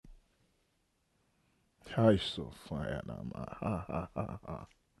Hi, so fire, nama. Ha ha ha ha.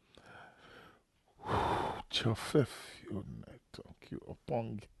 Chofef, you talk you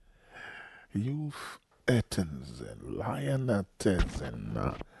upon youth etens and lionettes and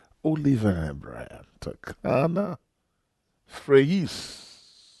Oliver and Brian Takana, Freis,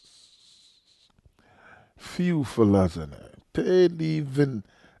 few for Lazana, Peliven,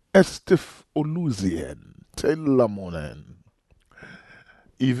 Estif Olusian, Telamonen,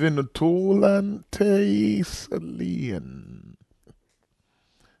 even Tolan Taisalian,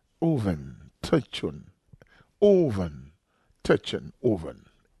 Oven, Touchun, Oven, Touchen, Oven.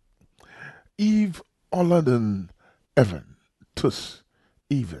 Eve Oladen Evan Tus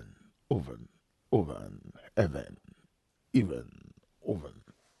Even Oven Oven Evan Even Oven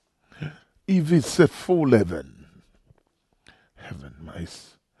Eve is a full heaven Heaven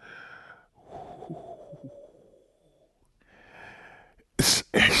mice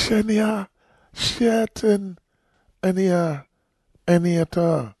Shania Shatten Ania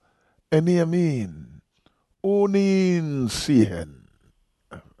Aniata Aniamin Onin Sihen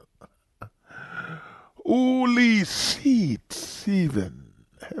Uli Seat Seven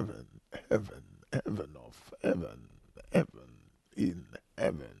Heaven Heaven Heaven of Heaven Heaven in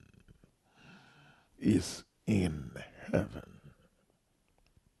heaven is in heaven.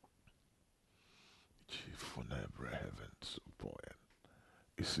 Chifunebra heaven suppoyan.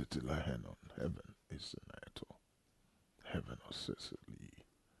 Is it ilahen on heaven is the night or heaven or Cecily.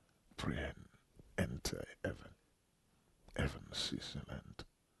 Prayen enter heaven. Heaven season and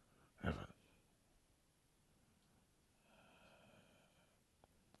heaven.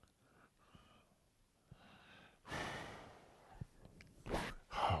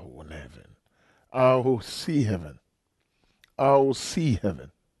 How on heaven. I will see heaven. I will see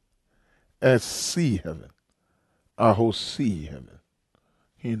heaven. As see heaven. I will see heaven.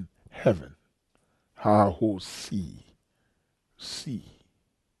 In heaven. I will see. See.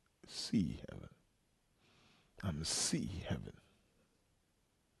 See heaven. I'm see heaven.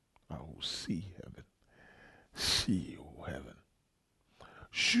 I will see heaven. See you heaven.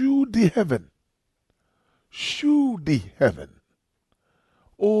 Shew the heaven. Shew the heaven.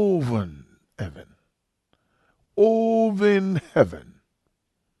 Oven heaven. Oven heaven.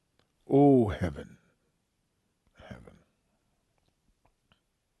 O heaven. Heaven.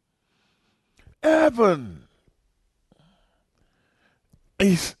 Heaven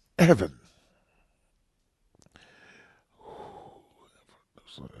is heaven.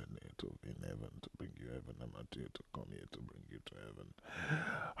 So I need to be in heaven to bring you heaven. I'm not here to come here to bring you to heaven.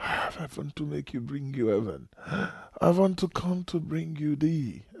 I want to make you bring you heaven. I want to come to bring you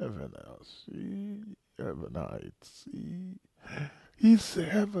the heaven. I'll see heaven. I see. He's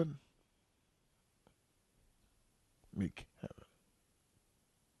heaven. Make heaven.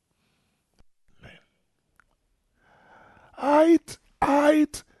 Man. Height,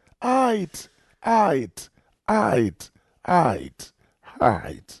 height, height, height, height, height,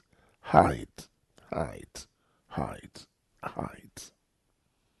 height, height, height, height, height.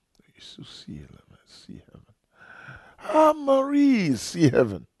 You see heaven, see heaven. Ah, Marie, see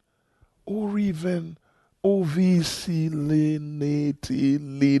heaven. Or even OVC linity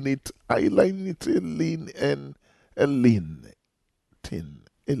linit elinity lin and a lin tin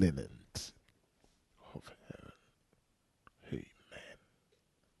element of heaven. Amen.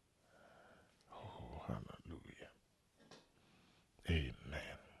 Oh, hallelujah.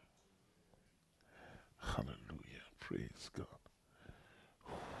 Amen. Hallelujah. Praise God.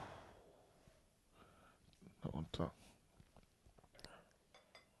 I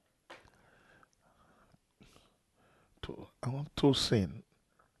want Tosin.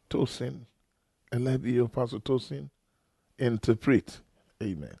 Tosin. Elabio Pastor Tosin. Interpret.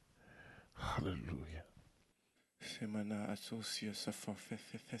 Amen. Hallelujah. Femana associa safor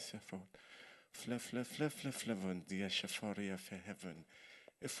fefefesefort. Flevon dia shafaria for heaven.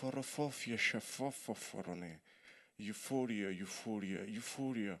 Ephorophobia shafoforone. Euphoria, euphoria,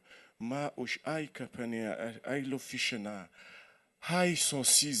 euphoria. Ma ush aika pania ailofishana. High so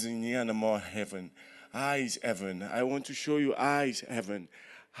season yana more heaven. Eyes heaven. I want to show you eyes heaven.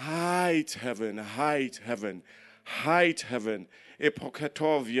 Height heaven. Height heaven. Height heaven.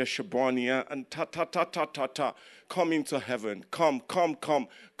 Epokatov Yeshabonia and ta ta ta ta ta ta. Come into heaven. Come, come, come,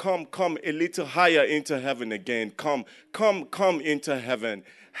 come, come a little higher into heaven again. Come, come, come into heaven.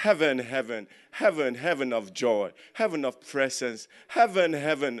 Heaven, heaven, heaven, heaven of joy, heaven of presence, heaven,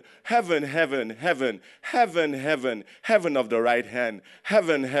 heaven, heaven, heaven, heaven, heaven, heaven, heaven of the right hand,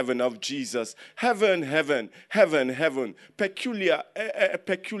 heaven, heaven of Jesus, heaven, heaven, heaven, heaven, peculiar,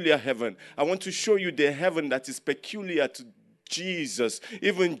 peculiar heaven. I want to show you the heaven that is peculiar to Jesus.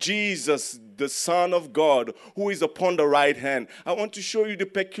 Even Jesus the Son of God who is upon the right hand. I want to show you the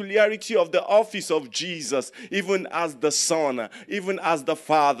peculiarity of the office of Jesus, even as the Son, even as the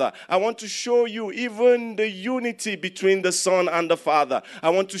Father. I want to show you even the unity between the Son and the Father. I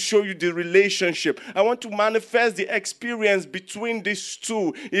want to show you the relationship. I want to manifest the experience between these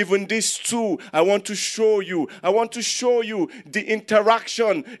two, even these two. I want to show you. I want to show you the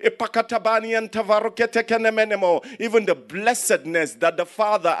interaction, even the blessedness that the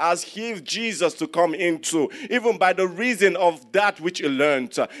Father has given Jesus to come into, even by the reason of that which he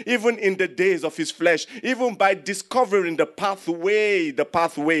learned, even in the days of his flesh, even by discovering the pathway,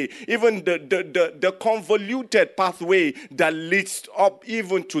 even the convoluted pathway that leads up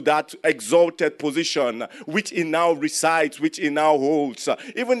even to that exalted position which he now resides, which he now holds,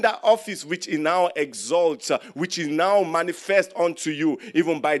 even that office which he now exalts, which is now manifest unto you,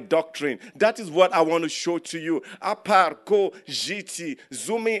 even by doctrine. That is what I want to show to you. Aparko jiti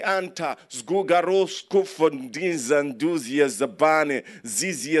zumi anta zgugaros kufondinzanduzia zabane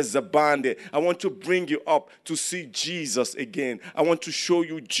zizia zabande. I want to bring you up to see Jesus again. I want to show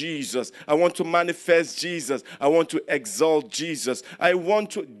you Jesus. I want to manifest Jesus. I want to exalt Jesus. I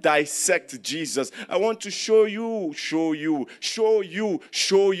want to dissect Jesus. I want to show you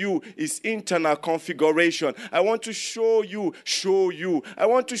his internal configuration. I want to show you. I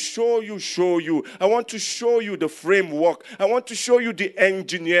want to show you. I want to show you the framework. I want to show you the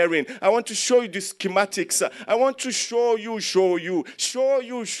engineering. I want to show you the schematics. I want to show you the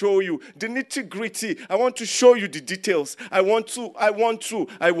nitty-gritty. I want to show you the details. I want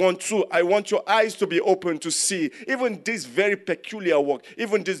your eyes to be open to see even this very peculiar work,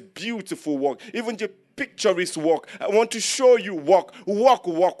 even this beautiful work, even the picturesque walk. I want to show you walk.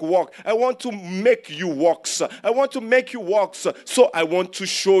 I want to make you walk, sir. I want to make you walk, sir. So I want to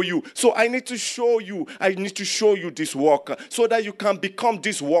show you. So I need to show you. I need to show you this walk so that you can become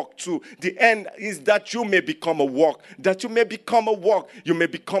this walk too. The end is that you may become a walk. That you may become a walk. You may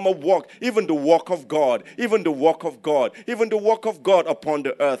become a walk. Even the walk of God. Even the walk of God. Even the walk of God upon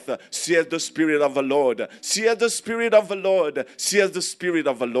the earth. Saith the Spirit of the Lord. Saith the Spirit of the Lord. Saith the Spirit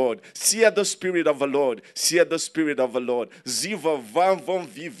of the Lord. Saith the Spirit of the Lord. Saith the Spirit of the Lord. Ziva van von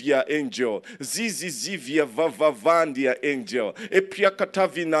vivia angel. Zizi zivia vavavandia angel.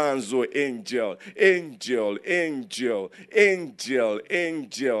 Epiakatavinanzo angel.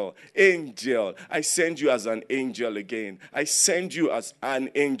 Angel. I send you as an angel again. I send you as an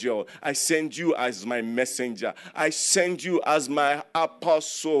angel. I send you as my messenger. I send you as my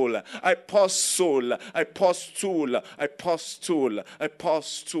apostle. Apostle.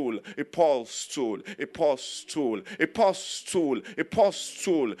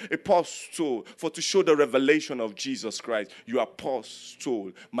 For to show the revelation of Jesus Christ, you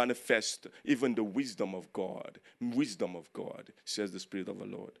apostle, manifest even the wisdom of God, says the Spirit of the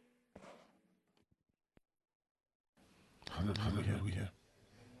Lord. Hallelujah.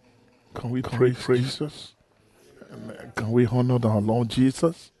 Can we praise Jesus? Can we honor our Lord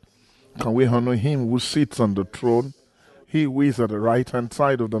Jesus? Can we honor him who sits on the throne? He who is at the right hand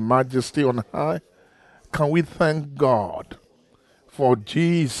side of the majesty on high. Can we thank God for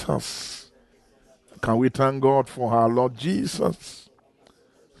Jesus? Can we thank God for our Lord Jesus?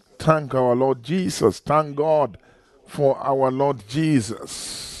 Thank our Lord Jesus. Thank God for our Lord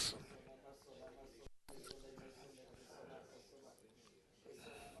Jesus.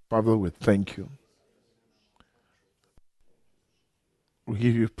 Father, we thank you. We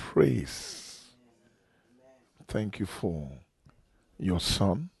give you praise. Thank you for your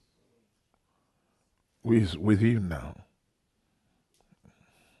Son who is with you now.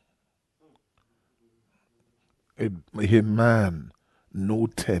 A man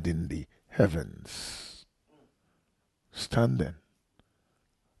noted in the heavens, standing,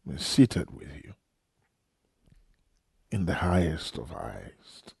 seated with you in the highest of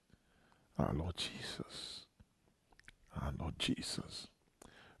highest, our Lord Jesus. Our Lord Jesus.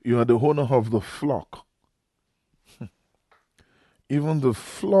 You are the owner of the flock. Even the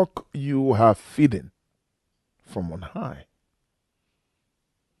flock you have feeding from on high.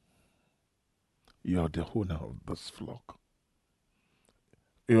 You are the owner of this flock.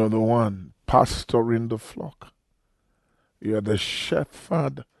 You are the one pastoring the flock. You are the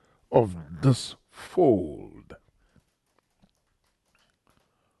shepherd of this fold.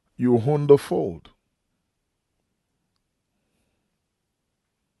 You own the fold,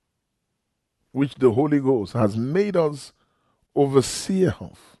 which the Holy Ghost has made us overseer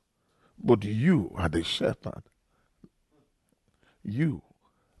of. But you are the shepherd. You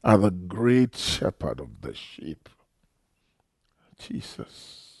are the great shepherd of the sheep.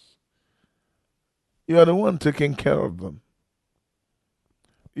 Jesus. You are the one taking care of them.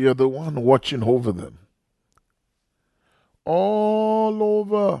 You're the one watching over them. All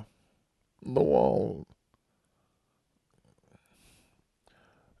over the world.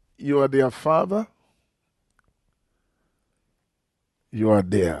 You are their father. You are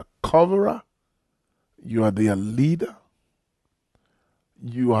their coverer. You are their leader.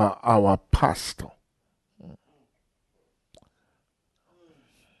 You are our pastor.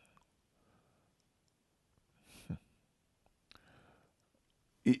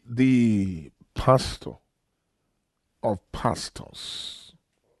 The pastor of pastors,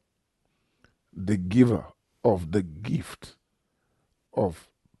 the giver of the gift of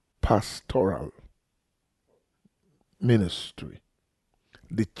pastoral ministry,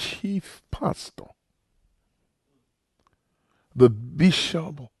 the chief pastor, the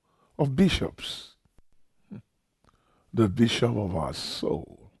bishop of bishops, the bishop of our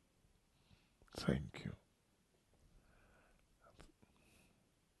soul. Thank you.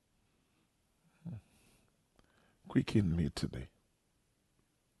 Quicken me today.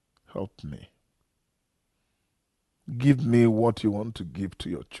 Help me. Give me what you want to give to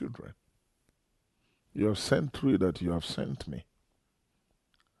your children. You have sent through that you have sent me.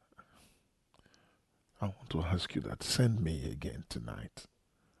 I want to ask you that. Send me again tonight.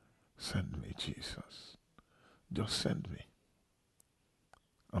 Send me, Jesus. Just send me.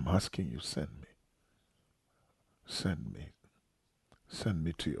 I'm asking you, send me. Send me. Send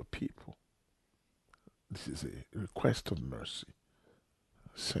me to your people. This is a request of mercy.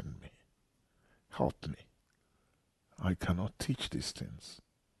 Send me. Help me. I cannot teach these things.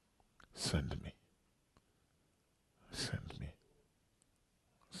 Send me. Send me.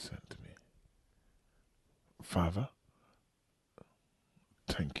 Send me. Father,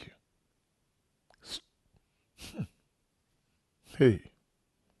 thank you. Hey.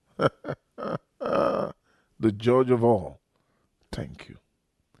 The judge of all. Thank you.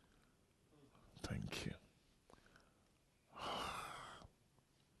 Thank you.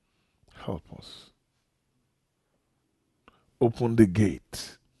 Help us. Open the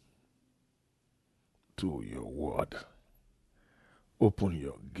gate to your word. Open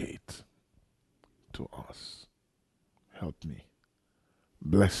your gate to us. Help me.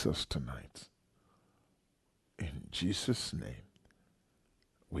 Bless us tonight. In Jesus' name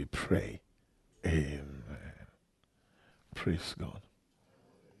we pray. Amen. Praise God.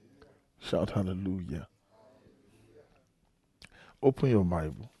 Shout hallelujah. Open your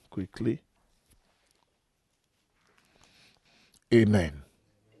Bible quickly. Amen.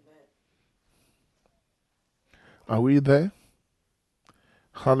 Are we there?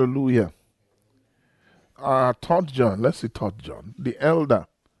 Hallelujah. 3rd John, let's see 3rd John. The elder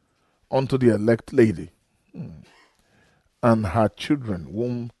unto the elect lady and her children,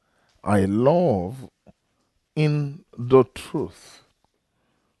 whom I love in the truth.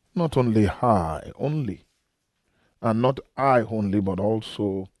 Not only I only, and not I only, but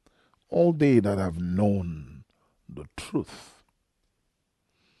also all they that have known the truth.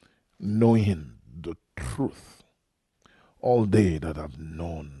 Knowing the truth. All they that have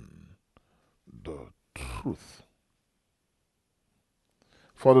known the truth.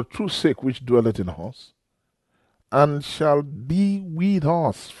 For the truth's sake which dwelleth in us, and shall be with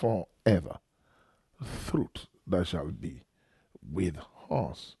us forever. Truth that shall be with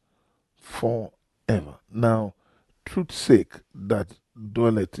us forever. Now, truth's sake that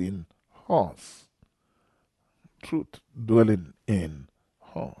dwelleth in us. Truth dwelling in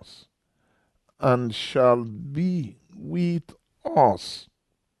us. And shall be with us.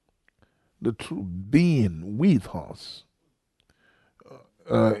 The truth being with us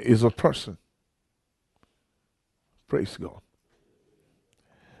is a person. Praise God.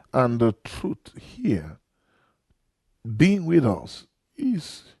 And the truth here, being with us,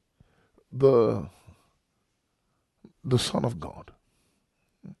 is the Son of God.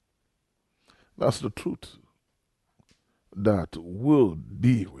 That's the truth that will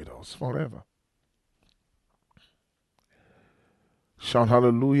be with us forever. Shout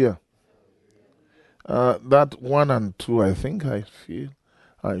hallelujah. That 1 and 2, I think I feel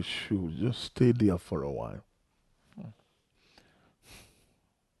I should just stay there for a while.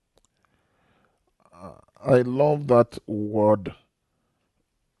 I love that word,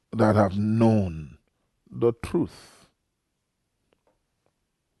 that have known the truth.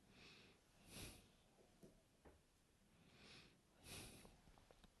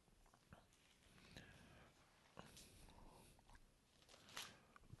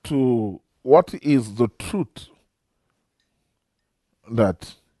 To what is the truth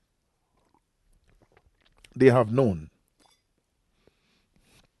that they have known?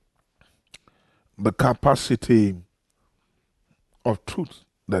 The capacity of truth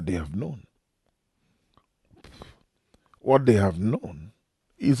that they have known. What they have known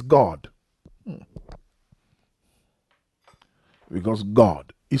is God. Because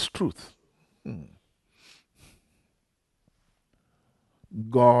God is truth.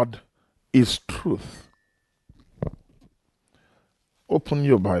 God is truth. Open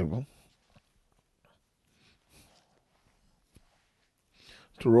your Bible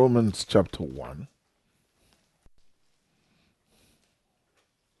to Romans chapter 1.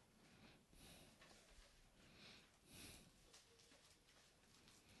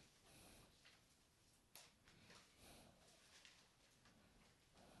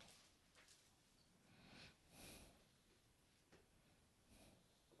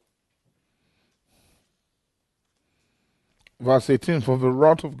 Verse 18, for the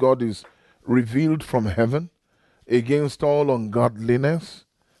wrath of God is revealed from heaven against all ungodliness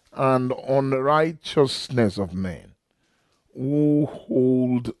and unrighteousness of men who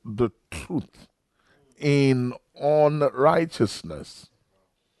hold the truth in unrighteousness.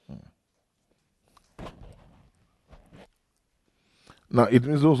 Now, it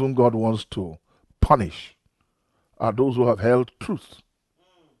means those whom God wants to punish are those who have held truth.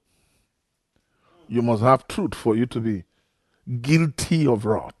 You must have truth for you to be guilty of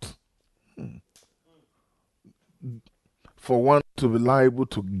wrath. For one to be liable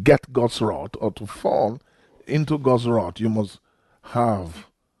to get God's wrath or to fall into God's wrath, you must have.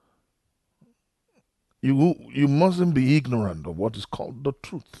 You mustn't be ignorant of what is called the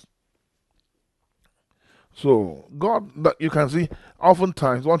truth. So God, that you can see,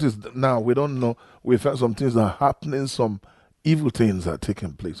 oftentimes what is now we don't know. We've heard some things are happening, some evil things are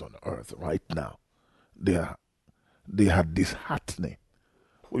taking place on earth right now. They are disheartening.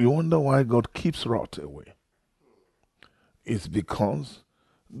 We wonder why God keeps wrath away. It's because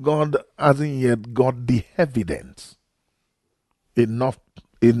God hasn't yet got the evidence enough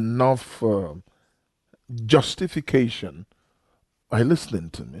justification by listening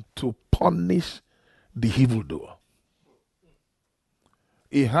to me to punish the evildoer.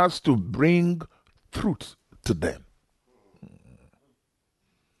 He has to bring truth to them.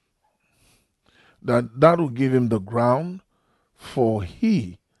 That will give him the ground for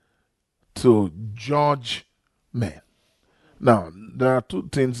he to judge men. Now, there are two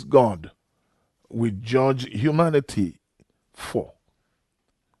things God will judge humanity for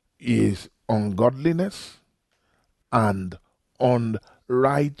is ungodliness and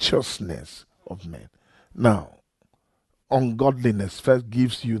unrighteousness of men. Now, ungodliness first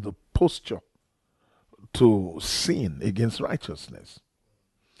gives you the posture to sin against righteousness.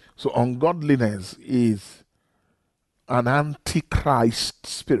 So ungodliness is an antichrist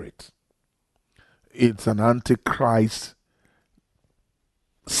spirit. It's an antichrist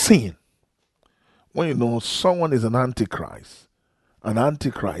sin. When you know someone is an antichrist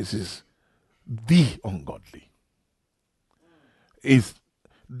is the ungodly. It's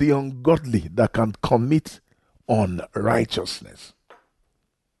the ungodly that can commit unrighteousness.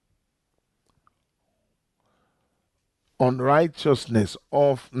 Unrighteousness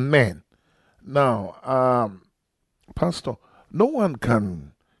of men. Now, Pastor, no one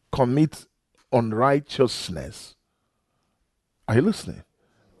can commit unrighteousness. Are you listening?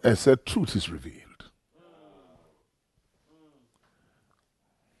 Except truth is revealed.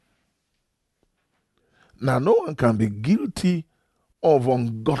 Now, no one can be guilty of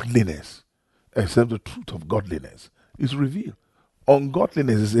ungodliness except the truth of godliness is revealed.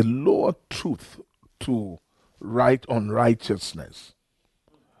 Ungodliness is a lower truth to right unrighteousness.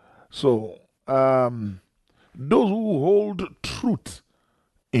 So, those who hold truth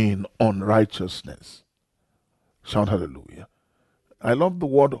in unrighteousness, shout hallelujah. I love the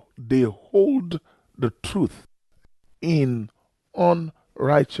word, they hold the truth in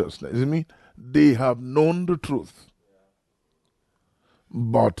unrighteousness. I mean, they have known the truth,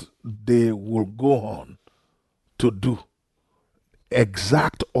 but they will go on to do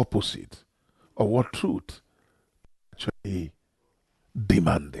exact opposite of what truth actually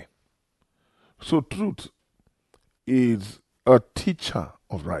demanding. So truth is a teacher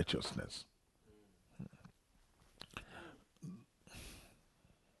of righteousness.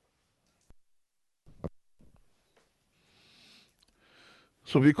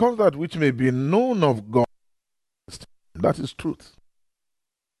 So because that which may be known of God, that is truth.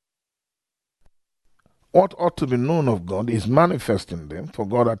 What ought to be known of God is manifest in them, for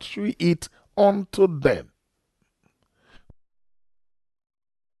God hath shewed it unto them.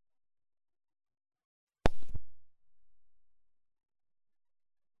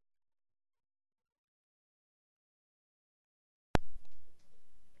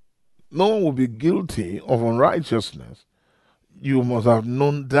 No one will be guilty of unrighteousness You must have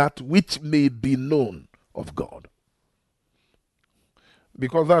known that which may be known of God.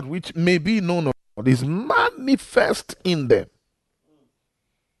 Because that which may be known of God is manifest in them.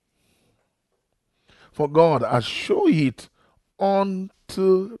 For God has shown it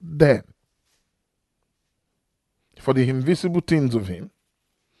unto them. For the invisible things of him,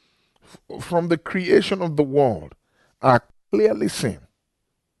 from the creation of the world, are clearly seen,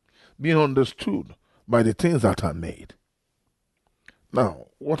 being understood by the things that are made. Now,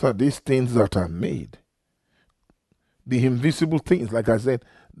 what are these things that are made? The invisible things, like I said,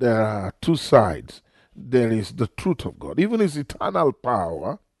 there are two sides. There is the truth of God, even his eternal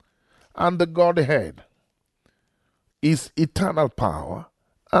power, and the Godhead. His eternal power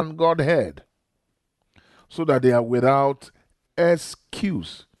and Godhead, so that they are without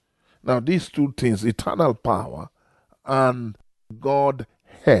excuse. Now, these two things, eternal power and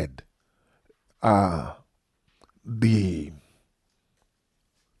Godhead, are the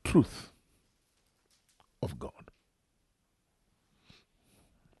truth of God.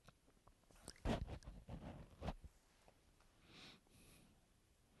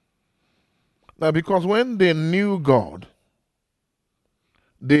 Now, because when they knew God,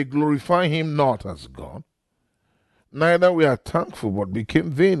 they glorify him not as God, neither were thankful, but became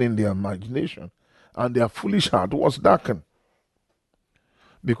vain in their imagination, and their foolish heart was darkened.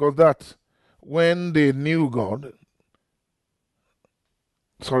 Because that when they knew God,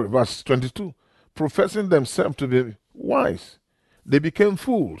 verse 22, professing themselves to be wise, they became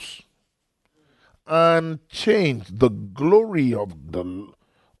fools and changed the glory of the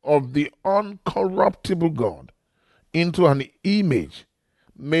uncorruptible God into an image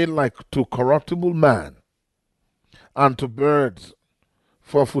made like to corruptible man, and to birds,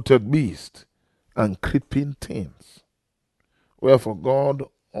 four-footed beasts, and creeping things. Wherefore God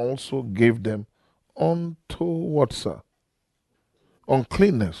also gave them unto what, sir?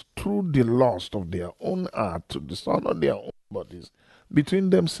 Uncleanness through the lust of their own heart, to dishonor their own bodies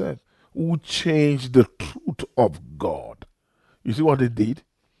between themselves, who changed the truth of God. You see what they did?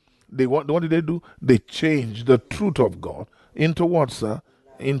 What did they do? They changed the truth of God into what, sir?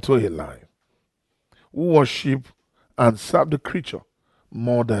 Into a lie. Who worship and serve the creature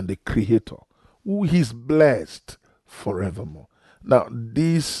more than the Creator, who is blessed forevermore. Now,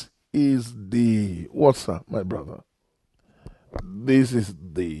 this is the, what, sir, my brother? This is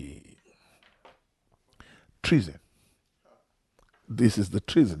the treason. This is the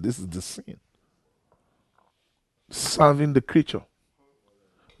treason. This is the sin. Serving the creature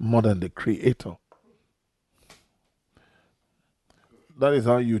more than the Creator. That is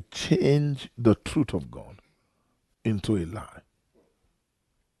how you change the truth of God into a lie.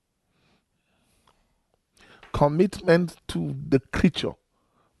 Commitment to the creature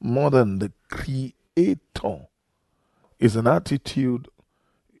more than the Creator is an attitude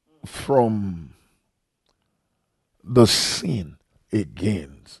from the sin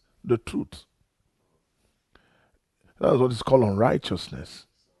against the truth. That's what is called unrighteousness.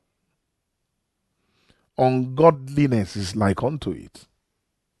 Ungodliness is like unto it.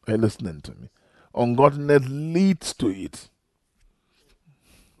 Are you listening to me? Ungodliness leads to it.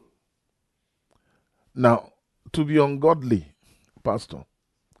 Now, to be ungodly, Pastor,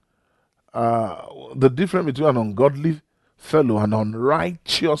 the difference between an ungodly fellow and an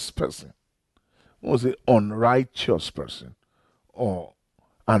unrighteous person. What was it? Unrighteous person,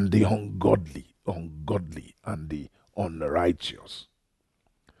 and the ungodly and the unrighteous.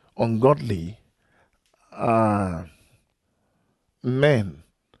 Ungodly are men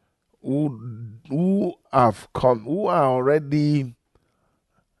who have come, who have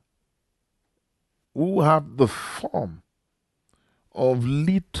the form of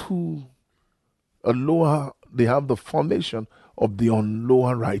they have the formation of the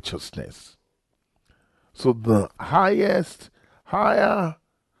lower righteousness. So the higher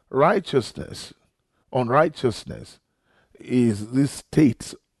unrighteousness is this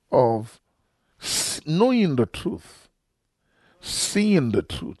state of knowing the truth, seeing the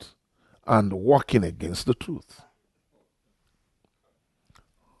truth, and walking against the truth.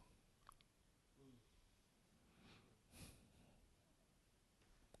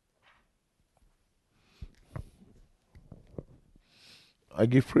 I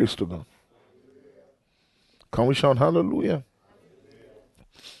give praise to God. Can we shout hallelujah?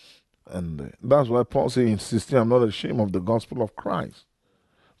 And that's why Paul says, insisting, I'm not ashamed of the gospel of Christ.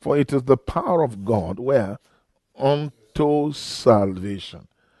 For it is the power of God where unto salvation.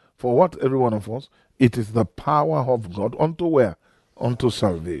 For what, every one of us? It is the power of God unto where? Unto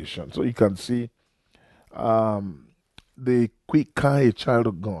salvation. So you can see the quicker a child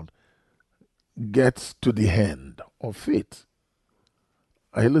of God gets to the end of faith,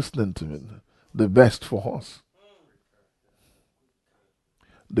 Are you listening to me? The best for us.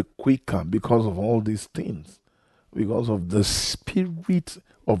 The quicker, because of all these things, because of the spirit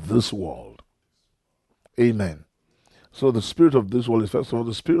of this world. Amen. So the spirit of this world is first of all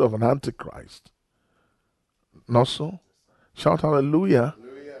the spirit of an antichrist. Not so? Shout hallelujah.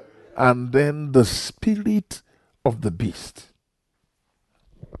 And then the spirit of the beast.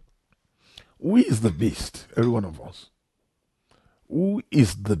 Who is the beast? Every one of us. Who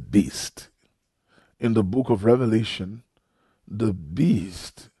is the beast? In the book of Revelation, the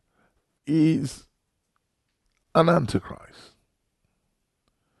beast is an antichrist.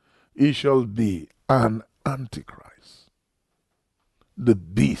 He shall be an antichrist. The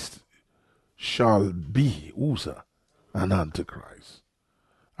beast shall be Uzzah, an antichrist.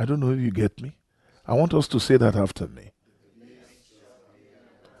 I don't know if you get me. I want us to say that after me.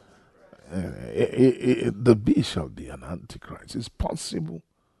 The beast shall be an antichrist. It's possible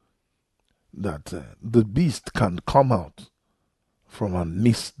that the beast can come out from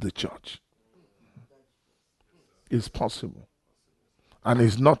amidst the church. It's possible. And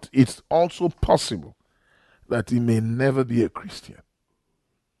it's also possible that he may never be a Christian.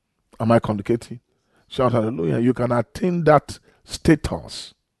 Am I communicating? Shout hallelujah. You can attain that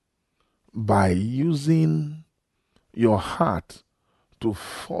status by using your heart to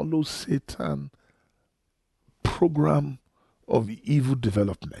follow Satan's program of evil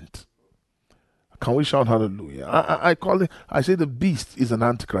development. Can we shout hallelujah? I say the beast is an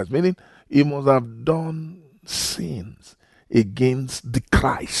antichrist, meaning he must have done sins against the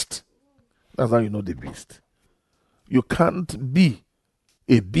Christ. That's how you know the beast. You can't be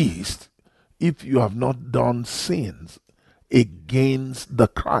a beast if you have not done sins against the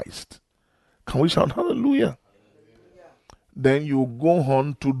Christ. Can we shout hallelujah? Then you go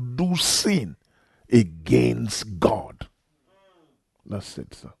on to do sin against God. That's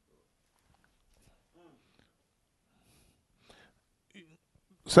it, sir.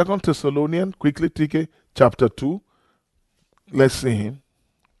 2 Thessalonians, quickly, TK, chapter 2. Let's see him.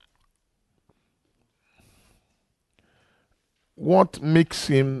 What makes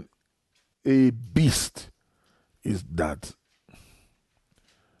him a beast is that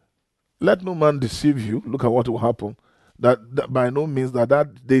let no man deceive you. Look at what will happen. That by no means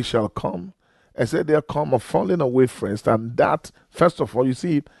that day shall come. I said there come a falling away first, and that, first of all, you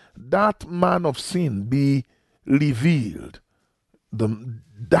see, that man of sin be revealed.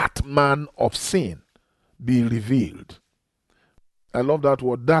 That man of sin be revealed. I love that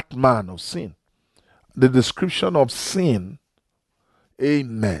word, that man of sin. The description of sin.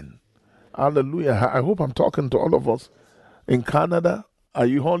 Amen. Hallelujah. I hope I'm talking to all of us. In Canada, are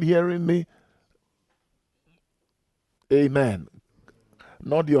you all hearing me? Amen.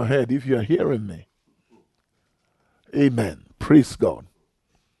 Nod your head if you're hearing me. Amen. Praise God.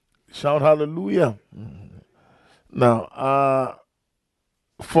 Shout hallelujah. Now,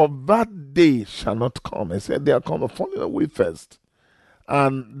 for that day shall not come. I said they are come falling away first.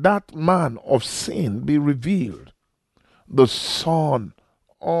 And that man of sin be revealed, the son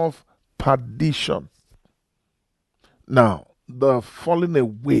of perdition. Now, the falling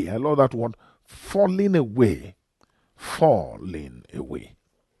away, I love that word, falling away. Falling away.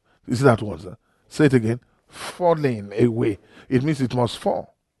 You see that word, sir? Say it again. Falling away. It means it must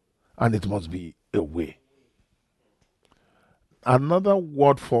fall and it must be away. Another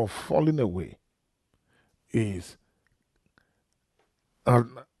word for falling away is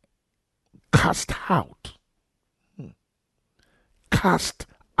cast out. Cast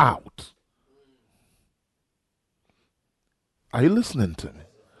out. Are you listening to me?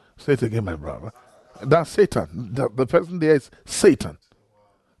 Say it again, my brother. That's Satan. The person there is Satan.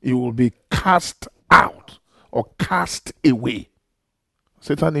 He will be cast out or cast away.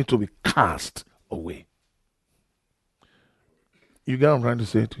 Satan needs to be cast away. You get what I'm trying to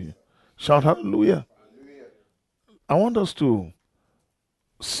say to you? Shout hallelujah. I want us to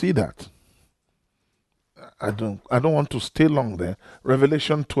see that. I don't want to stay long there.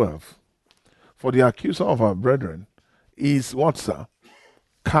 Revelation 12. For the accuser of our brethren is what, sir?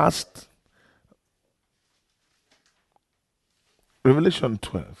 Cast. Revelation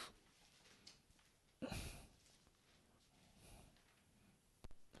 12.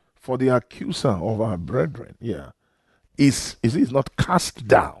 For the accuser of our brethren, is not cast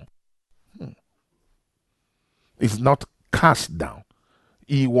down. It's not cast down.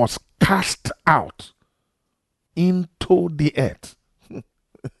 He was cast out into the earth.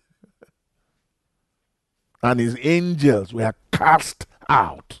 And his angels were cast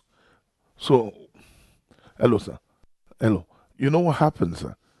out. So, hello, sir. Hello. You know what happens,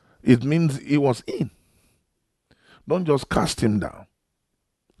 sir? It means he was in. Don't just cast him down.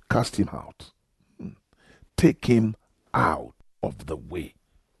 Cast him out. Take him out of the way.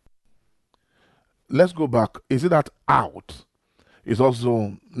 Let's go back. Is it that out is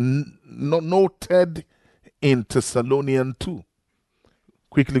also noted in Thessalonians 2?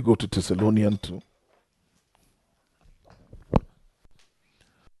 Quickly go to Thessalonians 2.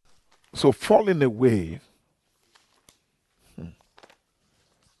 So falling away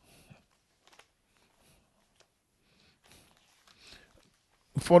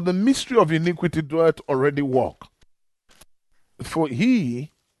for the mystery of iniquity doeth already work. For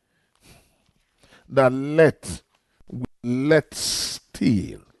he that let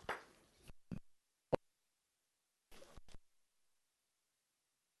steal.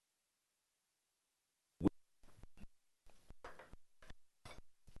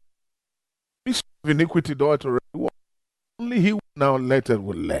 Mystery of iniquity doeth already work. Only he who now letteth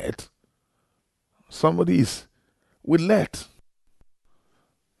will let. Somebody is will let.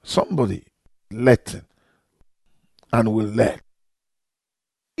 Somebody letting and will let.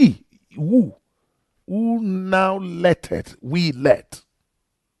 He who now letteth, we let.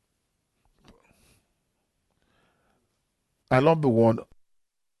 I love the word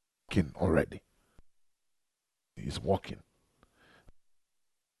walking already. He's walking.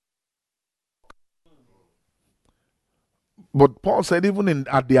 But Paul said, even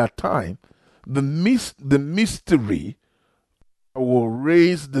at their time, the mystery will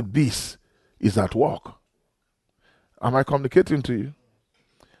raise the beast is at work. Am I communicating to you?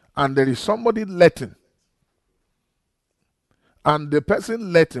 And there is somebody letting. And the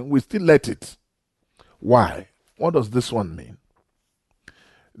person letting will still let it. Why? What does this one mean?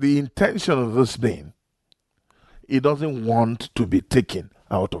 The intention of this being, he doesn't want to be taken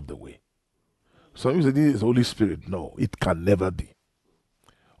out of the way. Some people say this is Holy Spirit. No, it can never be.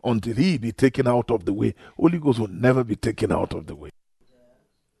 Until he be taken out of the way, Holy Ghost will never be taken out of the way.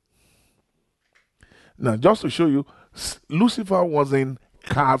 Now, just to show you, Lucifer wasn't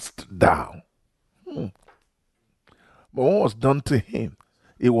cast down. But what was done to him?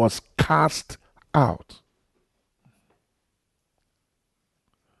 It was cast out.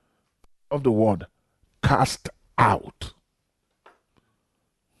 Of the word, cast out.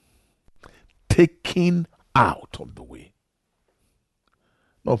 Taken out of the way.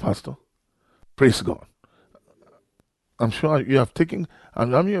 No, Pastor. Praise God. I'm sure you have taken,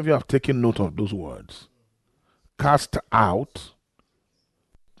 and how many of you have taken note of those words? Cast out.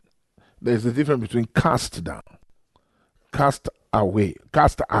 There's a difference between cast down, cast away,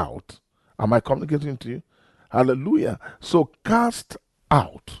 cast out. Am I communicating to you? Hallelujah. So cast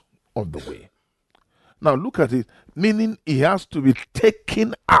out of the way. Now look at it, meaning he has to be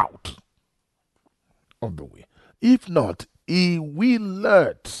taken out of the way. If not, he will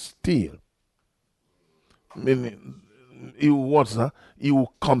let still. Meaning, he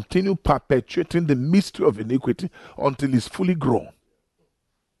will continue perpetuating the mystery of iniquity until he's fully grown.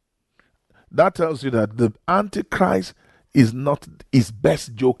 That tells you that the Antichrist is not his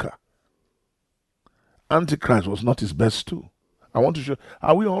best joker. Antichrist was not his best tool. I want to show,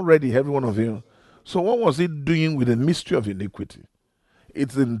 are we all ready, every one of you? So what was he doing with the mystery of iniquity?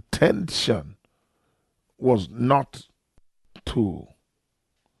 Its intention was not to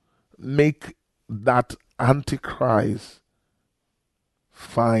make that Antichrist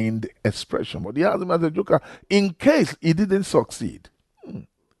find expression, but he has him as a joker in case he didn't succeed.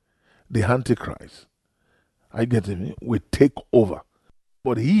 The Antichrist, I get him, will take over,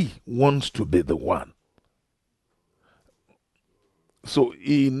 but he wants to be the one. So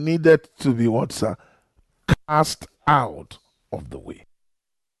he needed to be what, sir? Cast out of the way.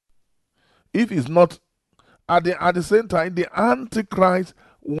 If he's not, at the same time, the Antichrist,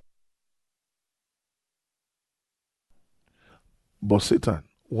 but Satan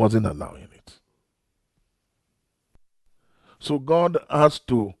wasn't allowing it. So God has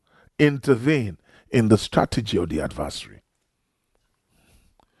to intervene in the strategy of the adversary.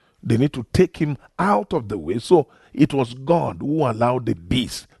 They need to take him out of the way. So it was God who allowed the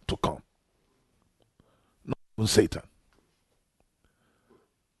beast to come, not Satan.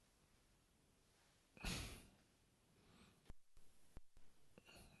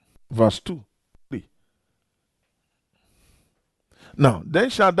 Verse 2. 3. Now, then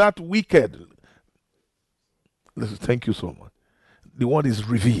shall that wicked, listen, thank you so much. The word is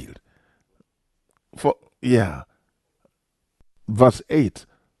revealed. Verse 8.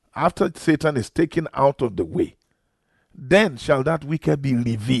 After Satan is taken out of the way, then shall that wicked be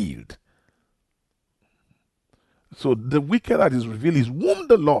revealed. So the wicked that is revealed is whom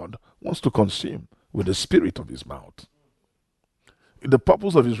the Lord wants to consume with the spirit of his mouth. The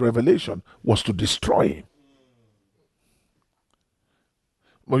purpose of his revelation was to destroy him.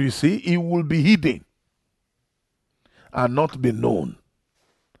 But you see, it will be hidden and not be known.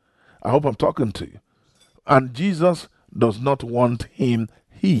 I hope I'm talking to you. And Jesus does not want him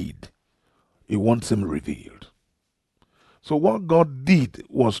hid, he wants him revealed. So, what God did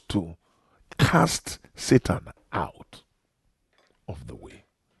was to cast Satan out of the way.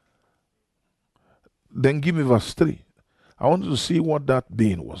 Then give me verse 3. I want you to see what that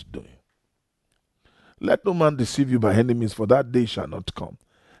being was doing. Let no man deceive you by any means, for that day shall not come.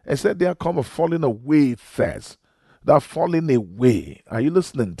 And said there come a falling away first. That falling away, are you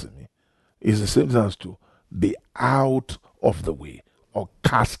listening to me? Is the same as to be out of the way or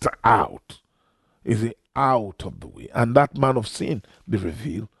cast out. Is it out of the way? And that man of sin be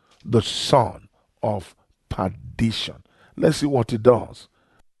revealed, the son of perdition. Let's see what he does.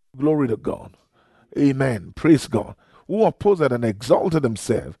 Glory to God. Amen. Praise God. Who opposed and exalted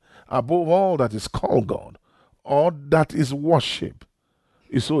himself above all that is called God or that is worship.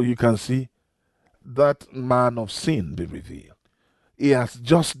 So you can see that man of sin be revealed. He has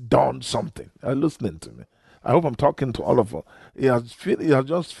just done something. Are you listening to me? I hope I'm talking to all of us. He has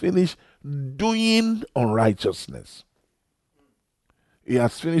just finished doing unrighteousness. He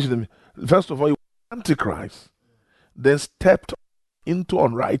has finished them. First of all, he was Antichrist, then stepped into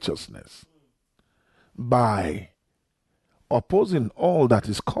unrighteousness by opposing all that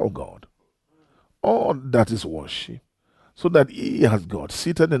is called God, all that is worship, so that he has God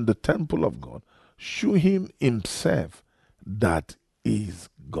seated in the temple of God, shew him himself that is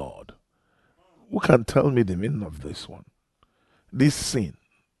God. Who can tell me the meaning of this one? This sin,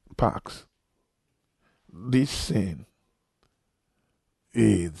 Parks, this sin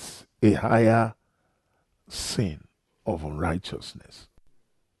is a higher sin of unrighteousness.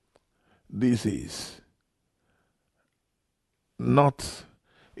 This is not,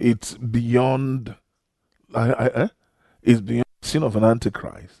 it's beyond, it's beyond sin of an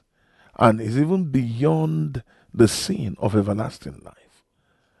antichrist, and is even beyond the sin of everlasting life.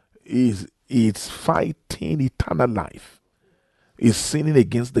 It's fighting eternal life. It's sinning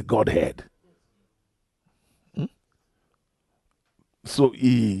against the Godhead. So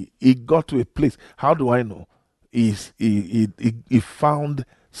he got to a place. How do I know? He found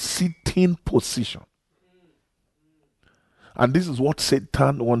sitting position. And this is what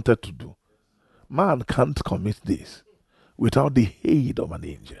Satan wanted to do. Man can't commit this without the aid of an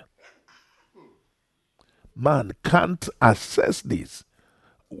angel. Man can't access this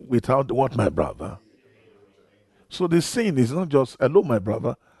without what, my brother? So the sin is not just, hello, my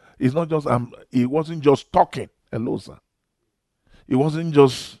brother. It's not just, he wasn't just talking. Hello, sir. It wasn't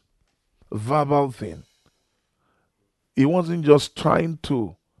just verbal thing. He wasn't just trying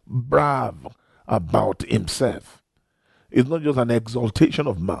to brag about himself. It's not just an exaltation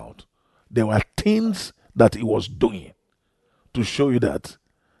of mouth. There were things that he was doing to show you that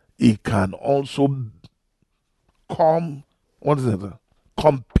he can also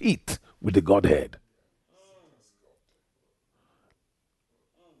compete with the Godhead.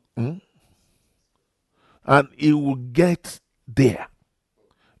 And he will get there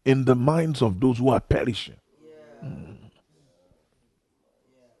in the minds of those who are perishing.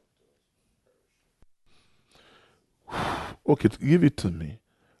 Okay, give it to me.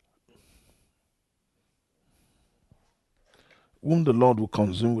 Whom the Lord will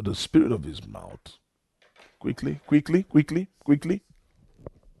consume with the spirit of his mouth. Quickly.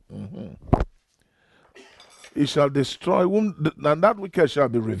 He shall destroy, and that wicked shall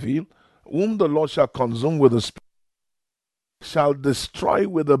be revealed, whom the Lord shall consume with the spirit, shall destroy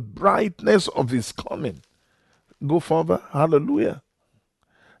with the brightness of his coming. Go further. Hallelujah.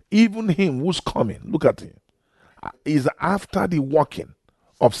 Even him who's coming, look at him, is after the working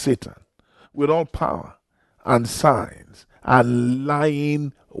of Satan with all power and signs and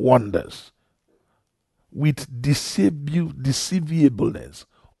lying wonders, with deceivableness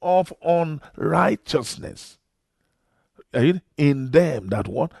of unrighteousness in them that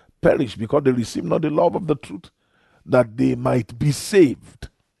what perish, because they receive not the love of the truth, that they might be saved.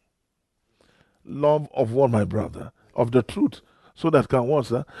 Love of what, my brother? Of the truth. So that can what,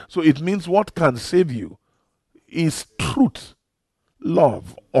 sir? So it means what can save you is truth.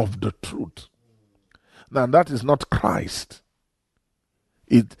 Love of the truth. Now that is not Christ.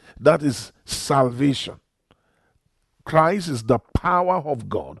 That is salvation. Christ is the power of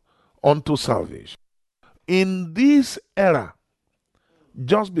God unto salvation. In this era,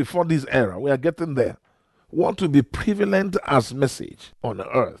 just before this era, we are getting there. What will be prevalent as message on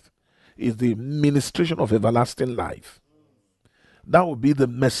earth is the ministration of everlasting life. That will be the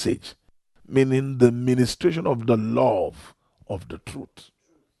message, meaning the ministration of the love of the truth.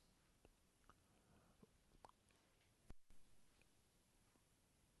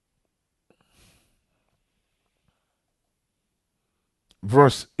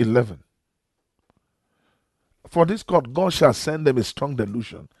 verse 11. For this cause, God shall send them a strong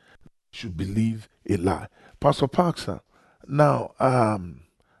delusion, should believe a lie. Pastor Parkser, now,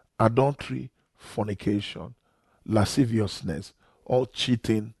 adultery, fornication, lasciviousness, or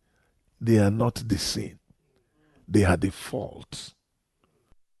cheating, they are not the sin. They are the faults.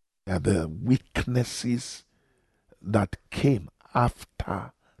 They are the weaknesses that came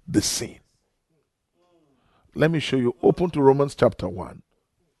after the sin. Let me show you. Open to Romans chapter 1.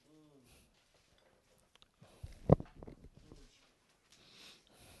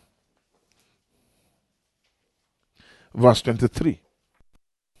 Verse 23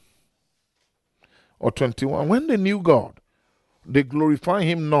 or 21. When they knew God, they glorify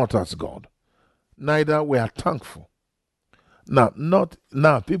him not as God, neither were thankful.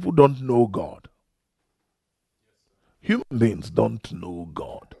 Now people don't know God. Human beings don't know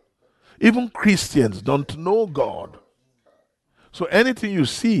God. Even Christians don't know God. So anything you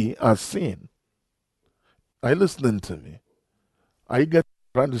see as sin, are you listening to me? Are you getting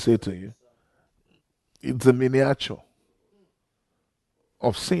what I'm trying to say to you? It's a miniature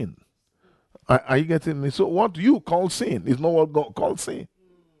of sin. Are you getting me? So what you call sin is not what God calls sin.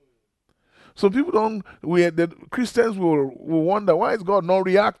 So people don't, the Christians will wonder, why is God not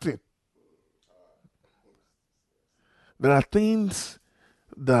reacting? There are things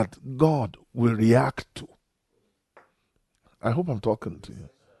that God will react to. I hope I'm talking to you.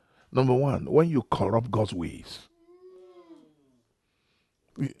 Number one, when you corrupt God's ways,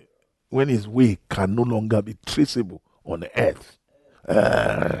 when his way can no longer be traceable on the earth,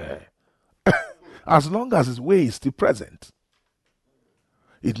 as long as his way is still present,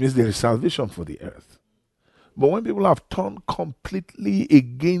 it means there is salvation for the earth. But when people have turned completely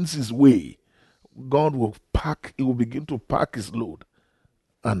against his way, God will he will begin to pack his load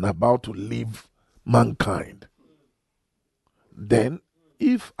and about to leave mankind. Then,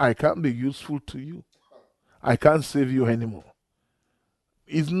 if I can't be useful to you, I can't save you anymore.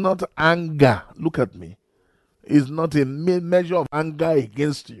 It's not anger. Look at me. It's not a measure of anger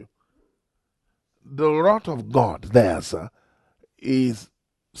against you. The wrath of God there, sir, is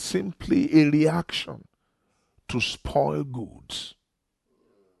simply a reaction to spoil goods.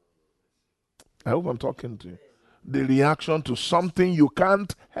 I hope I'm talking to you. The reaction to something you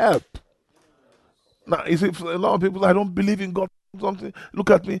can't help. Now, you see, for a lot of people, I don't believe in God. Something. Look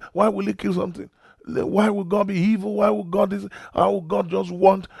at me. Why will he kill something? Why would God be evil? Why would God how would God just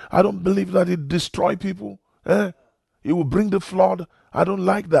want? I don't believe that he destroy people. He will bring the flood. I don't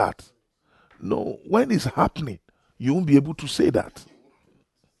like that. No, when it's happening, you won't be able to say that.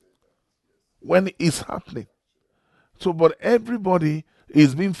 When it's happening. So, but everybody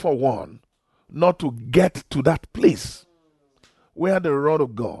is being forewarned not to get to that place where the wrath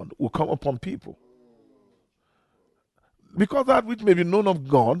of God will come upon people. Because that which may be known of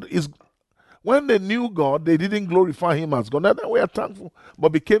God is, when they knew God, they didn't glorify him as God. Now they were thankful,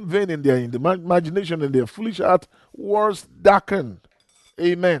 but became vain in their imagination, and their foolish heart was darkened.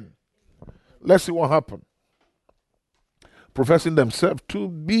 Amen. Let's see what happened. Professing themselves to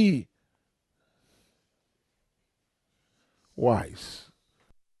be wise.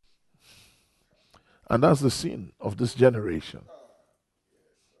 And that's the sin of this generation.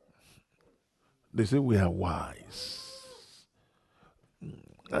 They say we are wise.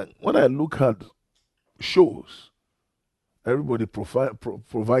 And when I look at shows, everybody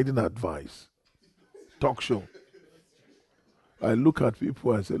providing advice, talk show. I look at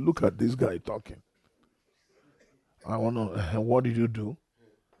people, I say, look at this guy talking. I want to, what did you do?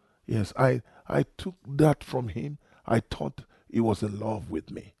 Yes, I took that from him. I thought he was in love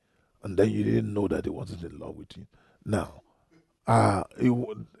with me. And then you didn't know that he wasn't in love with you. Now,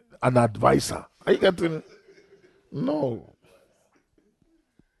 an advisor. Are you getting it? No.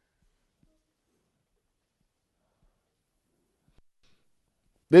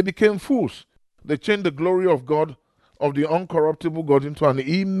 They became fools. They changed the glory of God, of the uncorruptible God, into an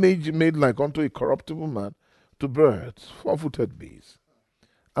image made like unto a corruptible man, to birds, four-footed beasts,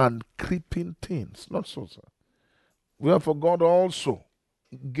 and creeping things. Not so, sir. Wherefore God also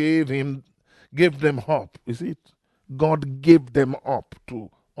gave them up. Is it? God gave them up to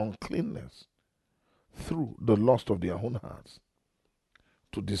uncleanness through the lust of their own hearts,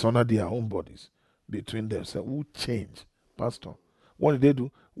 to dishonor their own bodies between themselves. Who changed, Pastor? What did they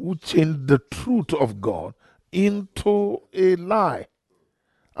do? Who changed the truth of God into a lie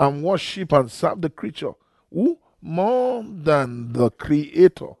and worship and serve the creature who more than the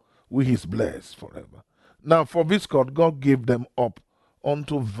Creator, who is blessed forever. Now, for this God gave them up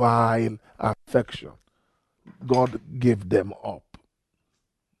unto vile affection. God gave them up.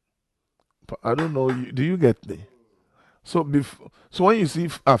 I don't know, do you get me? So when you see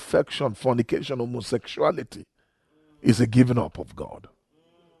affection, fornication, homosexuality, it's a giving up of God.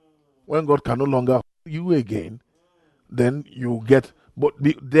 When God can no longer hold you again, then you get. But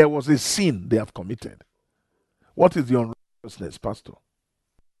there was a sin they have committed. What is the unrighteousness, Pastor?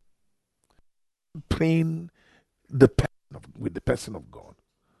 Praying with the person of God,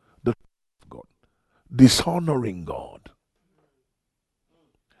 the of God, dishonoring God.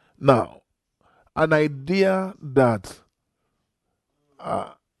 Now, an idea that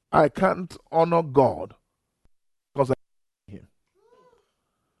I can't honor God because I hate Him,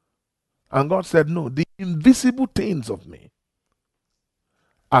 and God said, "No, the invisible things of me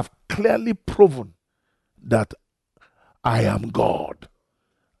have clearly proven that I am God.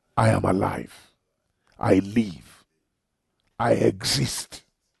 I am alive. I live. I exist,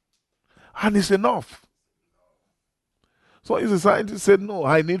 and it's enough." So his scientist said, "No,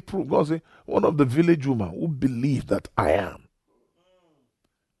 I need proof." God said, "One of the village women who believe that I am,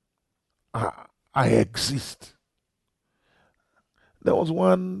 I exist." There was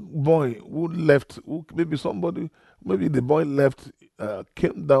one boy who left, maybe the boy left,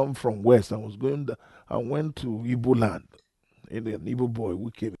 came down from west and was going and went to Igbo land. And an Igbo boy who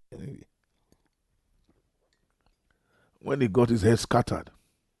came, when he got his head scattered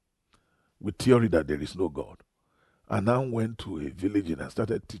with theory that there is no God, and now went to a village and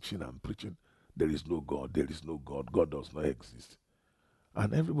started teaching and preaching, there is no God, there is no God, God does not exist.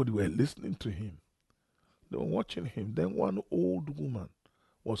 And everybody were listening to him. They were watching him. Then one old woman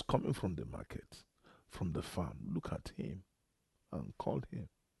was coming from the market, from the farm, looked at him and called him.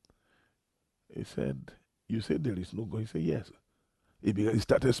 He said, "You said there is no God." He said, "Yes." He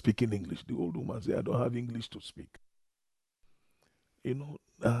started speaking English. The old woman said, "I don't have English to speak."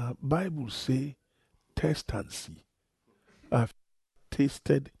 Bible say, "Test and see." I've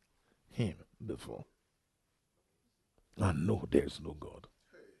tasted him before and know there is no God.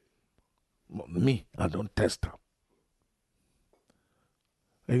 But me, I don't test him.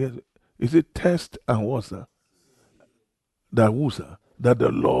 Is it test and what, sir? That who, sir? That the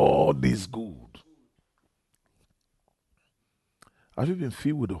Lord is good. Have you been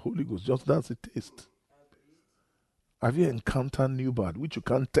filled with the Holy Ghost? Just that's a taste. Have you encountered new birth, which you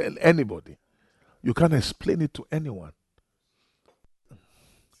can't tell anybody? You can't explain it to anyone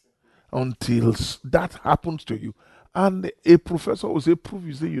until that happens to you. And a professor will say, "Prove."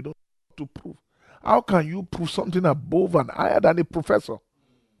 You say, "You don't have to prove." How can you prove something above and higher than a professor?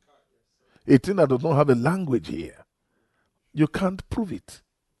 A thing that does not have a language here. You can't prove it.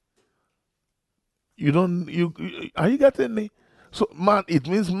 Are you getting me? So it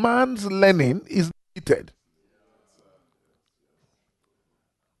means man's learning is limited.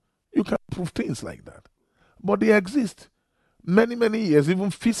 You can prove things like that. But they exist. Many, many years,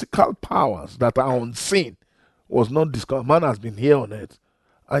 even physical powers that are unseen was not discovered. Man has been here on earth.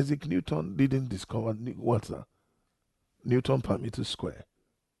 Isaac Newton didn't discover what's that? Newton per meter square.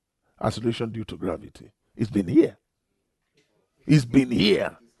 Acceleration due to gravity. It's been here. It's been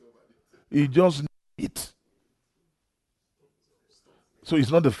here. He just knew it. So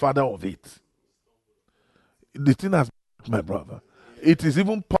he's not the father of it. The thing has, my brother, it is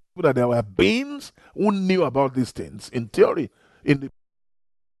even possible that there were beings who knew about these things in theory. Am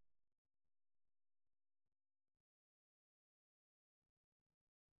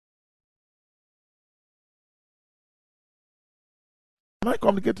I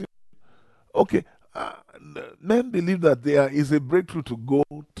communicating? Okay. Men believe that there is a breakthrough to go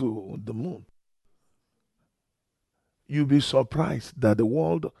to the moon. You'll be surprised that the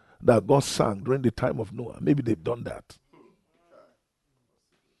world that God sang during the time of Noah, maybe they've done that.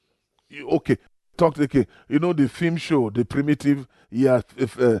 Okay, talk to the film show, the primitive,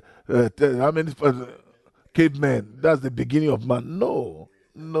 how many cavemen? That's the beginning of man. No,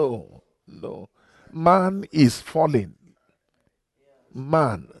 no, no. Man is falling.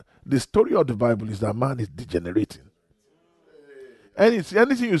 Man, the story of the Bible is that man is degenerating.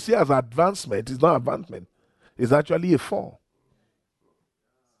 Anything you see as advancement is not advancement. It's actually a fall.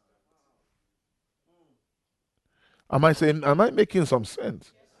 Am I making some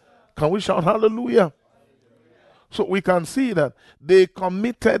sense? Can we shout hallelujah? So we can see that they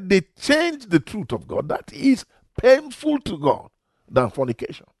changed the truth of God that is painful to God than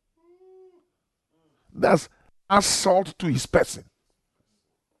fornication. That's assault to his person.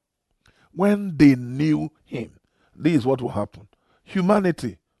 When they knew him, this is what will happen.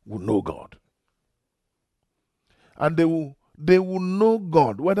 Humanity will know God. And they will know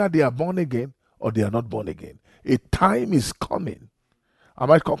God whether they are born again or they are not born again. A time is coming. Am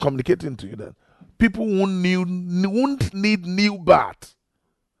I communicating to you then? People won't need new birth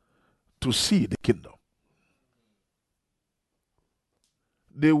to see the kingdom.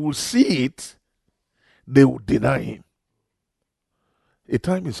 They will see it, they will deny him. A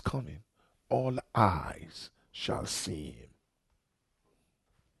time is coming, all eyes shall see him.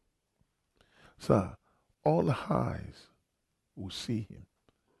 Sir, all eyes will see him.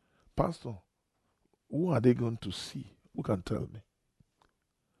 Pastor, who are they going to see? Who can tell me?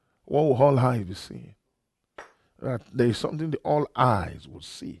 What will all eyes be seeing? That there is something that all eyes will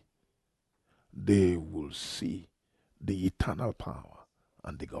see. They will see the eternal power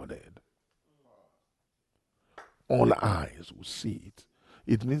and the Godhead. All eyes will see it.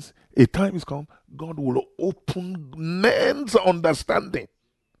 It means a time is come, God will open men's understanding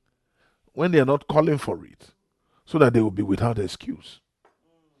when they are not calling for it, so that they will be without excuse.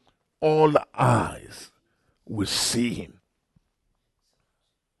 All eyes will see him.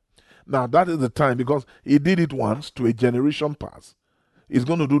 Now that is the time, because he did it once to a generation past. He's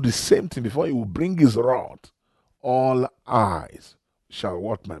going to do the same thing before he will bring his rod. All eyes shall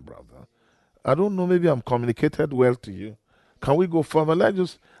what, my brother? I don't know, maybe I'm communicated well to you. Can we go further?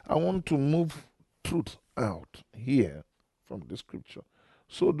 I want to move truth out here from the scripture.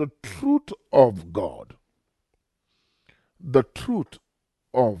 So the truth of God, the truth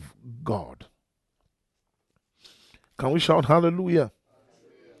of God. Can we shout hallelujah?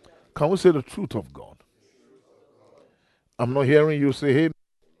 Can we say the truth of God? I'm not hearing you say, hey.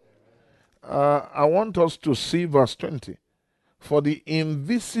 I want us to see verse 20. For the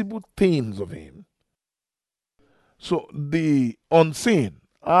invisible things of him. So the unseen,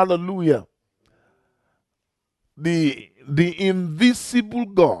 hallelujah. The invisible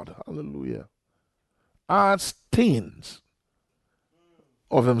God, hallelujah, has things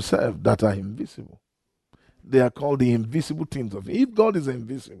of himself that are invisible. They are called the invisible things of him. If God is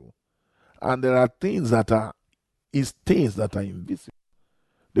invisible, and there are things that are invisible,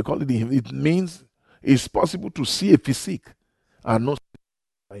 they call it it means it's possible to see a physique and not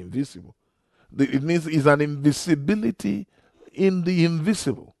invisible. It means it's an invisibility in the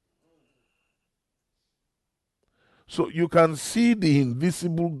invisible. So you can see the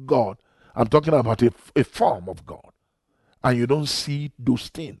invisible God. I'm talking about a form of God. And you don't see those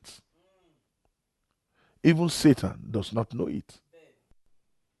things. Even Satan does not know it.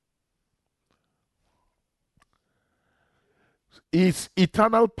 It's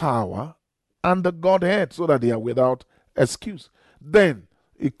eternal power and the Godhead, so that they are without excuse. Then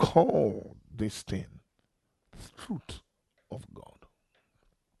he called this thing truth of God.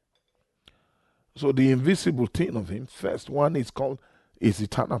 So the invisible thing of him, first one is called is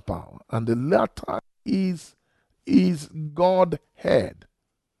eternal power, and the latter is Godhead.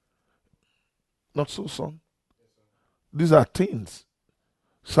 Not so, son? These are things,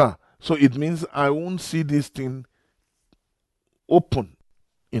 sir. So it means I won't see this thing open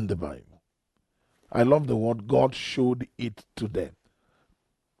in the Bible. I love the word God showed it to them.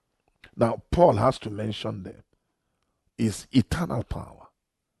 Now, Paul has to mention them. Is eternal power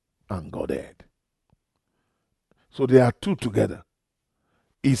and Godhead. So there are two together.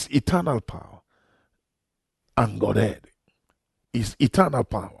 Is eternal power and Godhead. Is eternal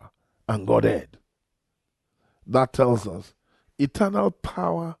power and Godhead. That tells us eternal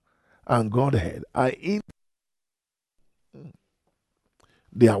power and Godhead are in.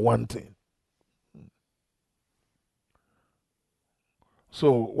 They are one thing.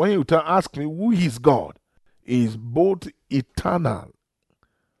 So when you ask me who is God, he is both eternal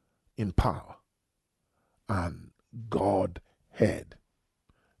in power and Godhead.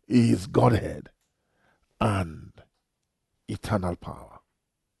 He is Godhead and eternal power.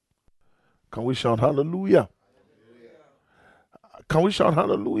 Can we shout hallelujah? Can we shout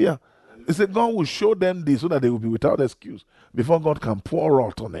hallelujah? He said God will show them this so that they will be without excuse before God can pour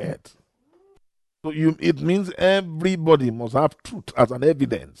out on earth. So it means everybody must have truth as an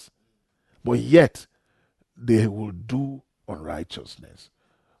evidence, but yet they will do unrighteousness.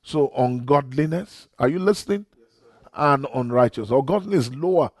 So ungodliness, are you listening? And unrighteousness. Ungodliness is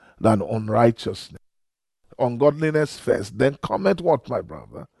lower than unrighteousness. Ungodliness first, then cometh what, my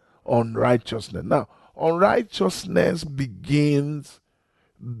brother? Unrighteousness. Now, unrighteousness begins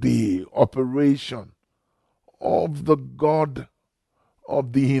the operation of the God,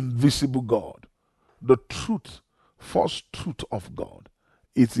 of the invisible God. The truth, first truth of God,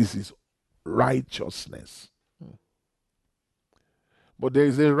 it is his righteousness. But there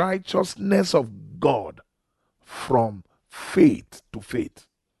is a righteousness of God from faith to faith.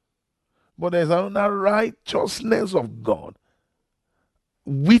 But there's another righteousness of God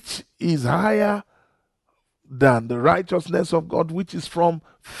which is higher than the righteousness of God, which is from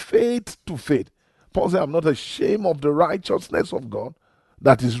faith to faith. Paul said, I'm not ashamed of the righteousness of God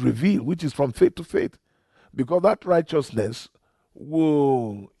that is revealed, which is from faith to faith. Because that righteousness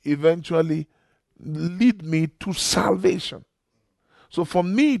will eventually lead me to salvation. So for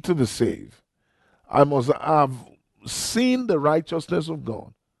me to be saved, I must have seen the righteousness of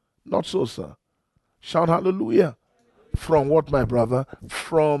God. Not so, sir. Shout hallelujah. From what, my brother?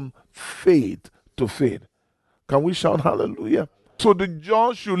 From faith to faith. Can we shout hallelujah? So the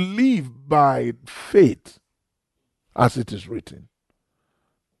just should live by faith, as it is written.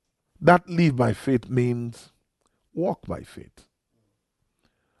 That live by faith means walk by faith,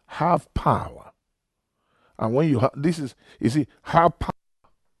 have power. And when you have, this is, you see, have power.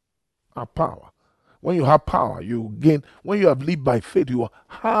 Have power. When you have power, you gain. When you have lived by faith, you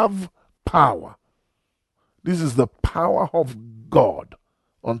have power. This is the power of God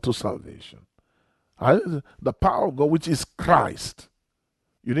unto salvation. The power of God, which is Christ.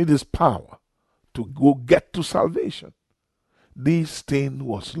 You need His power to go get to salvation. This thing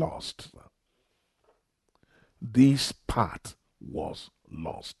was lost. This part was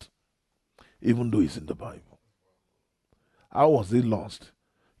lost, even though it's in the Bible. How was it lost?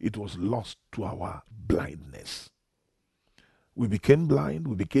 It was lost to our blindness. We became blind,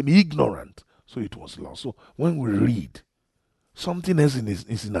 we became ignorant, so it was lost. So when we read, something else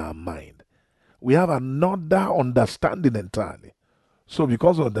is in our mind. We have another understanding entirely. So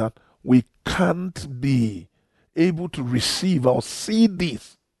because of that, we can't be able to receive or see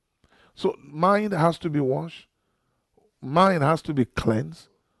this. So mind has to be washed. Mind has to be cleansed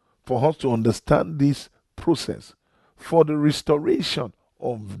for us to understand this process, for the restoration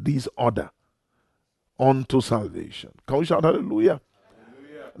of this order unto salvation. Can we shout hallelujah?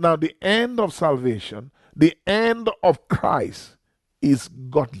 Hallelujah. Now the end of salvation, the end of Christ is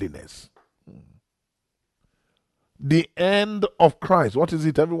godliness. The end of Christ, what is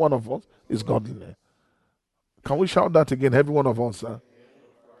it, every one of us? Is godliness. Can we shout that again, every one of us, sir?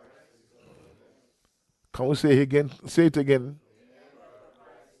 Can we say it again? Say it again.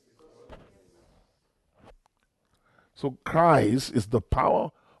 So Christ is the power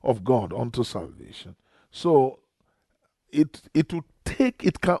of God unto salvation. So it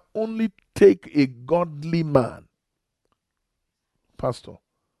can only take a godly man, pastor,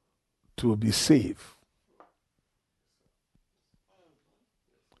 to be saved.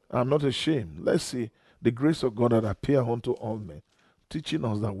 I'm not ashamed. Let's see the grace of God that appear unto all men, teaching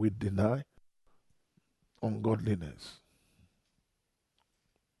us that we deny ungodliness.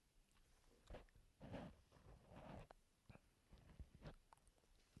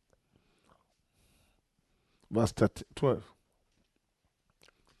 Verse 12.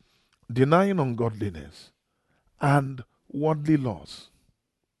 Denying ungodliness and worldly laws,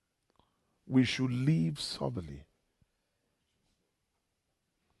 we should live soberly,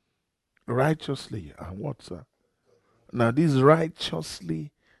 righteously, and what, sir? Now, this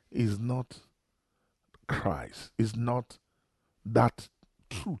righteously is not Christ, is not that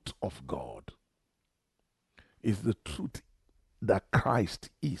truth of God. It's the truth that Christ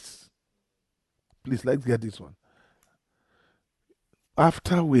is. Please, let's get this one.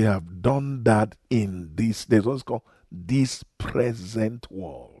 After we have done that in this, there's what's called this present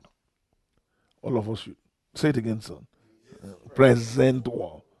world. All of us should say it again, son. Present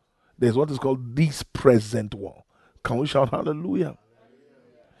world. There's what is called this present world. Can we shout hallelujah?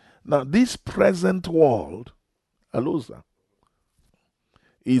 Now, this present world, hello, sir,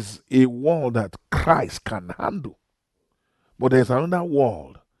 is a world that Christ can handle. But there's another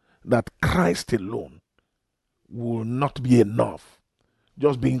world that Christ alone will not be enough.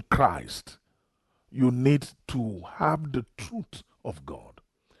 Just being Christ, you need to have the truth of God,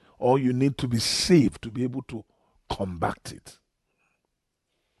 or you need to be saved to be able to combat it.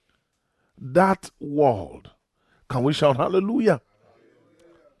 That world, can we shout hallelujah?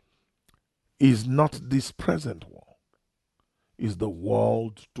 Is not this present world, is the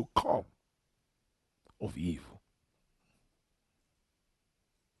world to come of evil.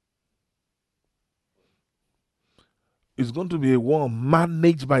 It's going to be a world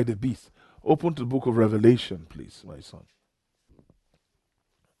managed by the beast. Open to the book of Revelation, please, my son.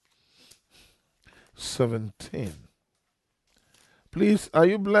 17. Please, are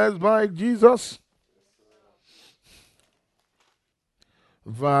you blessed by Jesus?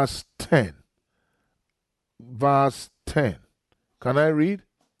 Verse 10. Verse 10. Can I read?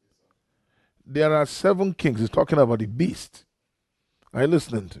 There are 7 kings. He's talking about the beast. Are you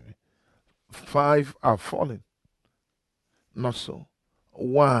listening to me? 5 are fallen. Not so.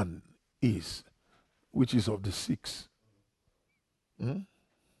 1 is, which is of the 6. When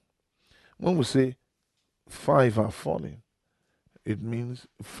we say 5 are fallen, it means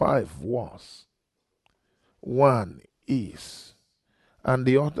 5 was. 1 is. And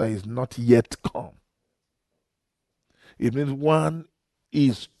the other is not yet come. It means one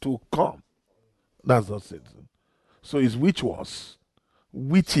is to come. That's not it. So it's which was,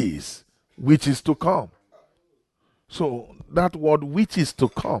 which is to come. So that word which is to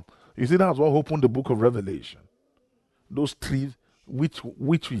come, you see, that's what opened the book of Revelation. Those three, which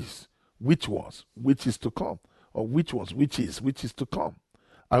is, which was, which is to come, or which was, which is to come.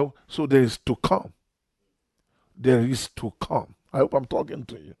 So there is to come. There is to come. I hope I'm talking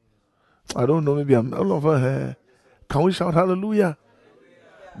to you. I don't know, maybe I'm all over here. Can we shout hallelujah?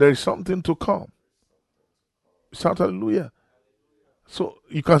 There is something to come. Shout hallelujah. So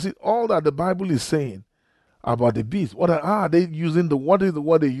you can see all that the Bible is saying about the beast. What are they using? What is the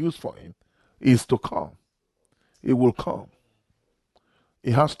word they use for him? Is to come. It will come.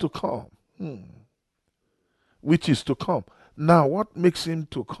 It has to come. Which is to come. Now, what makes him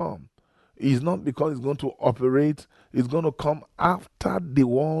to come is not because he's going to operate, it's going to come after the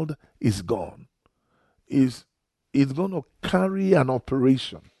world is gone. It's going to carry an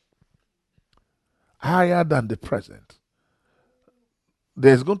operation higher than the present.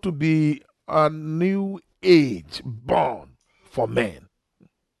 There's going to be a new age born for men.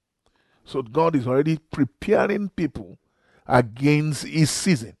 So God is already preparing people against his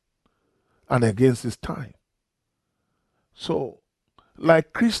season and against his time. So,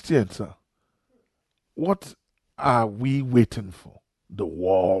 like Christians, what are we waiting for? The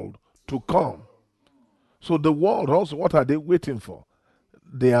world to come. So the world also, what are they waiting for?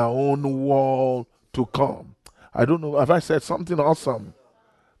 Their own world to come. I don't know, have I said something awesome?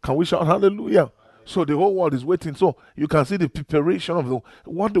 Can we shout hallelujah? So the whole world is waiting. So you can see the preparation of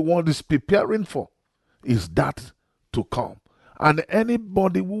what the world is preparing for is that to come. And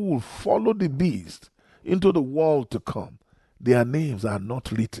anybody who will follow the beast into the world to come, their names are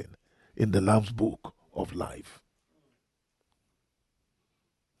not written in the Lamb's book of life.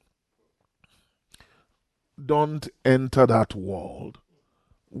 Don't enter that world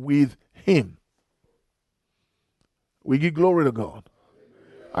with him. We give glory to God.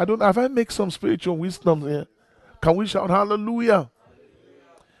 Have I make some spiritual wisdom here? Can we shout hallelujah?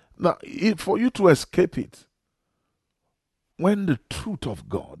 Now, for you to escape it, when the truth of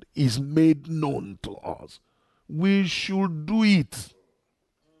God is made known to us, we should do it.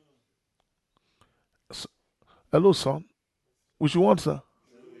 So, hello, son. Which you want, sir?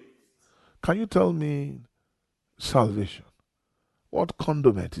 Can you tell me salvation? What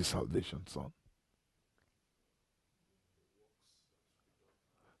condiment is salvation, son?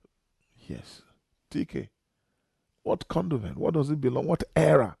 Yes. TK. What condiment? What does it belong? What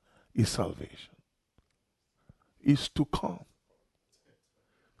era is salvation? Is to come.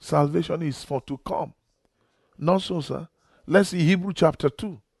 Salvation is for to come. Not so, sir. Let's see Hebrew chapter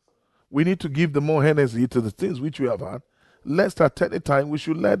 2. We need to give the more energy to the things which we have had, lest at any time we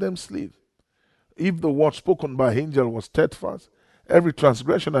should let them sleep. If the word spoken by angel was steadfast, every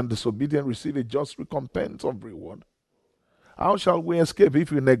transgression and disobedience receive a just recompense of reward. How shall we escape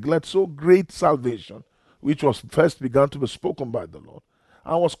if we neglect so great salvation, which was first begun to be spoken by the Lord,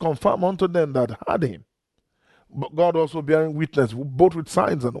 and was confirmed unto them that had him? But God also bearing witness, both with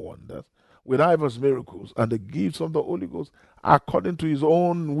signs and wonders, with diverse miracles, and the gifts of the Holy Ghost, according to his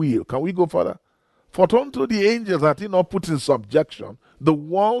own will. Can we go further? For unto the angels that he not put in subjection the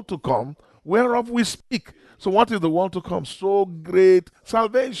world to come, whereof we speak. So what is the world to come? So great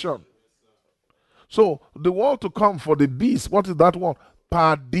salvation. So the world to come for the beast, what is that one?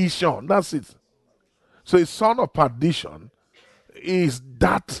 Perdition. That's it. So a son of perdition is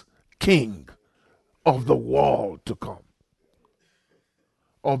that king of the world to come.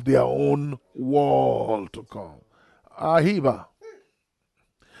 Of their own world to come. Ahiba.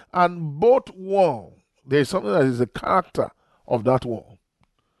 And both world, there is something that is a character of that world.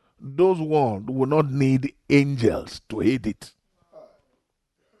 Those world will not need angels to aid it.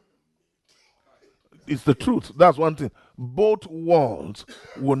 It's the truth. That's one thing. Both worlds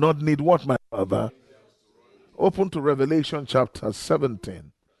will not need what, my father? Open to Revelation chapter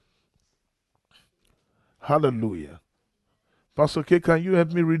 17. Hallelujah. Pastor K, can you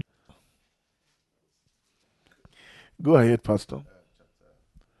help me read? Go ahead, Pastor.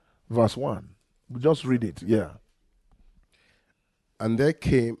 Verse 1. Just read it. Yeah. And there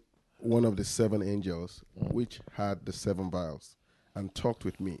came one of the seven angels, which had the seven vials, and talked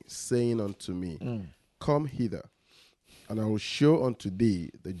with me, saying unto me, Come hither, and I will show unto thee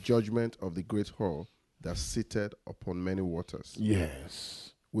the judgment of the great whore that sitteth upon many waters.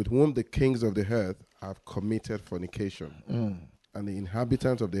 Yes. With whom the kings of the earth have committed fornication, and the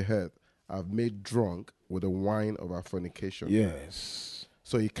inhabitants of the earth have made drunk with the wine of our fornication. Yes.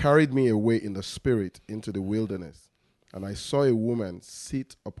 So he carried me away in the spirit into the wilderness, and I saw a woman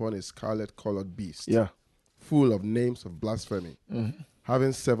sit upon a scarlet-colored beast, Yeah. full of names of blasphemy,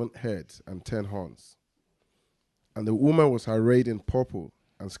 having 7 heads and 10 horns. And the woman was arrayed in purple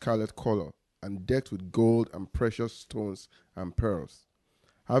and scarlet color, and decked with gold and precious stones and pearls,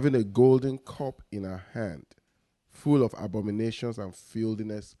 having a golden cup in her hand, full of abominations and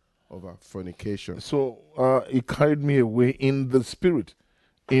filthiness of her fornication. So he carried me away in the spirit.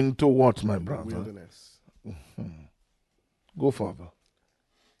 Into what, my brother? Wilderness. Go further.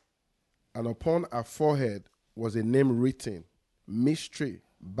 And upon her forehead was a name written, Mystery,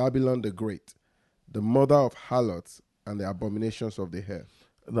 Babylon the Great, the mother of harlots and the abominations of the earth.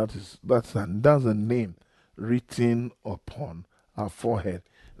 That's a name written upon our forehead.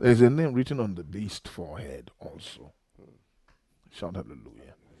 There's a name written on the beast's forehead also. Shout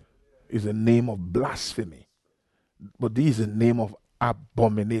hallelujah. It's a name of blasphemy. But this is a name of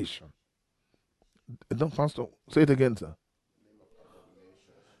abomination. Don't, Pastor, say it again, sir.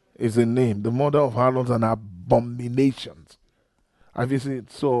 It's a name, the mother of harlots and abominations. Have you seen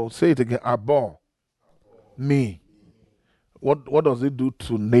it? So say it again. Abhor. Me. What does it do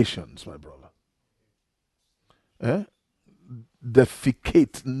to nations, my brother?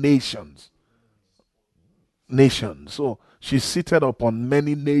 Defecate nations. Nations. So she's seated upon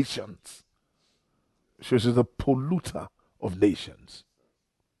many nations. She's a polluter of nations.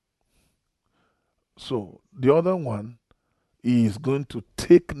 So the other one is going to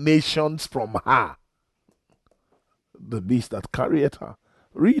take nations from her. The beast that carried her.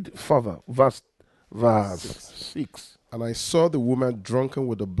 Read further, verse 6. And I saw the woman drunken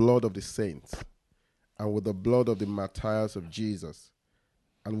with the blood of the saints and with the blood of the martyrs of Jesus.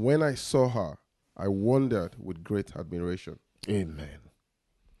 And when I saw her, I wondered with great admiration. Amen.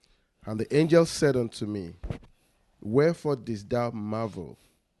 And the angel said unto me, Wherefore didst thou marvel?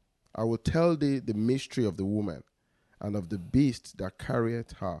 I will tell thee the mystery of the woman and of the beast that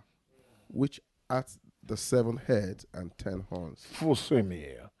carrieth her, which hath the 7 heads and 10 horns. Full swim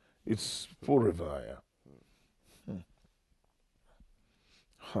here. It's full river here.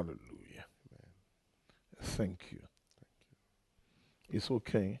 Hallelujah. Thank you. It's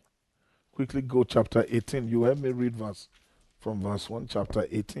okay. Quickly go chapter 18. You help me read from verse 1, chapter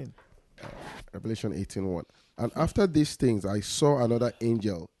 18. Revelation 18:1. And after these things I saw another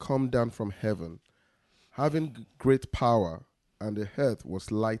angel come down from heaven, having great power, and the earth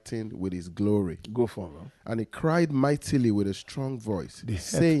was lightened with his glory. Go further. And he cried mightily with a strong voice,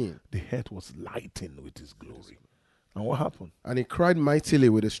 saying, the earth was lightened with his glory. And what happened? And he cried mightily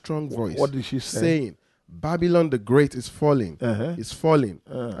with a strong voice. What did she say? Saying, Babylon the Great is falling,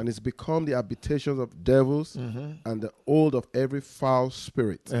 and is become the habitations of devils, and the hold of every foul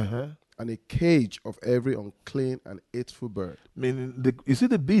spirit, and a cage of every unclean and hateful bird. Meaning, you see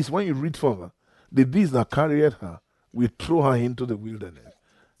the beast, when you read further, the beast that carried her will throw her into the wilderness.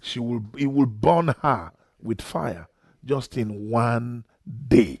 It will burn her with fire just in one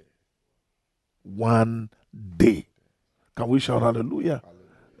day. One day. Can we shout hallelujah?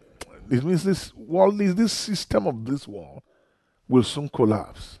 It means this system of this world will soon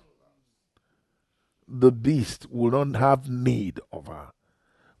collapse. The beast will not have need of her.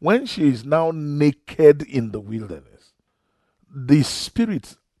 When she is now naked in the wilderness, the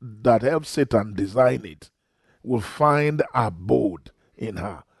spirit that helped Satan design it will find abode in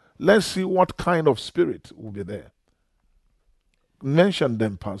her. Let's see what kind of spirit will be there. Mention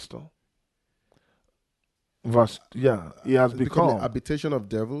them, Pastor. He has become the habitation of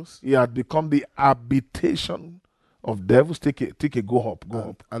devils. He had become the habitation of devils. Take a go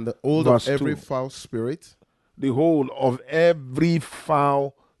up. And the hold of every foul spirit. The whole of every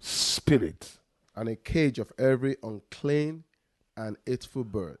foul spirit. And a cage of every unclean and hateful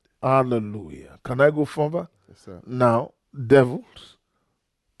bird. Hallelujah. Can I go further? Yes, sir. Now, devils,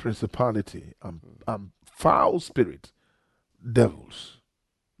 principality, and foul spirit. Devils.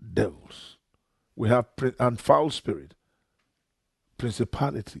 We have and foul spirit,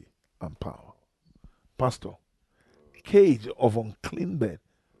 principality, and power. Pastor, cage of unclean bed.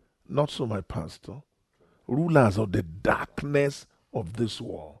 Not so, my pastor. Rulers of the darkness of this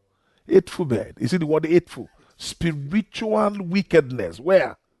world. Hateful bed. You see the word hateful? Spiritual wickedness.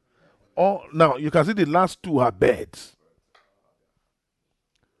 Where? Now, you can see the last two are beds.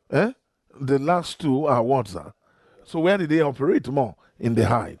 The last two are what, sir? So where did they operate more? In the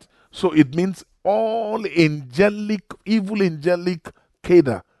height. So it means all evil angelic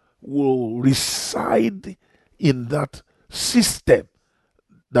cadre will reside in that system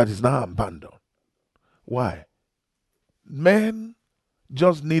that is now abandoned. Why? Men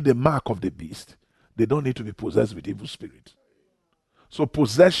just need a mark of the beast. They don't need to be possessed with evil spirit. So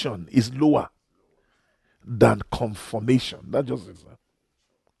possession is lower than conformation. That's just it, sir.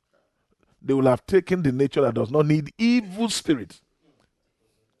 they will have taken the nature that does not need evil spirits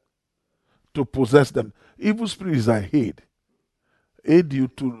to possess them. Evil spirits I aid you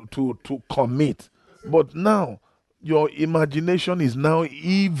to commit. But now, your imagination is now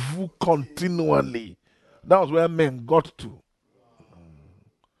evil continually. That was where men got to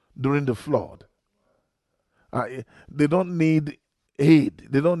during the flood. They don't need aid.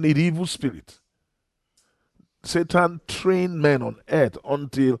 They don't need evil spirits. Satan trained men on earth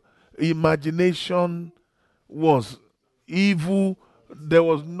until imagination was evil. There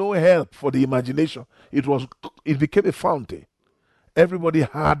was no help for the imagination. It became a fountain. Everybody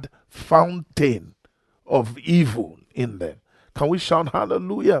had fountain of evil in them. Can we shout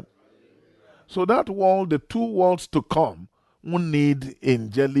hallelujah? So that world, the two worlds to come, will need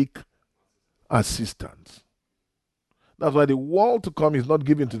angelic assistance. That's why the world to come is not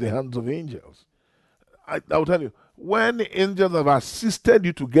given to the hands of angels. I will tell you, when the angels have assisted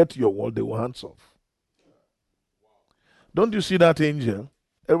you to get to your world, they will hands off. Don't you see that angel?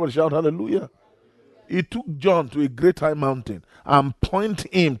 Everybody shout hallelujah. He took John to a great high mountain and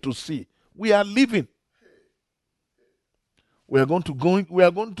pointed him to see. We are leaving. We are going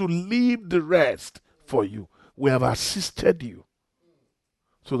to leave the rest for you. We have assisted you.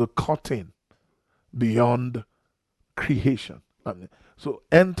 So the curtain beyond creation. So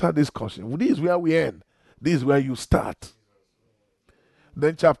enter this caution. This is where we end. This is where you start.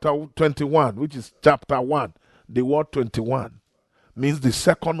 Then chapter 21, which is chapter 1, the word 21 means the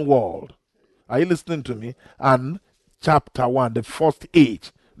second world. Are you listening to me? And chapter 1, the first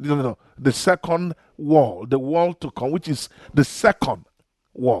age. No. The second world, the world to come, which is the second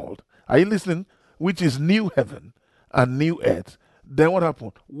world. Are you listening? Which is new heaven and new earth. Then what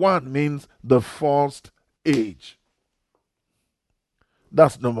happened? 1 means the first age.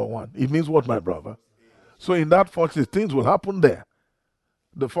 That's number 1. It means what, my brother? So in that first age, things will happen there.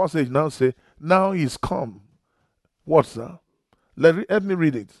 The first age now say, now he's come. What, sir? Let me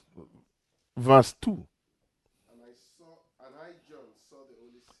read it. Verse 2. And I, John, saw the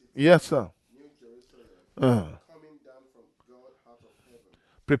holy city. Yes, sir. New Jerusalem, coming down from God out of heaven.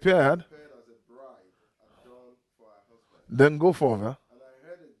 Prepared Prepared as a bride adorned for her husband. Then go further. And I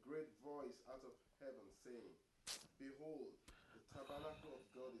heard a great voice out of heaven saying, Behold, the tabernacle of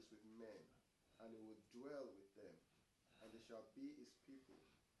God is with men, and he will dwell with them, and they shall be his people,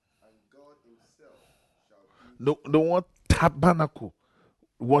 and God himself shall be. The word tabernacle.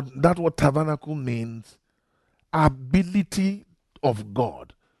 What tabernacle means, ability of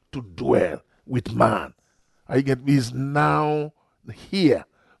God to dwell with man. I get is now here.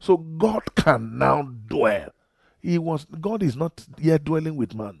 So God can now dwell. God is not yet dwelling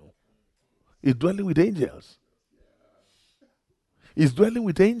with man. No. He's dwelling with angels. He's dwelling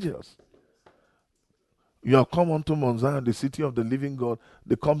with angels. You have come unto Mount Zion, the city of the living God,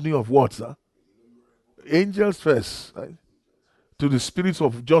 the company of what, sir? Angels first. Right? To the spirits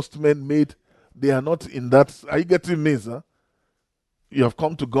of just men made, they are not in that. Are you getting me, sir? You have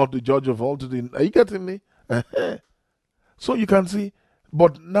come to God, the judge of all. Are you getting me? So you can see,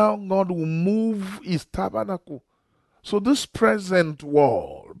 but now God will move his tabernacle. So this present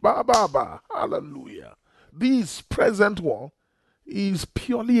world, hallelujah. This present world is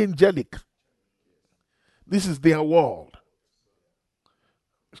purely angelic. This is their world.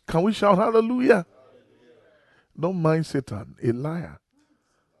 Can we shout hallelujah? Don't mind Satan, a liar.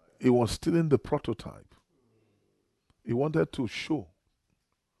 He was stealing the prototype. He wanted to show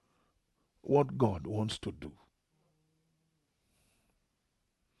what God wants to do.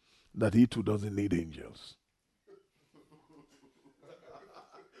 That he too doesn't need angels.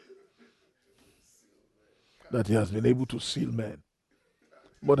 That he has been able to seal men.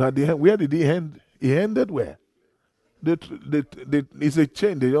 But at the end, where did he end? He ended where? It's a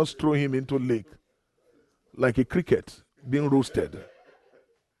chain. They just throw him into lake. Like a cricket being roasted.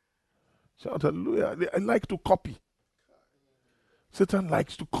 Shout hallelujah. I like to copy. Satan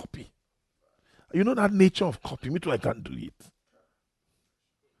likes to copy. You know that nature of copy. Me too, I can't do it.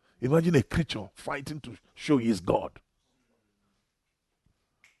 Imagine a creature fighting to show he is God.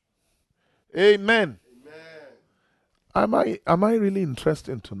 Amen. Am I really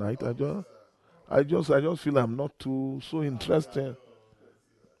interested tonight? I just feel I'm not so interested.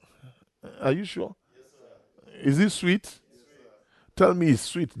 Are you sure? Is it sweet? Yes, tell me it's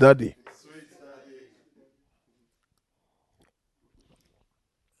sweet, Daddy. Sweet, Daddy.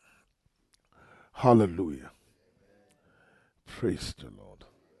 Hallelujah. Praise the Lord.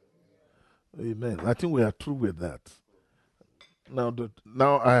 Amen. I think we are through with that.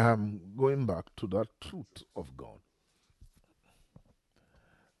 Now I am going back to that truth of God.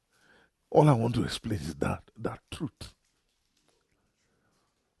 All I want to explain is that truth.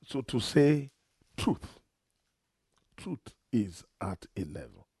 So to say truth is at a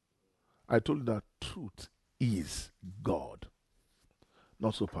level. I told you that truth is God.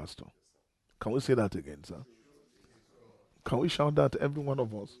 Not so, Pastor. Can we say that again, sir? Can we shout that, every one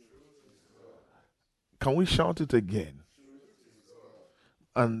of us? Can we shout it again?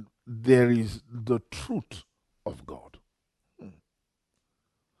 And there is the truth of God.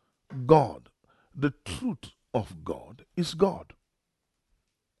 God, the truth of God is God.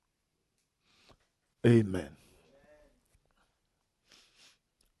 Amen.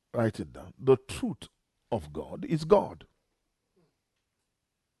 Write it down. The truth of God is God.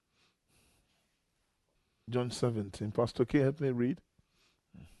 John 17. Pastor K, help me read.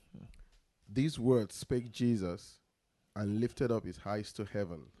 These words spake Jesus, and lifted up his eyes to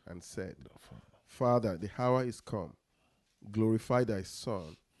heaven, and said, Father, the hour is come. Glorify thy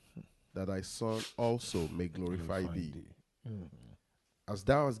Son, that thy Son also may glorify thee. As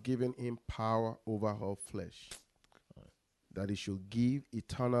thou hast given him power over all flesh, that he should give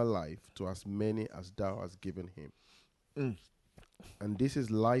eternal life to as many as thou hast given him. And this is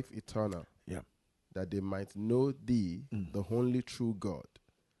life eternal, that they might know thee, the only true God,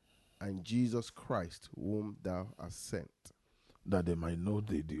 and Jesus Christ, whom thou hast sent. That they might know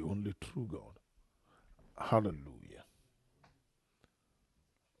thee, the only true God. Hallelujah.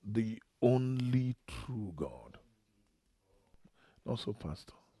 The only true God. Also,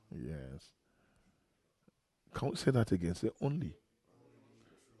 Pastor. Yes. Can we say that again? Say only.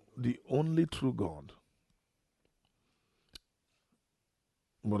 The only true God.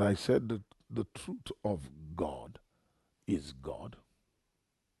 But I said that the truth of God is God.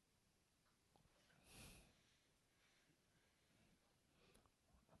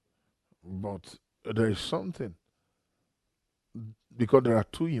 But there is something, because there are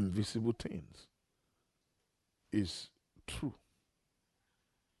two invisible things, is true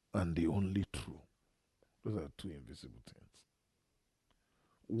and the only true. Those are two invisible things.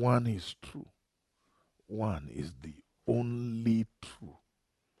 One is true. One is the only true.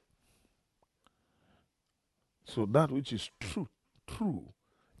 So that which is true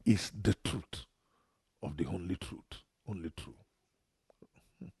is the truth of the only truth, only true.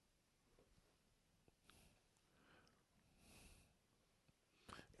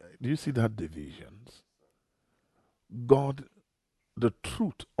 Do you see that divisions? God, the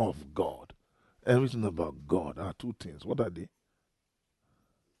truth of God, everything about God are two things. What are they?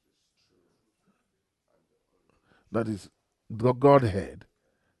 That is the Godhead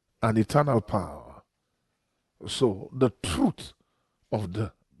and eternal power. So the truth of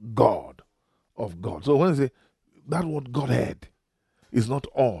the God of God. So when I say that word Godhead is not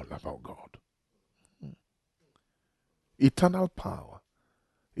all about God. Eternal power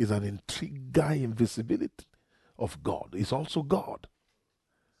is an integral invisibility of God. It's also God.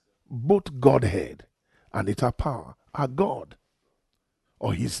 Both Godhead and eternal power are God.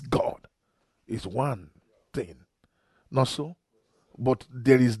 Or His God is one thing. Not so? But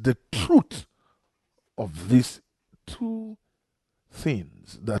there is the truth of these two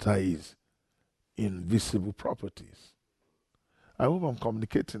things that are His invisible properties. I hope I'm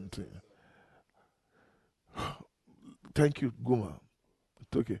communicating to you. Thank you, Guma.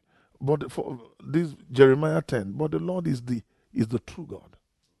 It's okay. But for this Jeremiah 10, but the Lord is the true God.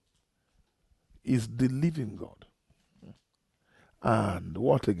 Is the living God. And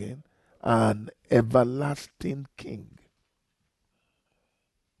what again? An everlasting King.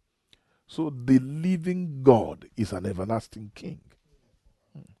 So the living God is an everlasting King.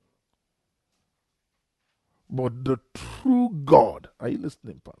 But the true God, are you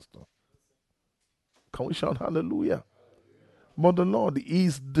listening, Pastor? Can we shout hallelujah? But the Lord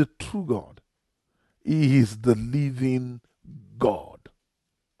is the true God. He is the living God.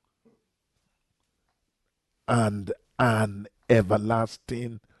 And an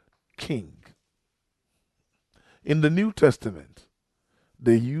everlasting King. In the New Testament,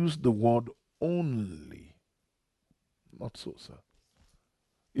 they use the word only. Not so, sir.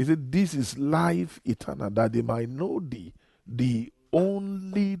 He said, this is life eternal, that they might know thee, the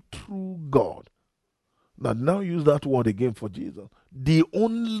only true God. Now use that word again for Jesus. The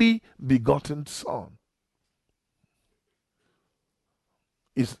only begotten Son.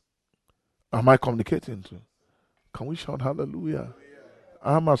 Am I communicating to? Can we shout hallelujah?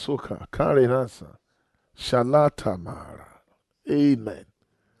 Amasoka, Karenasa, Shalatamara. Amen.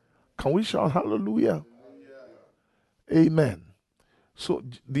 Can we shout hallelujah? Amen. So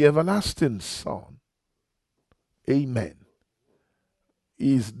the everlasting Son, amen,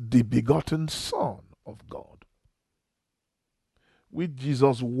 is the begotten Son of God, which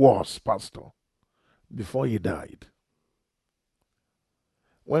Jesus was, Pastor, before He died.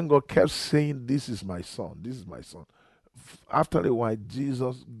 When God kept saying, this is my son, this is my son, after a while,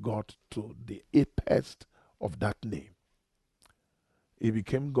 Jesus got to the apex of that name. He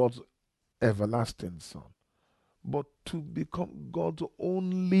became God's everlasting son. But to become God's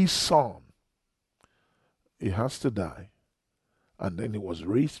only son, he has to die. And then he was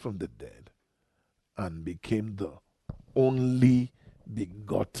raised from the dead and became the only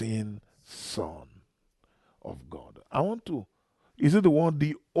begotten Son of God. I want to, is it the one,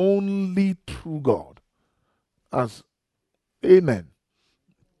 the only true God? As, amen.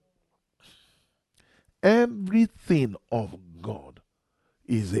 Everything of God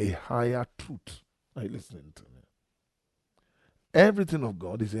is a higher truth. Are you listening to me? Everything of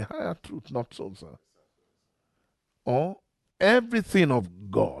God is a higher truth, not so, sir. Or everything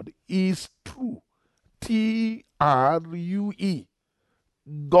of God is true. True.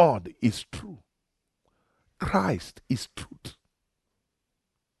 God is true. Christ is truth.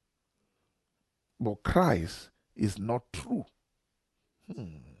 But Christ is not true.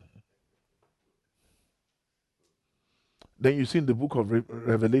 Then you see in the book of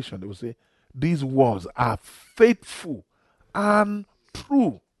Revelation, they will say, these words are faithful and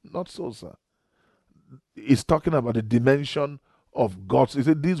true. Not so, sir. It's talking about the dimension of God's. He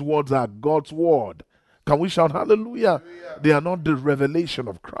said, these words are God's word. Can we shout hallelujah? Hallelujah. They are not the revelation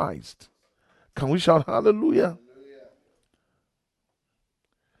of Christ. Can we shout hallelujah? Hallelujah.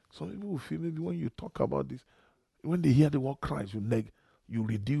 Some people will feel maybe when you talk about this, when they hear the word Christ, you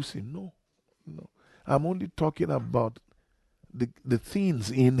reduce him. No. I'm only talking about the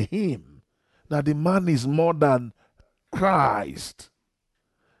things in him. That the man is more than Christ.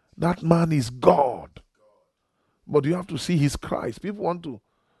 That man is God. But you have to see his Christ. People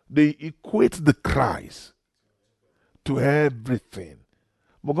they equate the Christ to everything.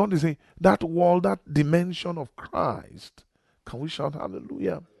 But God is saying, that world, that dimension of Christ, can we shout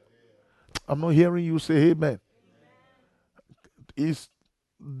hallelujah? I'm not hearing you say amen. Is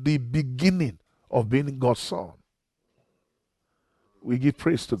the beginning of being God's son. We give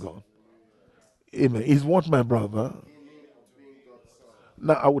praise to God. Amen. Is what, my brother?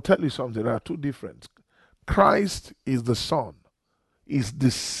 Now, I will tell you something. There are two different. Christ is the son, is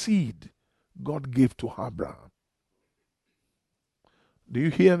the seed God gave to Abraham. Do you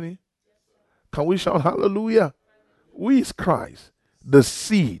hear me? Can we shout hallelujah? Who is Christ? The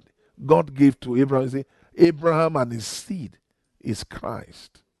seed God gave to Abraham. Say, Abraham and his seed is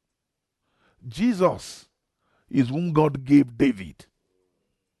Christ. Jesus is whom God gave David.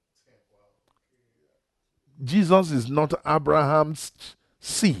 Jesus is not Abraham's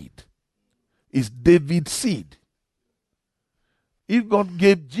seed. It's David's seed. If God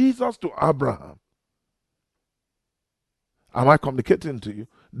gave Jesus to Abraham, am I communicating to you?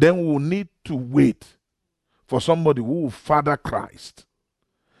 Then we will need to wait for somebody who will father Christ.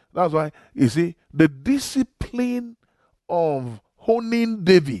 That's why, you see, the discipline of owning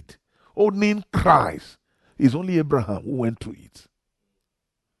David, owning Christ, is only Abraham who went through it.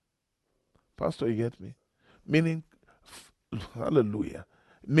 Pastor, you get me? Meaning, hallelujah,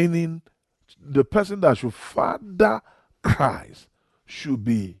 meaning the person that should father Christ should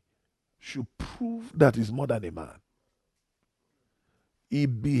prove that he's more than a man. He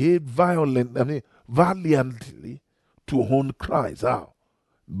behaved valiantly to own Christ. How?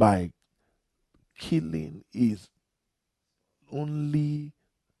 By killing his only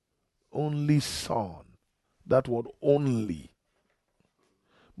son. That word only.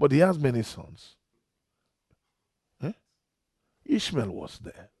 But he has many sons. Ishmael was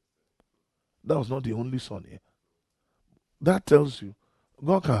there. That was not the only son here. That tells you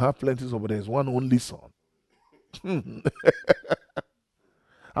God can have plenty of, but there's one only son. And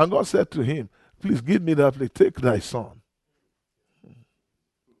God said to him, please give me that place, take thy son.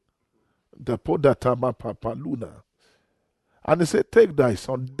 And he said, take thy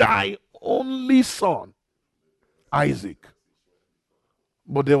son, thy only son, Isaac.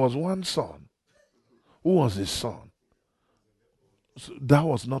 But there was one son. Who was his son? So that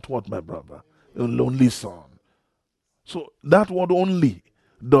was not what, my brother? A lonely son. So that word only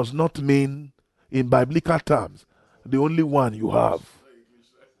does not mean, in biblical terms, the only one you have.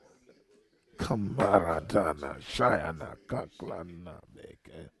 Kamaradana, Shayana, Kaklana,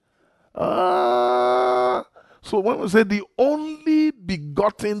 so when we say the only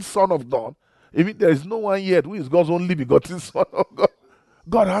begotten Son of God, I mean there is no one yet who is God's only begotten Son of God.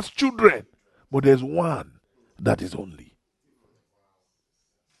 God has children, but there's one that is only.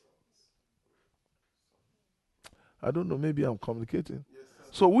 I don't know, maybe I'm communicating.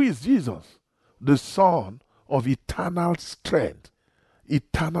 So who is Jesus? The Son of eternal strength,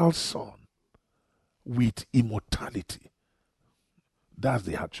 eternal Son with immortality. That's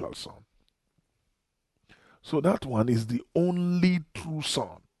the actual Son. So that one is the only true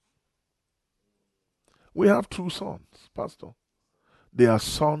Son. We have true sons, Pastor. They are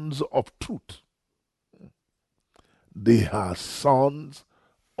sons of truth. They are sons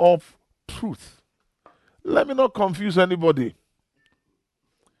of truth. Let me not confuse anybody,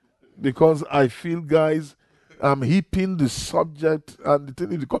 because I feel, guys, I'm heaping the subject and the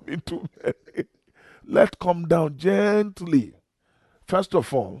thing is coming to me. Let's come down gently. First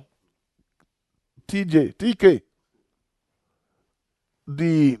of all, TK,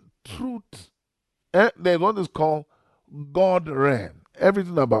 the truth, there's what is called God realm.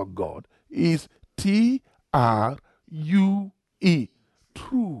 Everything about God is TRUE.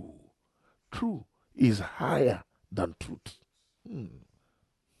 True. True is higher than truth.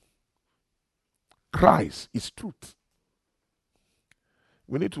 Christ is truth.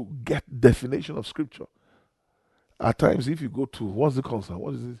 We need to get definition of scripture. At times, if you go to, what's it called?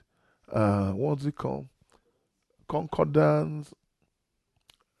 What is it? What's it called? Concordance,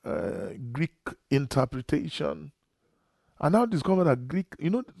 Greek interpretation. And now discover that Greek,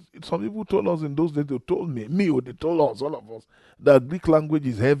 some people told us in those days, they told me, or they told us, all of us, that Greek language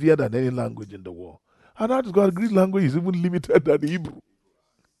is heavier than any language in the world. And now discover Greek language is even limited than Hebrew.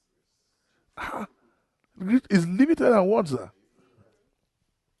 Greek is limited than what, sir?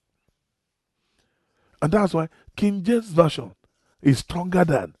 And that's why King James Version is stronger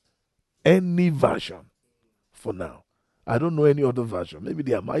than any version for now. I don't know any other version. Maybe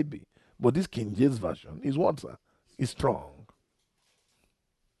there might be. But this King James Version is what, sir? Is strong.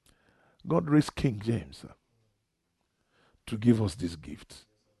 God raised King James, sir, to give us this gift.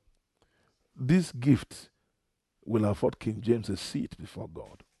 This gift will afford King James a seat before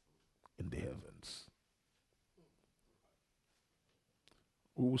God in the heavens.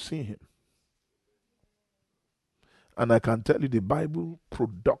 We will see him. And I can tell you, the Bible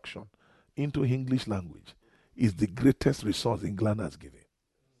production into English language is the greatest resource England has given.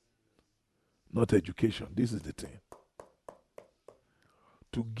 Not education. This is the thing.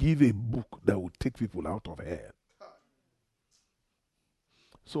 To give a book that will take people out of hell.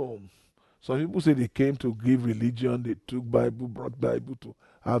 So, some people say they came to give religion, they took Bible, brought Bible to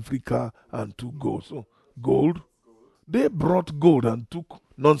Africa and took gold. So, gold? They brought gold and took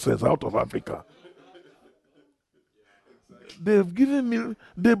nonsense out of Africa. They've given me,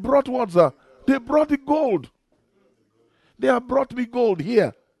 they brought what, sir? They brought the gold. They have brought me gold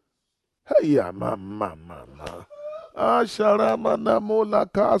here. Hey, yeah, mama. Thank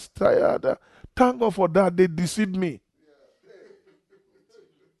God for that. They deceived me.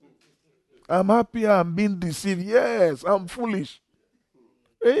 I'm happy I'm being deceived. Yes, I'm foolish.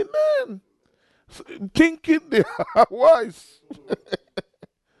 Amen. Thinking they are wise.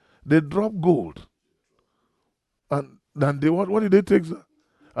 They dropped gold. And then they what did they take?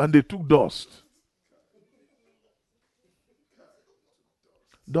 And they took dust.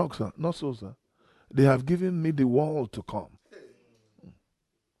 Dogs, sir. Not so, sir. They have given me the world to come.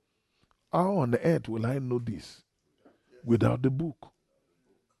 How on earth will I know this without the book?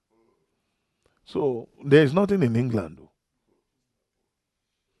 So there is nothing in England, though.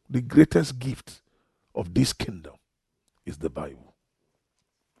 The greatest gift of this kingdom is the Bible.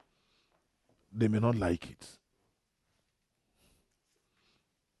 They may not like it.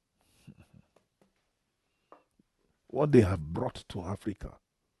 What they have brought to Africa,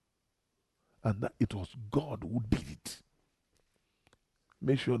 and that it was God who did it.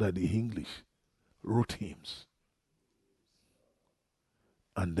 Make sure that the English wrote hymns.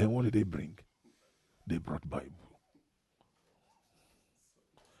 And then what did they bring? They brought Bible.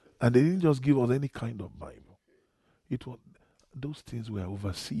 And they didn't just give us any kind of Bible. It was, those things were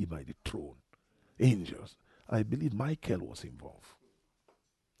overseen by the throne. Angels. I believe Michael was involved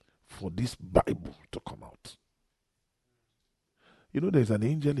for this Bible to come out. There's an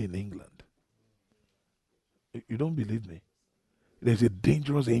angel in England. You don't believe me? There's a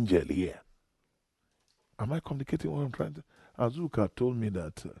dangerous angel here. Am I communicating what I'm trying to? Azuka told me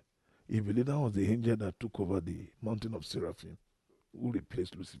that he believed that was the angel that took over the mountain of Seraphim, who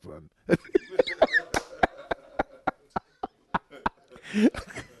replaced Lucifer.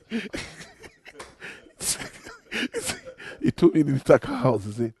 He told me in the Taka house,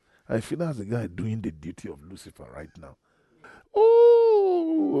 he said, I feel as a guy doing the duty of Lucifer right now.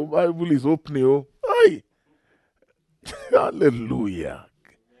 Oh, Bible is opening. Oh, aye. Hallelujah.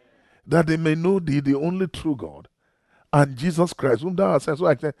 That they may know the only true God and Jesus Christ, whom thou hast sent. So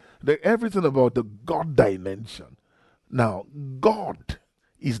I said that everything about the God dimension. Now, God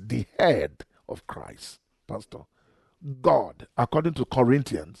is the head of Christ, Pastor. God, according to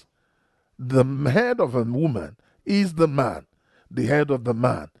Corinthians, the head of a woman is the man. the head of the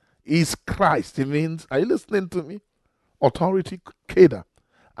man, is Christ. It means, are you listening to me? Authority, Keda.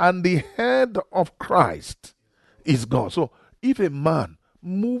 And the head of Christ is God. So if a man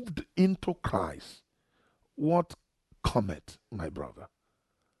moved into Christ, what cometh, my brother?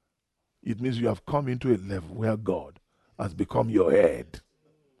 It means you have come into a level where God has become your head.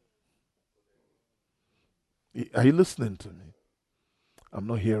 Are you listening to me? I'm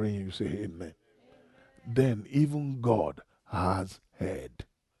not hearing you say amen. Then even God has head.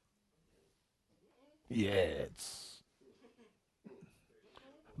 Yes.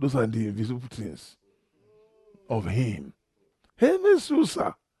 Those are the invisible things of him.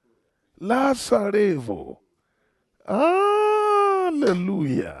 Hemesusa. Lazarevo.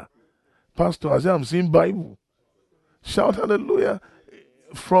 Hallelujah. Pastor, as I'm seeing Bible. Shout hallelujah.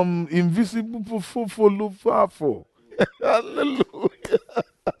 From invisible to fufo. Hallelujah.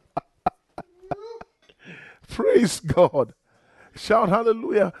 Praise God. Shout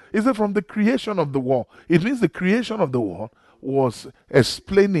hallelujah. Is it from the creation of the world? It means the creation of the world was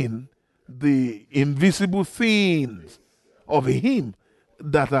explaining the invisible things of him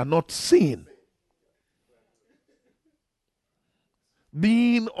that are not seen,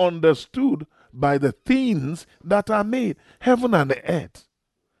 being understood by the things that are made. Heaven and earth.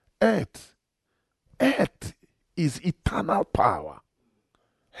 Earth is eternal power.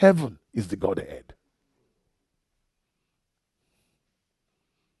 Heaven is the Godhead.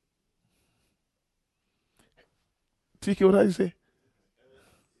 Take what I say.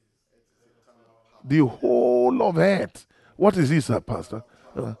 The whole of earth. What is this, Pastor?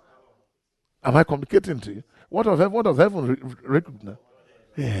 Am I communicating to you? What does heaven recognize?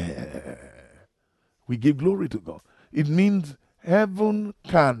 Yeah. We give glory to God. It means heaven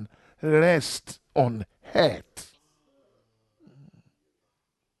can rest on earth.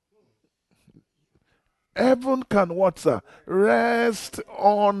 Heaven can what, sir? Rest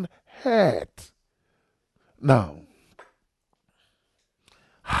on earth. Now,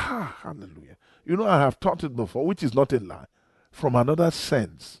 hallelujah. You know, I have taught it before, which is not a lie, from another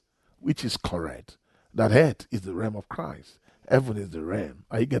sense, which is correct, that earth is the realm of Christ. Heaven is the realm,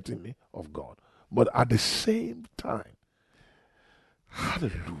 are you getting me, of God. But at the same time,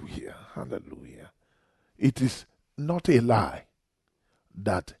 hallelujah, hallelujah, it is not a lie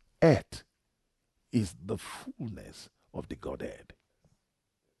that earth is the fullness of the Godhead.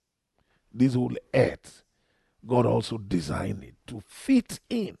 This whole earth, God also designed it to fit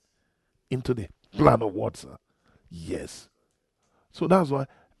into the plan of water. Yes. So that's why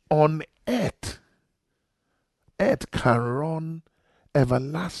on earth can run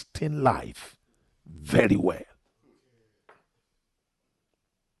everlasting life very well.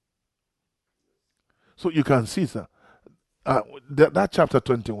 So you can see, sir, that chapter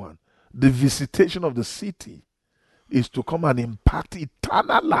 21, the visitation of the city is to come and impart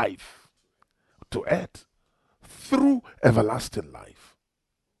eternal life to earth through everlasting life.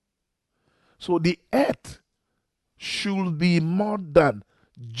 So the earth should be more than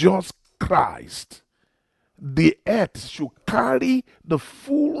just Christ. The earth should carry the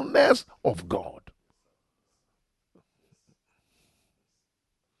fullness of God.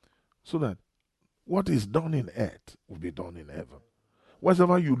 So that what is done in earth will be done in heaven.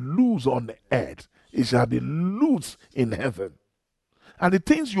 Whatever you lose on the earth, it shall be loose in heaven. And the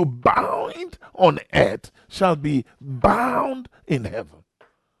things you bind on earth shall be bound in heaven.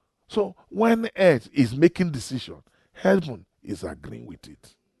 So when earth is making decision, heaven is agreeing with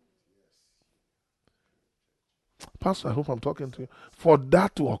it. Pastor, I hope I'm talking to you. For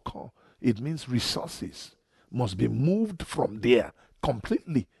that to occur, it means resources must be moved from there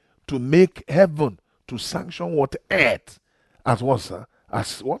completely to make heaven to sanction what earth as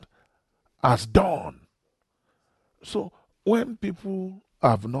what? As done. So when people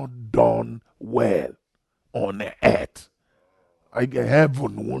have not done well on earth,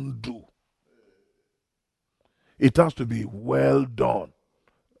 heaven won't do. It has to be well done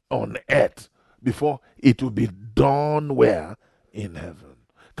on earth before it will be done where? In heaven.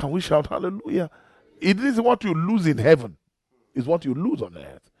 Can we shout hallelujah? It is what you lose in heaven is what you lose on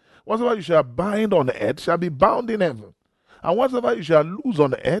earth. Whatever you shall bind on earth shall be bound in heaven. And whatever you shall lose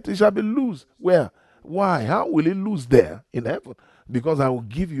on earth, it shall be loose. Where? Why? How will it lose there? In heaven. Because I will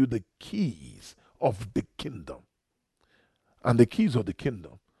give you the keys of the kingdom. And the keys of the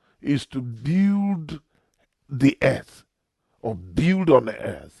kingdom is to build the earth, or build on the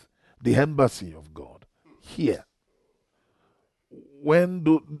earth the embassy of God here. When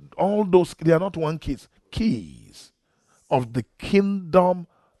all those, they are not one keys of the kingdom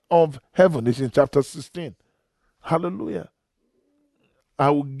of heaven. It's in chapter 16. Hallelujah. I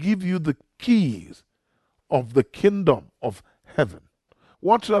will give you the keys of the kingdom of heaven.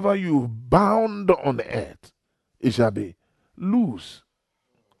 Whatsoever you bound on earth, it shall be loose.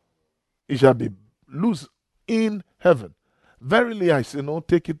 It shall be loose in heaven. Verily I say, no,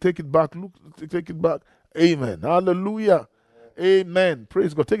 take it back. Look, take it back. Amen. Hallelujah. Amen.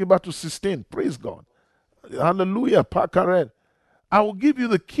 Praise God. Take it back to 16. Praise God. Hallelujah. Pakaren. I will give you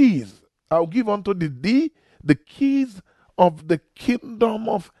the keys. I will give unto thee the keys of the kingdom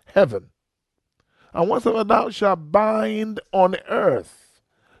of heaven. And whatsoever thou shalt bind on earth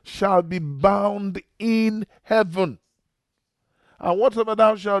shall be bound in heaven. And whatsoever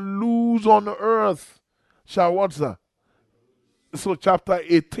thou shalt loose on earth shall what, sir? So chapter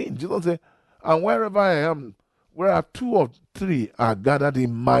 18, Jesus said, and wherever I am, where 2 or 3 are gathered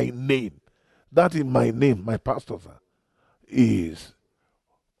in my name, that in my name, my pastor, sir, is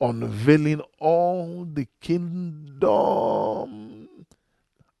unveiling all the kingdom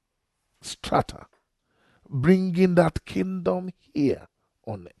strata, bringing that kingdom here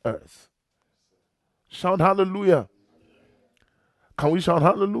on earth. Shout hallelujah. Can we shout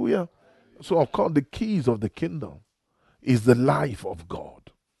hallelujah? So, of course, the keys of the kingdom is the life of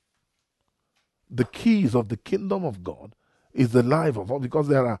God. The keys of the kingdom of God is the life of God, because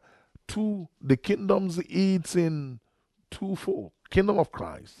there are two, the kingdoms, it's in twofold: kingdom of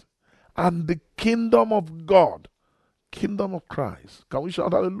Christ and the kingdom of God. Kingdom of Christ. Can we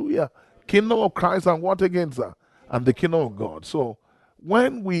shout hallelujah? Kingdom of Christ and what again, sir? And the kingdom of God. So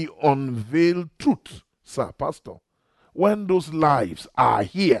when we unveil truth, sir, pastor, when those lives are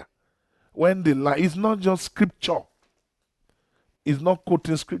here, when the life, it's not just scripture. It's not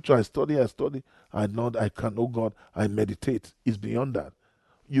quoting scripture. I study, I know, I can, oh God, I meditate. It's beyond that.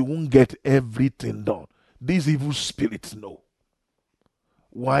 You won't get everything done. These evil spirits know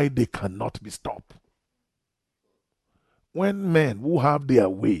why they cannot be stopped. When men who have their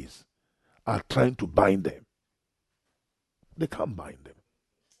ways are trying to bind them, they can't bind them.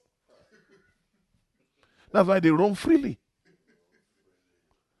 That's why they roam freely.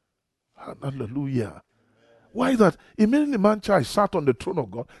 Hallelujah. Why is that? Immediately man-child sat on the throne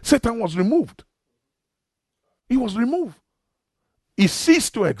of God, Satan was removed. He was removed. He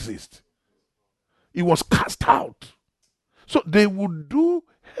ceased to exist. He was cast out. So they would do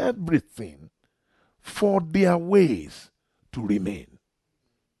everything for their ways to remain.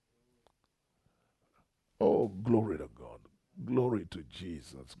 Oh, glory to God. Glory to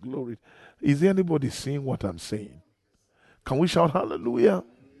Jesus. Glory. Is there anybody seeing what I'm saying? Can we shout hallelujah?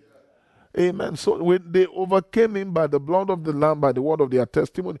 Amen. So when they overcame him by the blood of the Lamb, by the word of their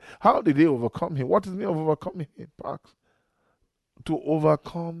testimony, how did they overcome him? What is the meaning of overcoming him, Parks? To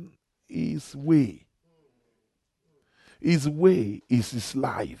overcome his way. His way is his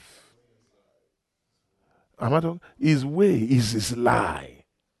life. Am I talking? His way is his lie.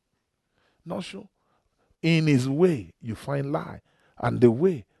 Not sure. In his way, you find lie. And the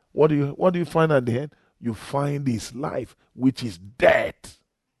way, what do you find at the end? You find his life, which is death.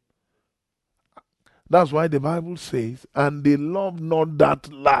 That's why the Bible says, and they loved not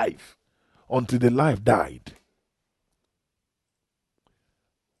that life until the life died.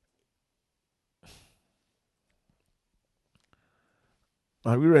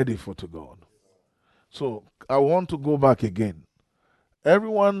 Are we ready for to God? So I want to go back again.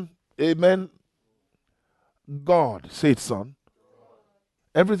 Everyone, amen. God, say it, son.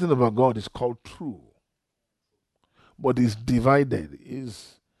 Everything about God is called true, but is divided,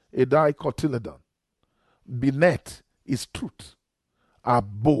 is a dicotyledon. Beneath is truth.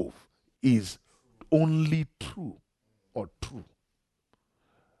 Above is only true or true.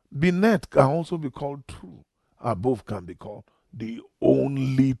 Beneath can also be called true. Above can be called the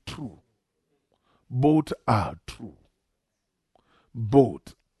only true. Both are true.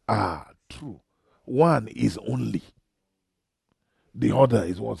 Both are true. One is only. The other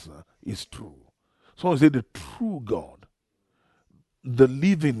is what, sir? Is true. So I say the true God, the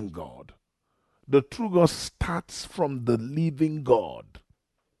living God. The true God starts from the living God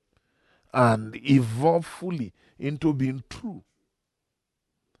and evolve fully into being true.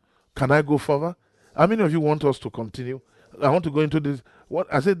 Can I go further? How many of you want us to continue? I want to go into this. What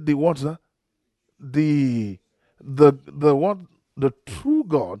I said, the what, sir? The what? The true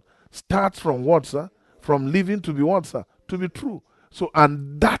God starts from what, sir? From living to be what, sir? To be true. So,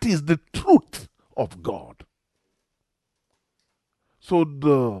 and that is the truth of God. So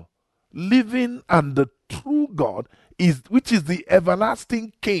the living and the true God is, which is the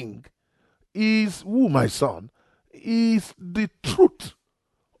everlasting King, is who, my son, is the truth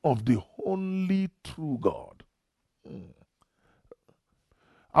of the only true God.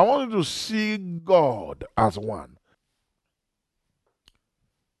 I want you to see God as one.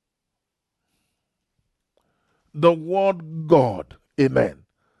 The word God, amen,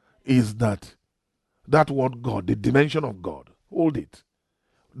 is that word God, the dimension of God. Hold it.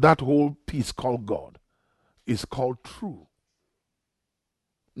 That whole piece called God is called true.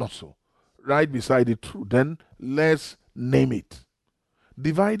 Not so. Right beside it, true. Then let's name it.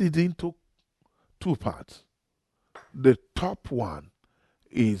 Divide it into two parts. The top one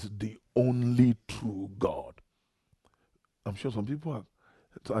is the only true God. I'm sure some people are,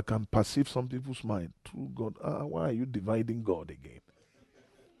 so I can perceive some people's mind. True God. Why are you dividing God again?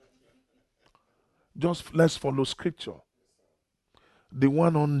 Just let's follow scripture. The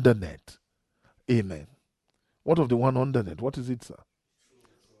one underneath. Amen. What of the one underneath? What is it, sir?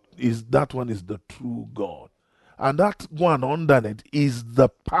 Is that one is the true God. And that one underneath is the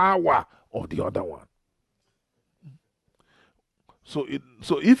power of the other one. So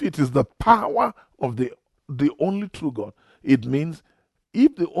if it is the power of the only true God, it means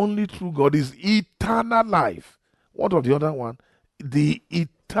if the only true God is eternal life, what of the other one? The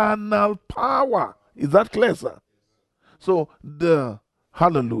eternal power. Is that clear, sir? So the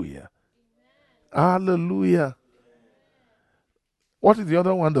hallelujah. Hallelujah. What is the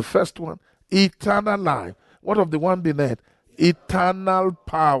other one? The first one? Eternal life. What of the one beneath? Eternal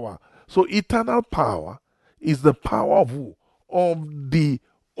power. So eternal power is the power of who? Of the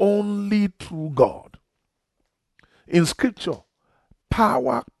only true God. In scripture,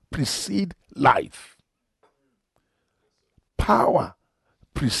 power precedes life. Power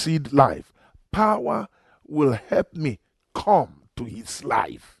precedes life. Power will help me come to his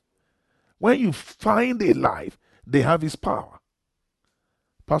life. When you find a life, they have his power.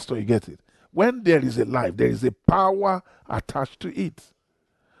 Pastor, you get it? When there is a life, there is a power attached to it.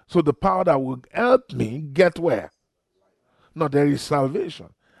 So the power that will help me get where? No, there is salvation.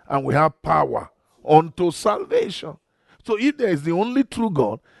 And we have power unto salvation. So if there is the only true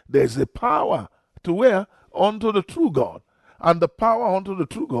God, there is a power to where? Unto the true God. And the power unto the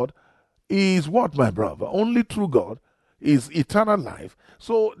true God is what, my brother? Only true God is eternal life.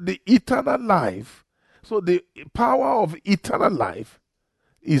 So the eternal life, so the power of eternal life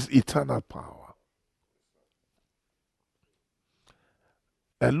is eternal power.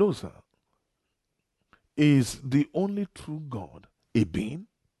 Hello, sir. Is the only true God a being?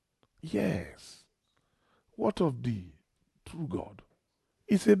 Yes. What of the true God?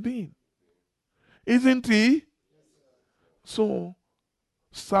 It's a being. Isn't he? So,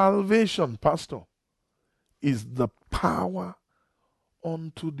 salvation, Pastor, is the power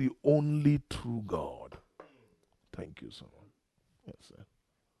unto the only true God. Thank you, sir. Yes, sir.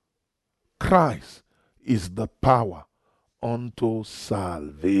 Christ is the power unto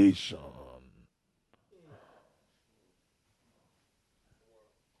salvation.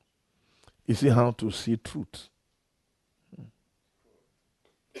 You see how to see truth.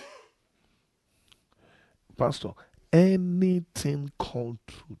 Pastor, anything called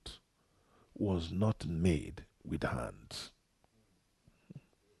truth was not made with hands.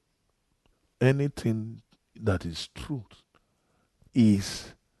 Anything that is truth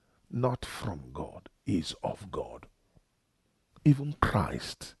is not from God, is of God. Even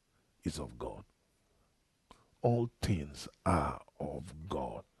Christ is of God. All things are of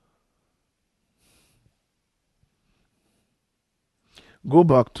God. Go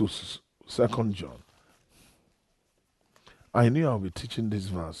back to 2 John. I knew I'll be teaching this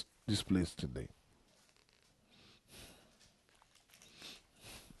verse, this place today.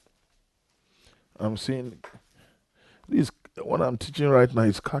 I'm saying this, what I'm teaching right now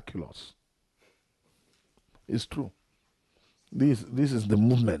is calculus. It's true. This is the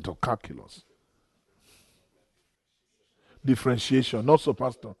movement of calculus. Differentiation, not so,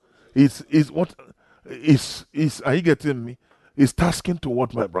 Pastor. Is what is are you getting me? It's tasking to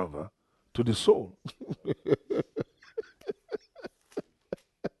what, my brother? To the soul.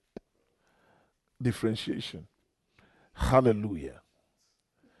 Differentiation. Hallelujah.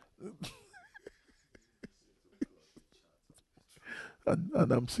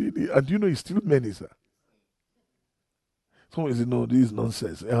 and I'm seeing it, and you know it's still many, sir. Someone says, no, this is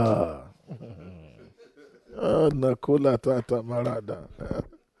nonsense. Nakola Tata Marada.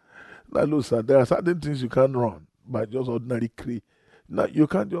 Now, look, sir, there are certain things you can't run by just ordinary creed. Now, you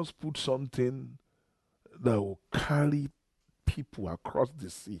can't just put something that will carry people across the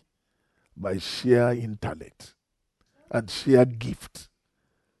sea by sheer intellect and sheer gift.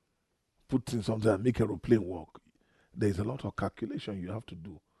 Putting something and make aeroplane work. There's a lot of calculation you have to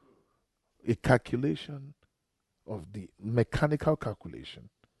do. A calculation of the mechanical calculation,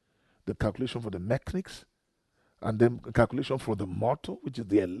 the calculation for the mechanics, and then calculation for the motor, which is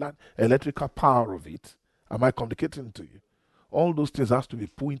the electrical power of it. Am I communicating to you? All those things have to be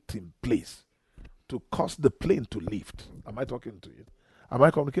put in place to cause the plane to lift. Am I talking to you? Am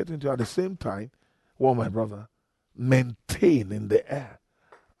I communicating to you at the same time? Well, my brother, maintain in the air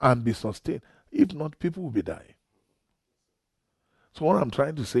and be sustained. If not, people will be dying. So what I'm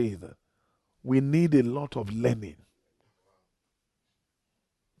trying to say is that we need a lot of learning.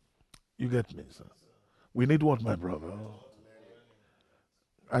 You get me, sir? We need what, my brother?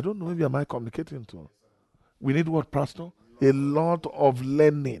 I don't know, maybe am I communicating to? We need what, Pastor? A lot of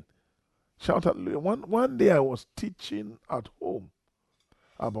learning. Shout hallelujah. One day I was teaching at home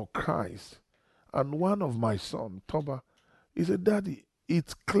about Christ, and one of my son, Toba, he said, Daddy,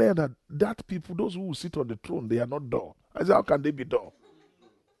 it's clear that people, those who sit on the throne, they are not dull. I said, how can they be dull?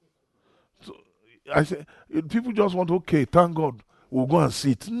 So I said, people just want, okay, thank God, we'll go and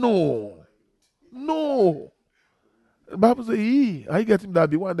sit. No. The Bible says, I get him that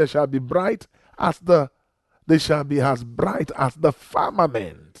be one that shall be bright as they shall be as bright as the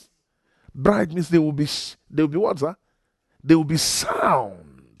firmament. Bright means they will be what, sir? They will be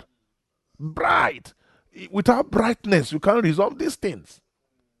sound. Bright. Without brightness, you can't resolve these things.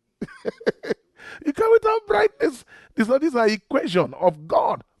 You can't without brightness. These are equation of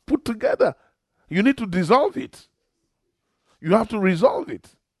God put together. You need to dissolve it. You have to resolve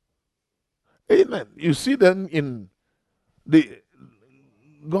it. Amen. You see then in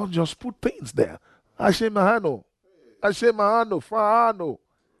God just put things there. Ashe mahano. Ashe mahano. Faano.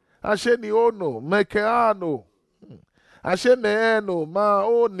 Ashe niono. Mekeano. Ashe meeno.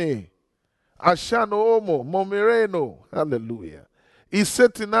 Maone. Ashano omo. Momireno. Hallelujah.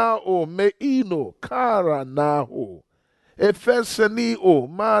 Isetina o meino. Kara naho. Efeseni o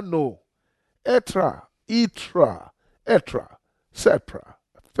mano. Etra. Itra. Etra. Sepra.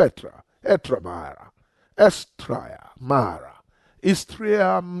 Fetra. Etrabara, Estraya, Mara,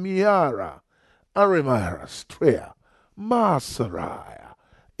 Istria Miara, Arimara, Stria, Masaraya,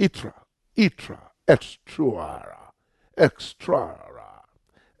 Itra, Extruara, Extrara,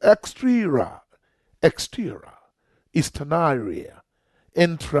 Extira, Istanaria,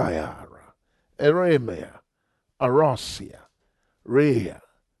 Entriara, Eremea, Arosia, Rea,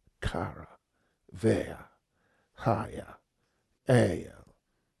 Cara, Vea, Haya, Ea,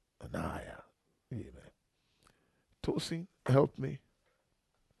 Anaya. Amen. Tosin, help me.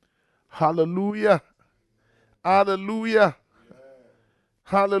 Hallelujah. Hallelujah.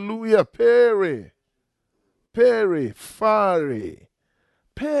 Hallelujah. Pere. Fare.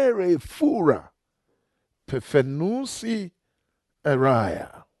 Pere fura. Pefenusi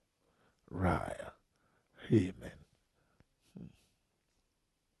eraya. Raya. Amen.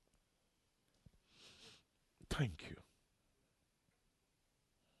 Thank you.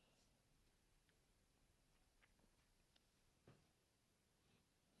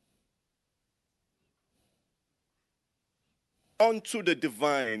 Unto the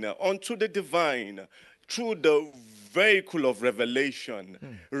divine, through the vehicle of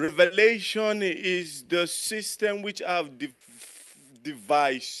revelation. Revelation is the system which I've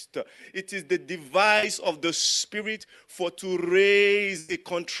devised. It is the device of the Spirit for to raise a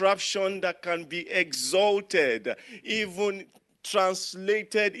contraption that can be exalted, even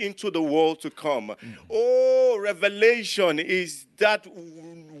translated into the world to come. Oh, revelation is that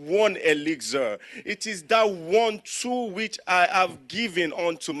one elixir. It is that one tool which I have given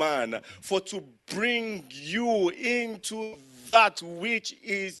unto man for to bring you into that which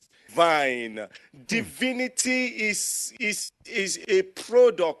is divine. Divinity is a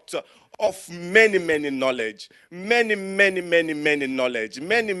product of many knowledge, many knowledge,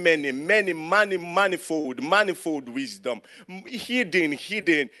 many manifold wisdom, hidden,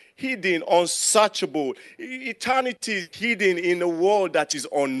 unsearchable. Eternity is hidden in a world that is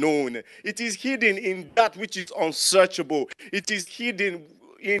unknown. It is hidden in that which is unsearchable. It is hidden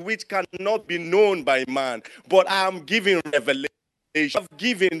in which cannot be known by man. But I am giving revelation. I've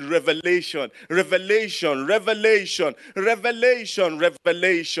given revelation.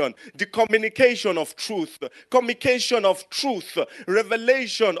 The communication of truth,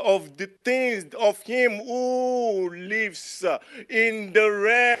 revelation of the things of him who lives in the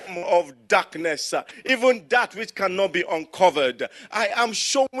realm of darkness, even that which cannot be uncovered. I am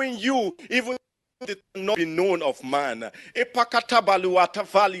showing you even it cannot be known of man. You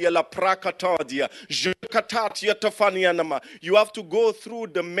have to go through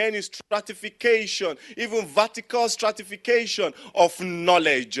the many stratification, even vertical stratification of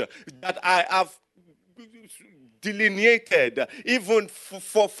knowledge that I have delineated, even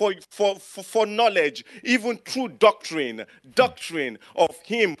for knowledge, even through doctrine of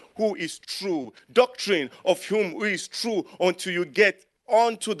him who is true, doctrine of him who is true, until you get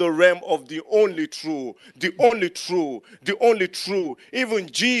onto the realm of the only true, the only true, the only true. Even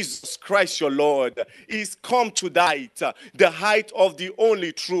Jesus Christ, your Lord, is come to the height of the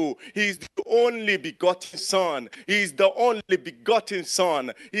only true. He is the only begotten Son. He is the only begotten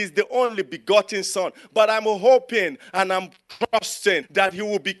Son. He is the only begotten Son. But I'm hoping and I'm trusting that he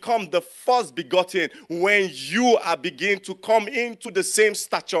will become the first begotten when you are beginning to come into the same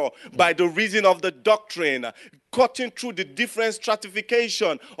stature by the reason of the doctrine, cutting through the different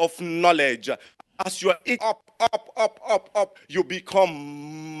stratification of knowledge. As you are up, you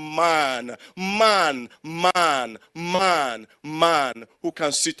become man who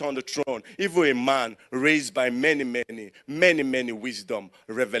can sit on the throne. Even a man raised by many wisdom,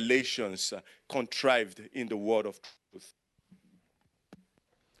 revelations contrived in the word of truth.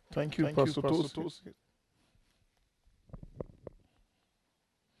 Thank you, Pastor Tosi.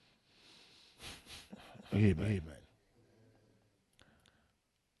 Amen.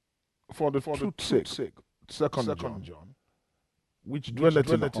 For the truth's sake, Second John, which dwelleth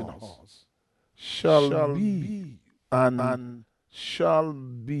in us, shall be and shall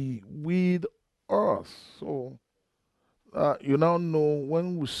be with us. So, you now know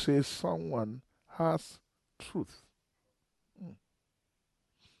when we say someone has truth.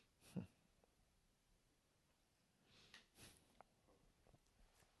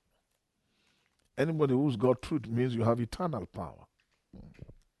 Anybody who's got truth means you have eternal power.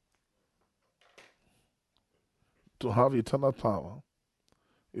 To have eternal power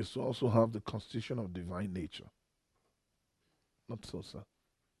is to also have the constitution of divine nature. Not so, sir.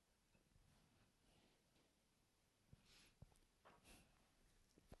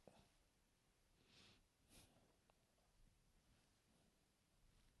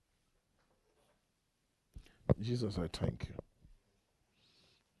 Jesus, I thank you.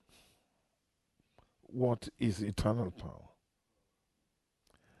 What is eternal power?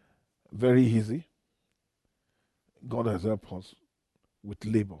 Very easy. God has helped us with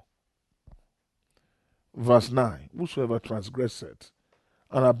labor. Verse 9, whosoever transgresseth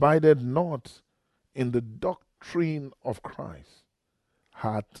and abideth not in the doctrine of Christ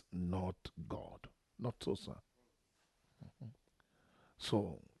hath not God. Not so, sir.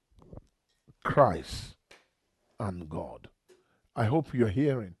 So, Christ and God. I hope you're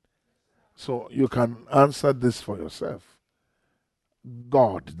hearing. So you can answer this for yourself.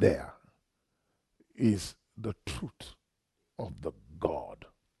 God there is the truth of the God.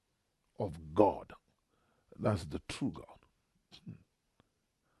 Of God. That's the true God.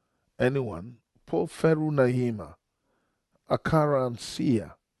 Anyone, Paul Feru Nahima, Akara and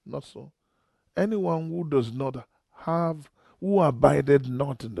Sia, not so. Anyone who does not have, who abided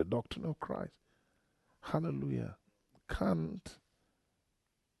not in the doctrine of Christ, hallelujah, can't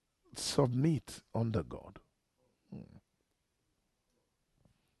submit under God.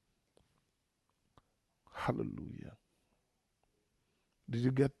 Hallelujah. Did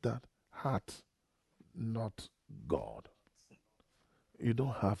you get that? Heart, not God. You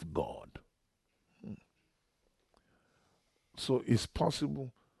don't have God. So it's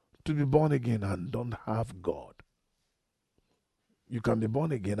possible to be born again and don't have God. You can be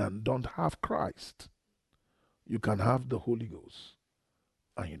born again and don't have Christ. You can have the Holy Ghost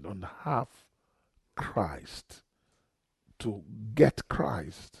and you don't have Christ. To get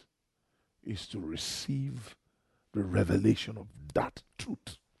Christ is to receive the revelation of that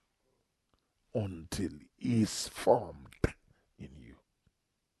truth until he is formed in you.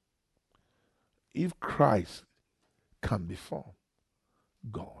 If Christ can be formed,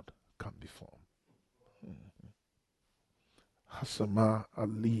 God can be formed. Hasama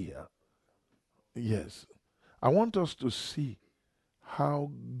Aliyah. Yes. I want us to see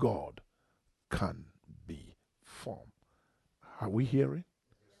how God can be formed. Are we hearing?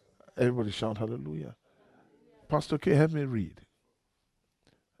 Everybody shout hallelujah. Pastor K, help me read.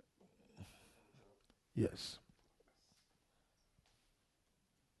 Yes.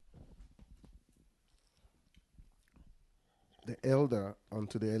 The elder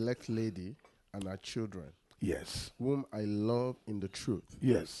unto the elect lady and her children, Yes. whom I love in the truth,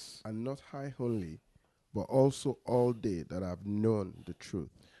 Yes. and not I only, but also all they that have known the truth.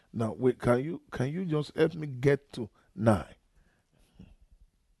 Now wait, can you just help me get to 9?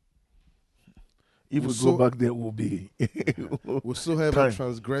 If we go back there, will be whosoever time.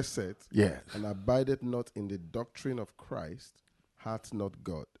 transgresseth Yes. and abideth not in the doctrine of Christ hath not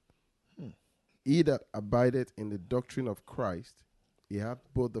God. He that abideth in the doctrine of Christ, he hath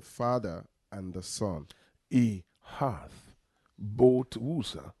both the Father and the Son. He hath both who,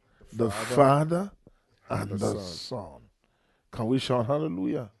 sir? The Father and the Son. Can we shout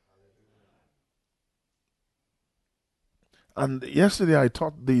hallelujah? And yesterday I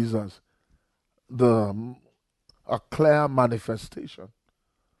taught these as a clear manifestation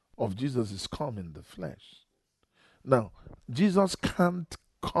of Jesus is come in the flesh. Now, Jesus can't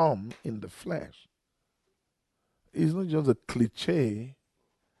come in the flesh. It's not just a cliche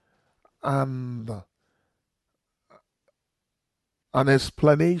and an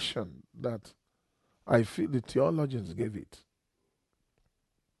explanation that I feel the theologians gave it.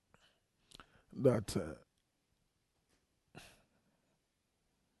 That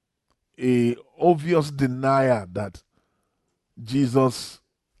a obvious denier that Jesus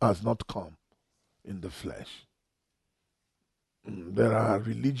has not come in the flesh. There are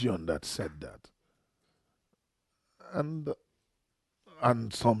religions that said that,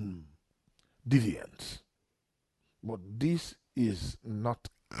 and some deviants, but this is not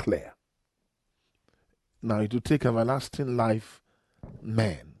clear. Now it will take everlasting life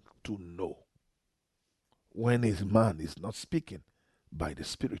man to know when his man is not speaking by the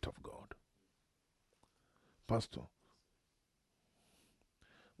Spirit of God. Pastor,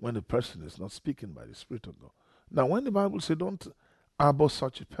 when the person is not speaking by the Spirit of God. Now when the Bible says don't harbor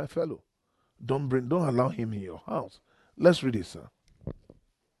such a fellow, don't allow him in your house. Let's read it, sir.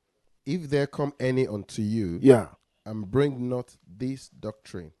 If there come any unto you, Yeah. and bring not this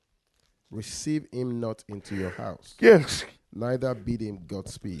doctrine, receive him not into your house. Yes. Neither bid him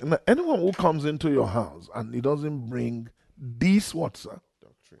Godspeed. Now, anyone who comes into your house and he doesn't bring this, what, sir?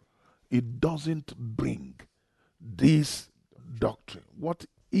 Doctrine. It doesn't bring this doctrine. What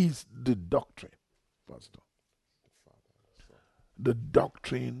is the doctrine, Pastor? The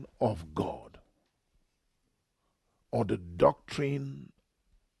doctrine of God, or the doctrine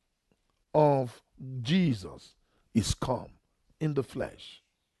of Jesus is come in the flesh.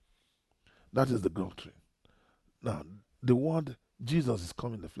 That is the doctrine. Now, the word Jesus is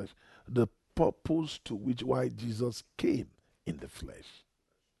come in the flesh, the purpose to which why Jesus came in the flesh.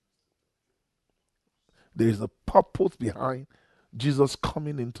 There is a purpose behind Jesus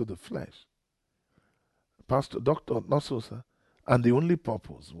coming into the flesh. Pastor, Doctor, not so, sir. And the only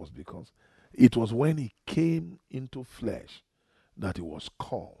purpose was because it was when he came into flesh that he was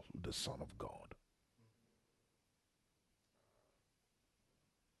called the Son of God.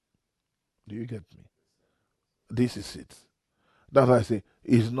 Do you get me? This is it. That's why I say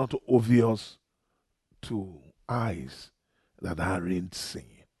it's not obvious to eyes that aren't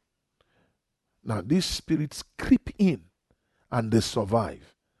seeing. Now these spirits creep in and they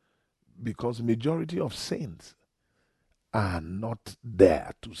survive because majority of saints are not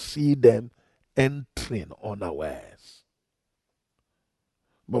there to see them entering unawares.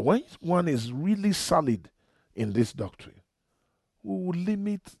 But when one is really solid in this doctrine, we will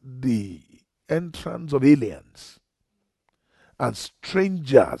limit the entrance of aliens and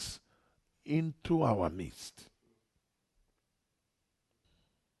strangers into our midst.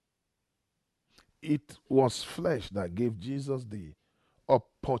 It was flesh that gave Jesus the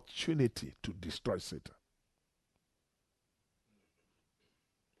opportunity to destroy Satan.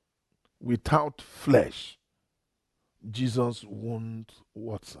 Without flesh, Jesus won't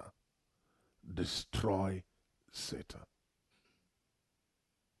what, sir? Destroy Satan.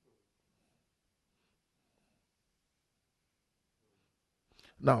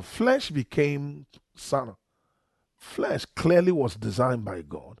 Now, flesh became son. Flesh clearly was designed by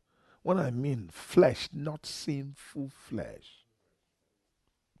God. When I mean flesh, not sinful flesh.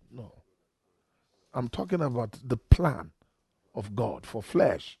 No. I'm talking about the plan of God for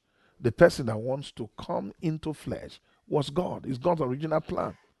flesh. The person that wants to come into flesh was God. It's God's original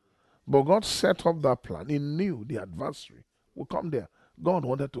plan. But God set up that plan. He knew the adversary would come there. God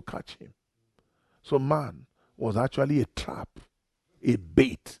wanted to catch him. So man was actually a trap, a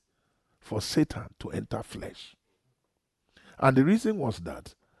bait for Satan to enter flesh. And the reason was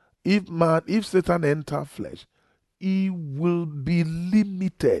that if Satan enter flesh, he will be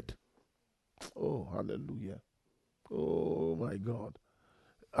limited. Oh, hallelujah. Oh, my God.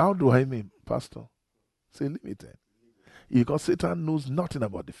 How do I mean, Pastor? Say limited. Because Satan knows nothing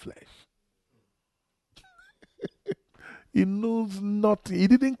about the flesh. He knows nothing. He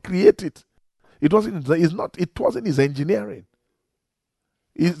didn't create it. It wasn't his engineering.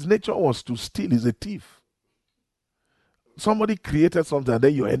 His nature was to steal. He's a thief. Somebody created something and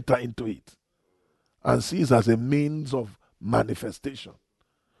then you enter into it and see it as a means of manifestation.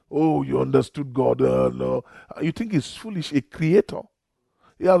 Oh, you understood God. No. You think he's foolish, a creator.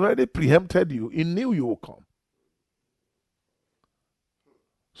 He has already preempted you. He knew you will come.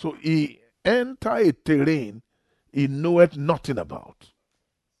 So he entered a terrain he knoweth nothing about.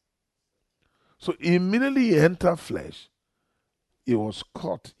 So immediately he entered flesh, he was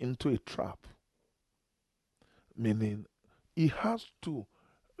caught into a trap. Meaning he has to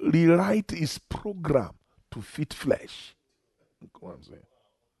rewrite his program to fit flesh. Go on, say.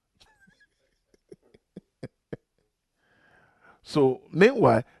 So,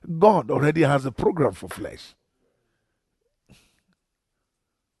 meanwhile, God already has a program for flesh.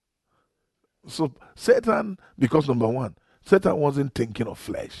 So, Satan, because number one, Satan wasn't thinking of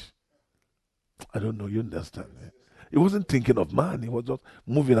flesh. I don't know, you understand? He wasn't thinking of man, he was just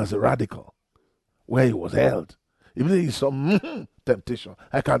moving as a radical where he was held. Even if he saw temptation,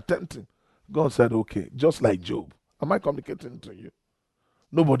 I can tempt him. God said, okay, just like Job. Am I communicating to you?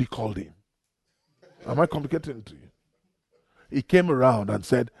 Nobody called him. Am I communicating to you? He came around and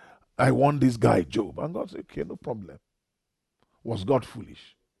said, I want this guy, Job. And God said, okay, no problem. Was God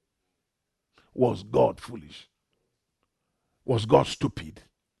foolish? Was God foolish? Was God stupid?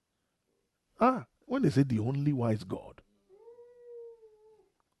 When they say the only wise God,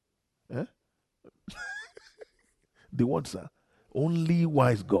 the words are only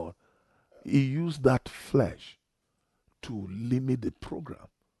wise God, he used that flesh to limit the program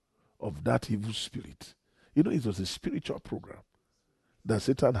of that evil spirit. You know, it was a spiritual program that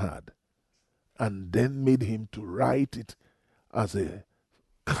Satan had, and then made him to write it as a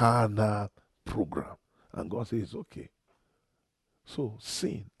carnal program. And God says, okay. So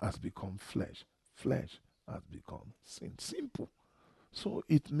sin has become flesh. Flesh has become sin. Simple. So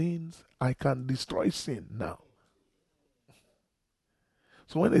it means I can destroy sin now.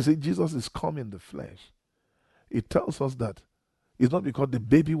 So when they say Jesus is come in the flesh, it tells us that it's not because the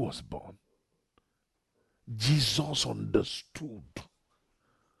baby was born. Jesus understood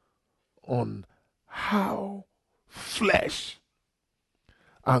on how flesh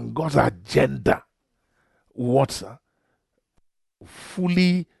and God's agenda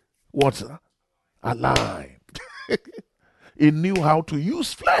fully aligned. He knew how to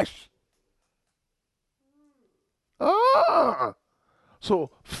use flesh.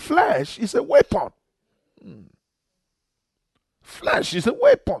 So flesh is a weapon. Flesh is a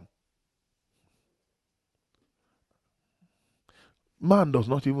weapon. Man does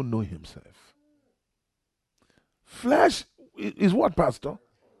not even know himself. Flesh is what, Pastor?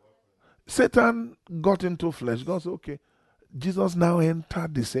 Satan got into flesh. God said, okay, Jesus now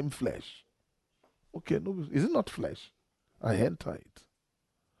entered the same flesh. Okay, no, is it not flesh? I enter it.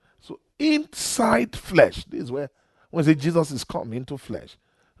 So inside flesh, this is where when say Jesus is come into flesh,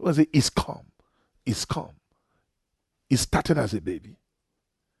 when say is come. He started as a baby.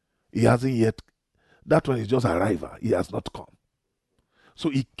 He hasn't yet, that one is just arrival. He has not come. So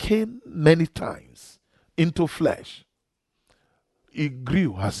he came many times into flesh. He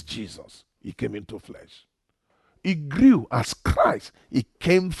grew as Jesus. He came into flesh. He grew as Christ. He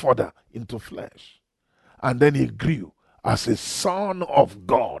came further into flesh. And then he grew as a son of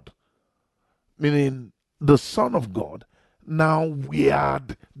God. Meaning the Son of God now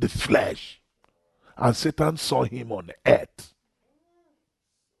weared the flesh. And Satan saw him on earth.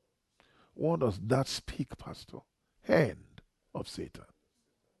 What does that speak, Pastor? Hand of Satan.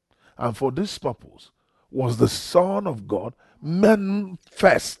 And for this purpose was the Son of God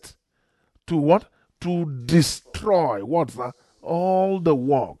manifest to what? To destroy what's that? All the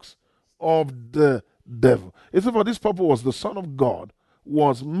works of the devil. It's for this purpose was the Son of God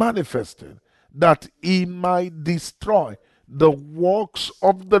was manifested that he might destroy the works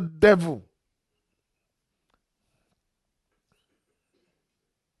of the devil.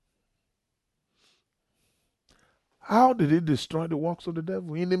 How did he destroy the works of the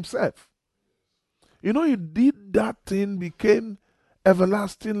devil? In himself. You know, he did that thing, became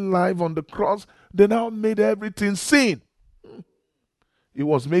everlasting life on the cross. They now made everything sin. It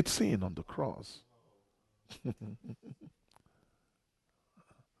was made sin on the cross.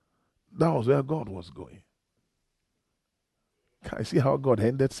 That was where God was going. Can I see how God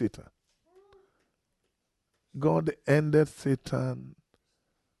ended Satan? God ended Satan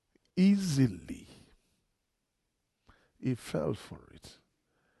easily. He fell for it.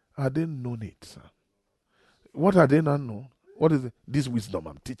 Had they known it, sir? What had they not known? What is it? This wisdom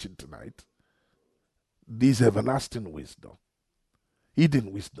I'm teaching tonight. This everlasting wisdom.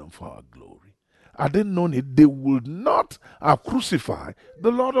 Hidden wisdom for our glory. Had they known it, they would not have crucified the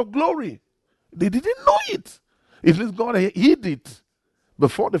Lord of glory. They didn't know it. It means God hid it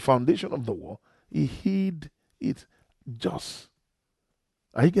before the foundation of the world. He hid it just.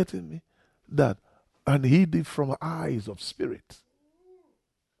 Are you getting me? That and hid it from eyes of spirit.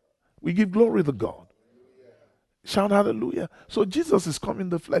 We give glory to God. Shout hallelujah. So Jesus is come in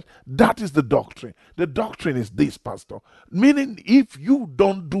the flesh. That is the doctrine. The doctrine is this, Pastor. Meaning if you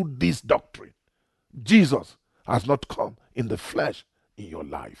don't do this doctrine, Jesus has not come in the flesh in your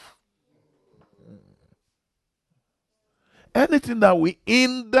life. anything that will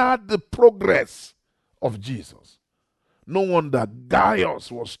hinder the progress of Jesus. No wonder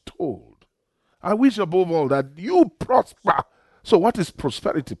Gaius was told, I wish above all that you prosper. So what is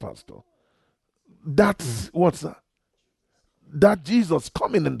prosperity, Pastor? That's what's that? That Jesus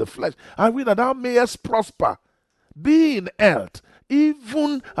coming in the flesh. I will that thou mayest prosper, be in health,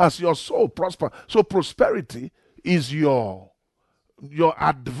 even as your soul prosper. So prosperity is your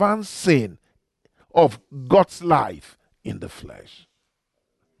advancing of God's life in the flesh.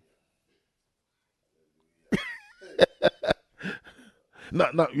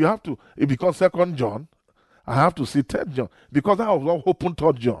 Now you have to, because 2 John, I have to see 3 John, because I was not open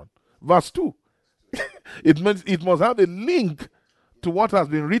 3 John, verse 2. It means it must have a link to what has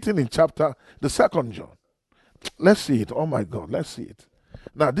been written in the 2 John. Let's see it. Oh my God, let's see it.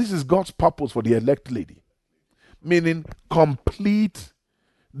 Now, this is God's purpose for the elect lady, meaning complete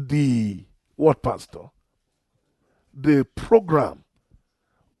the what, Pastor? The program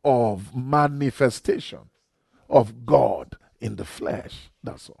of manifestation of God in the flesh.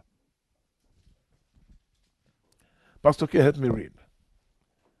 That's all. Pastor K, help me read.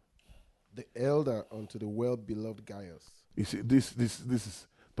 The elder unto the well-beloved Gaius. You see, this is,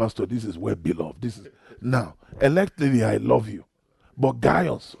 Pastor, this is well beloved. This is now, elect lady, I love you. But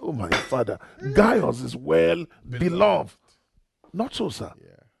Gaius, oh my Father, Gaius is well beloved. Not so, sir. Yeah.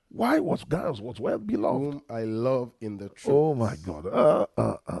 Why was Gaius well beloved? Whom I love in the truth. Oh my God.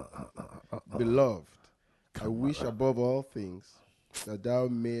 Beloved, I wish above all things that thou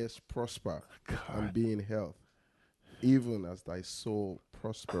mayest prosper and be in health, even as thy soul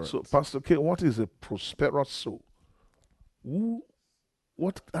prospereth. So, Pastor K, what is a prosperous soul?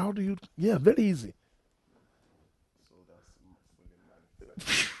 How do you, very easy.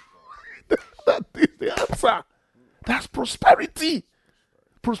 That is the answer. That's prosperity.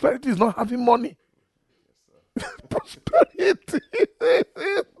 Prosperity is not having money. Prosperity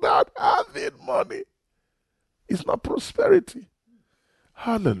is not having money. It's not prosperity.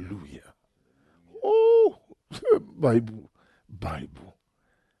 Hallelujah. Oh, Bible.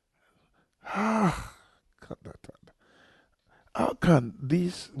 How can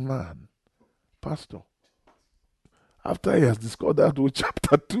this man, Pastor, after he has discovered that whole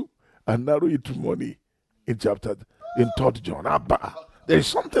chapter 2 and narrow it to money in 3 John, there is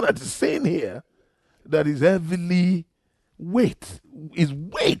something that is saying here that is heavily weighty.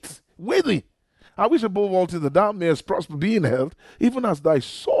 I wish above all things that thou mayest prosper, be in health, even as thy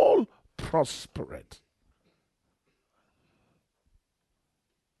soul prospereth.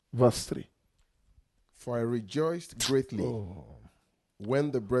 Verse 3. For I rejoiced greatly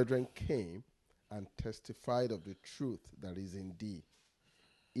when the brethren came and testified of the truth that is in thee,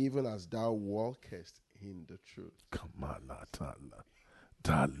 even as thou walkest in the truth. Kamanatala,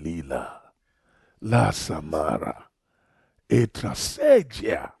 Dalila, La Samara,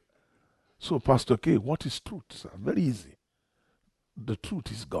 Etrasegia. So, Pastor K, what is truth, sir? Very easy. The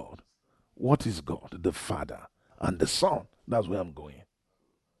truth is God. What is God? The Father and the Son. That's where I'm going.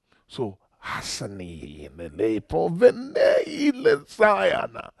 So, Hasani, Lele, Povene, Ile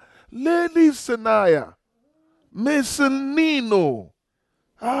Sayana, Leli Senaya, Mesenino,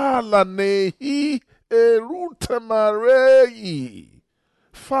 Alanehi, Erutamarei,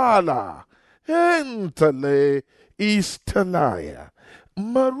 Fala, Entele, Istalaya,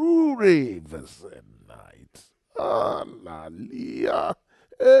 Marure Vesenite, Alalia,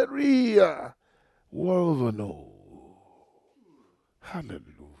 Eria, Wolvano.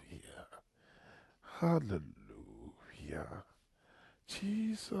 Hallelujah. Hallelujah.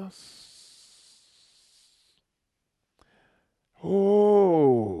 Jesus.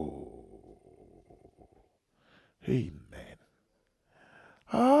 Oh. Amen.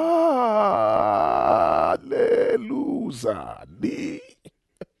 Hallelujah.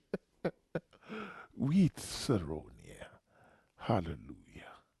 With Saronia.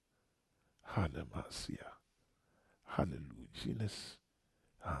 Hallelujah. Hallelujah. Hallelujah.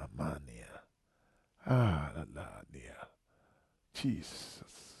 Amania. Hallelujah.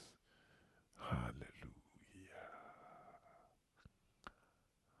 Jesus. Hallelujah.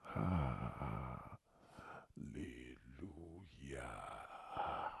 Hallelujah.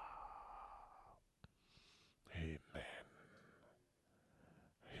 Amen.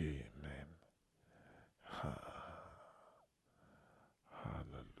 Amen.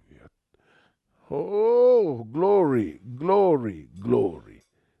 Hallelujah. Oh, glory, glory, glory.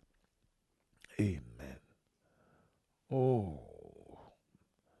 Amen. Oh,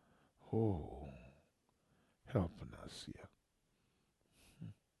 helping us here.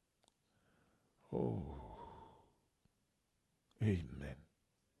 Oh, amen.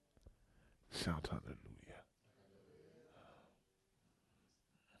 Shout hallelujah.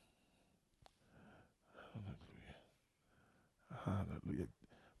 Hallelujah.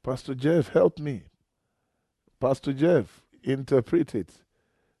 Pastor Jeff, help me. Pastor Jeff, interpret it.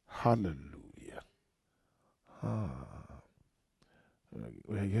 Hallelujah. Ah,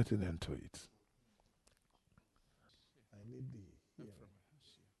 we're getting into it. I need the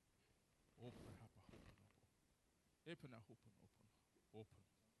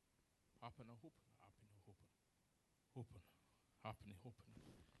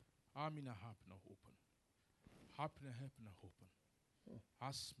Amina hapna open. Hapna hapna open.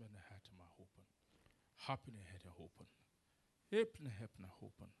 Asmena hatma open. Hapna head open. Hapna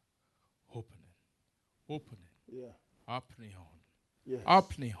open. Opening. Opening. yeah. Apni on. Yes.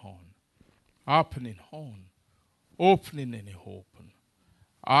 Apni on. Apni on. Opening any open.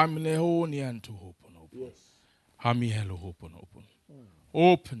 Amine onian to open. Yes. Hami hello open.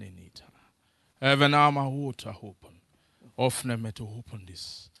 Opening it. Heaven ama water open. Often me to open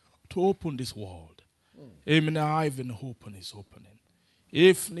this. To open this world. Even even open is opening.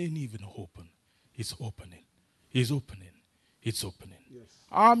 If not even open, it's opening. It's opening. It's opening. Yes.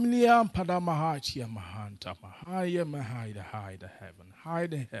 Amliam padamahachi mahanta mahaya mahida hide heaven.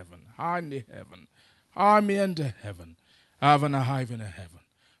 Hide the heaven. Hide the heaven. Army and the heaven. Heaven a hive in a heaven.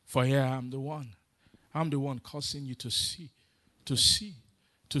 For here I'm the one. I'm the one causing you to see. To see.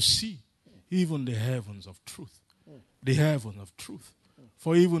 To see. Even the heavens of truth. The heaven of truth.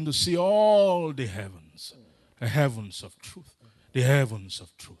 For even to see all the heavens of truth, the heavens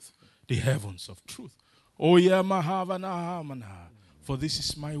of truth, the heavens of truth. Oh yeah, mahavana. For this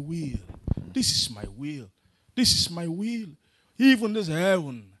is my will. This is my will. This is my will. Even this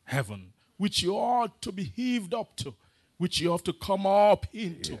heaven, which you ought to be heaved up to, which you have to come up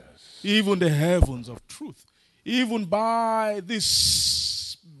into. Yes. Even the heavens of truth. Even by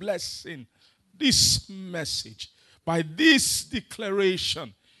this blessing, this message, by this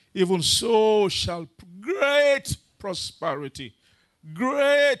declaration, even so shall great prosperity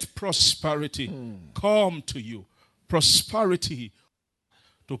come to you. Prosperity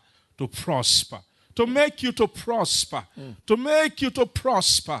to prosper, to make you to prosper, to make you to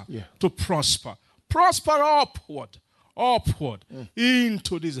prosper, to prosper. Prosper upward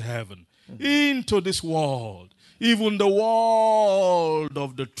into this heaven, into this world, even the world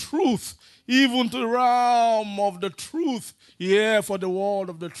of the truth, even the realm of the truth. Yeah, for the world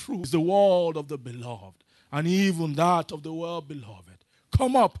of the truth is the world of the beloved, and even that of the well beloved.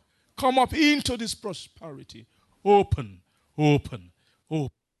 Come up into this prosperity. Open.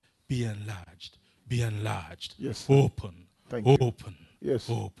 Be enlarged. Yes, sir. Open. Thank you. Open. Yes.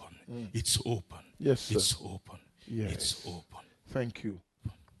 Open. It's open. Yes, sir. It's open. Yes. It's open. Thank you.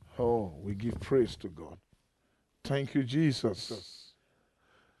 Oh, we give praise to God. Thank you, Jesus.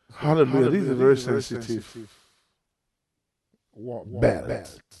 Hallelujah. This is a very sensitive belt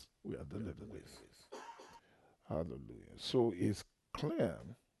we are dealing with. Hallelujah. So it's clear.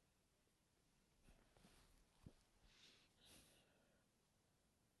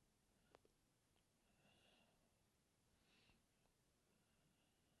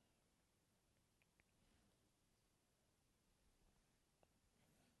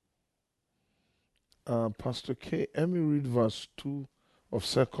 Pastor K, let me read verse 2 of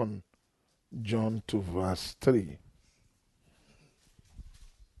 2 John to verse 3.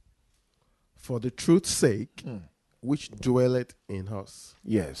 For the truth's sake, which dwelleth in us,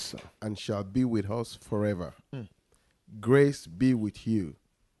 Yes, sir. and shall be with us forever. Grace be with you,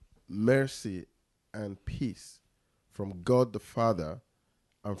 mercy and peace from God the Father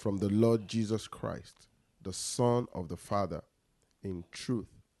and from the Lord Jesus Christ, the Son of the Father, in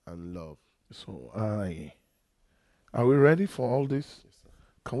truth and love. So are we ready for all this? Yes, sir.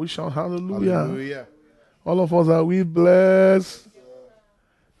 Can we shout hallelujah? Hallelujah. All of us, are we blessed?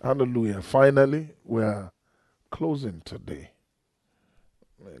 Hallelujah. Finally, we are closing today.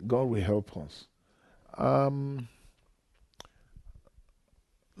 God will help us.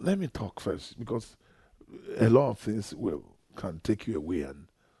 Let me talk first, because a lot of things can take you away and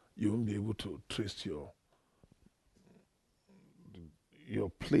you won't be able to trace your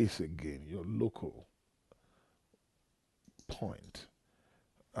place again, your local point.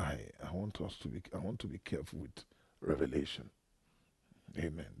 I want to be careful with revelation.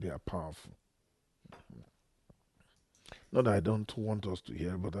 Amen. They are powerful. Not that I don't want us to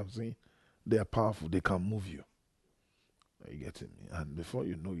hear, but I'm saying they are powerful. They can move you. Are you getting me? And before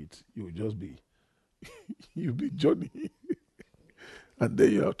you know it, you'll just be you'll be Johnny. And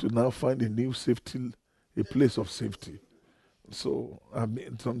then you have to now find a new safety, a place of safety. So I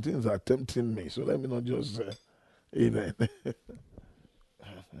mean, some things are tempting me. So let me not just say, amen.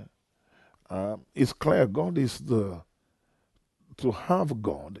 It's clear God is to have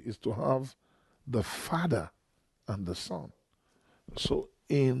God is to have the Father and the Son. So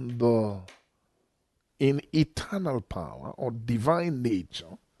in eternal power or divine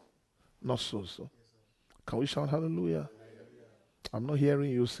nature, not so. Can we shout hallelujah? I'm not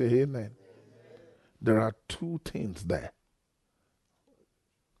hearing you say amen. There are two things there.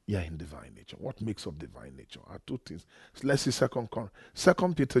 Yeah, in divine nature. What makes up divine nature are two things. So let's see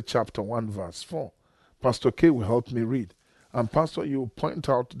Second Peter chapter 1 verse 4. Pastor K will help me read. And Pastor, you point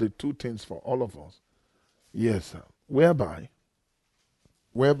out the two things for all of us. Yes, sir. Whereby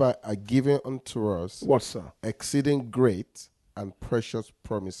are given unto us what, sir? exceeding great and precious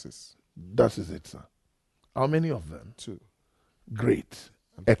promises. That is it, sir. How many of them? Two. Great.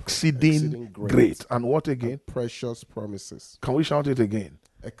 Exceeding great. And what again? And precious promises. Can we shout it again?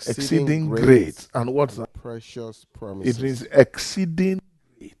 Exceeding great. And what, sir? Precious promises. It means exceeding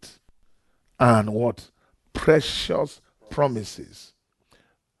great. And what? Precious promises.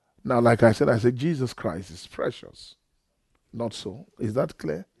 Now, like I said Jesus Christ is precious. Not so. Is that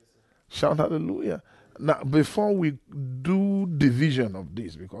clear? Shout hallelujah. Now, before we do division of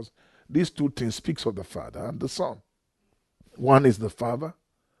this, because these two things speaks of the Father and the Son. One is the Father,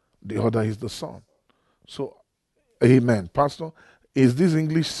 the other is the Son. So, amen. Pastor, is this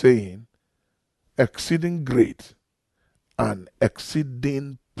English saying exceeding great and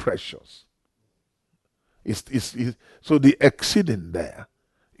exceeding precious? So the exceeding there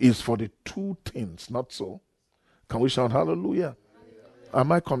is for the two things, not so? Can we shout hallelujah?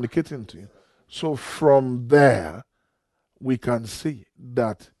 Am I communicating to you? So from there, we can see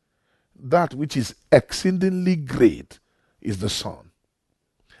that which is exceedingly great is the Son,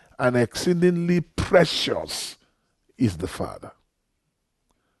 and exceedingly precious is the Father.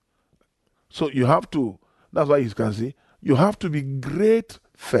 So you have to, that's why you can see, you have to be great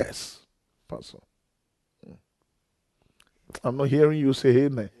first, Pastor. I'm not hearing you say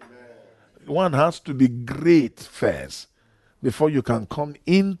amen. One has to be great first before you can come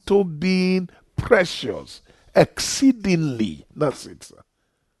into being precious, exceedingly. That's it, sir.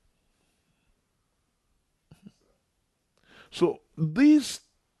 So these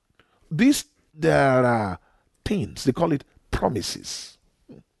there are things, they call it promises.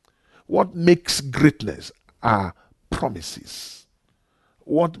 What makes greatness are promises.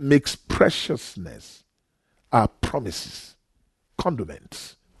 What makes preciousness are promises,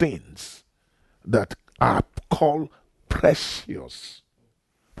 condiments, things that are called precious.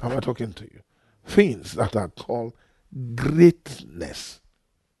 Am I talking to you? Things that are called greatness.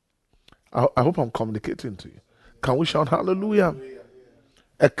 I hope I'm communicating to you. Can we shout hallelujah?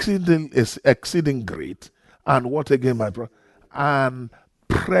 Exceeding is exceeding great. And what again, my brother? And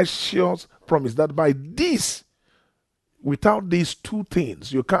precious promise that by this, without these two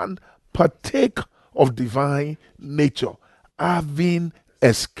things, you can't partake of divine nature, having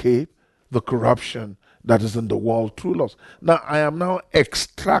escaped the corruption that is in the world through lust. Now, I am now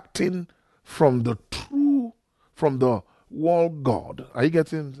extracting from the world God. Are you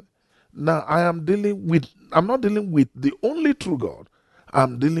getting? Now, I'm not dealing with the only true God.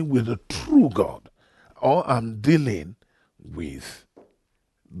 I'm dealing with the true God. Or I'm dealing with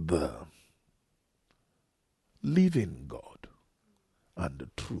the living God and the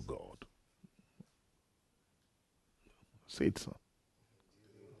true God. Say it, sir.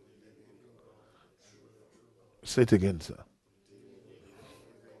 Say it again, sir.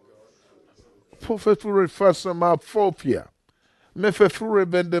 Professor Fasama Phobia. Mefefure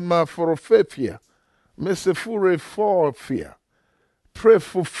Bendema Forofepia. Mesefure Forfia. Pray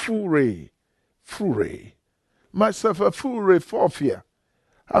for fure. Fure. Myself a fure forfia.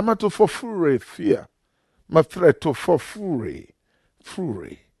 Amato for fure fear. Mafreto for fure. Fure.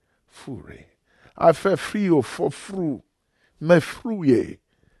 Fure. I fe frio for fru. Me fruye.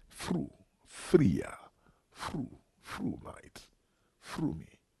 Fru. Fria. Fru. Fru might. Fru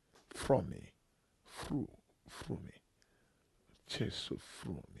me. From me. Fru. Fru me. Jesu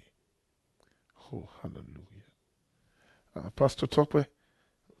fru me. Oh, hallelujah. Pastor Tokwe,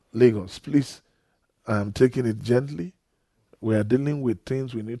 Lagos, please, I'm taking it gently. We are dealing with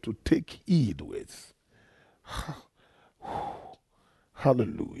things we need to take heed with.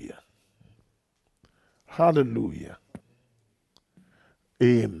 Hallelujah. Hallelujah.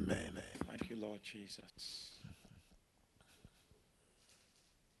 Amen. Thank you, Lord Jesus.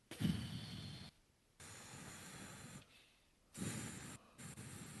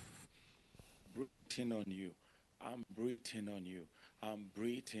 Breathing on you. I'm breathing on you. I'm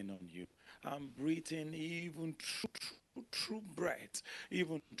breathing on you. I'm breathing even true breath.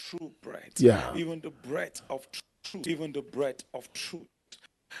 Even true breath. Yeah. Even the breath of truth.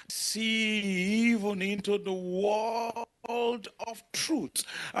 See even into the world world of truth,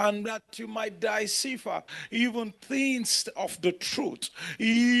 and that you might decipher even things of the truth,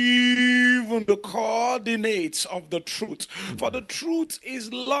 even the coordinates of the truth. For the truth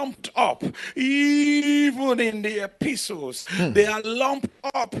is lumped up, even in the epistles, they are lumped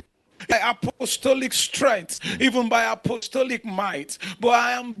up by apostolic strength, even by apostolic might. But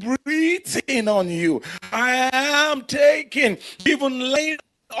I am breathing on you. I am taking, even laying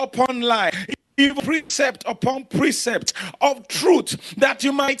upon line, even precept upon precept of truth, that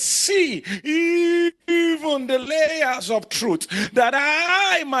you might see even the layers of truth, that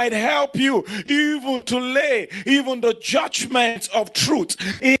I might help you even to lay even the judgments of truth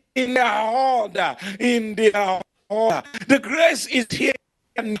in their order, in their order. The grace is here.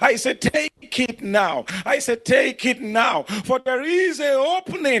 And I said, take it now. I said, take it now. For there is an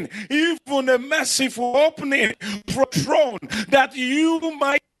opening, even a merciful opening for throne, that you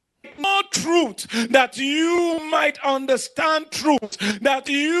might know truth, that you might understand truth, that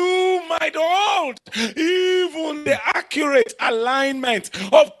you might hold even the accurate alignment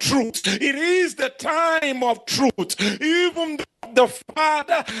of truth. It is the time of truth. Even the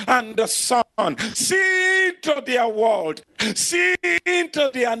Father and the Son see into their world, see into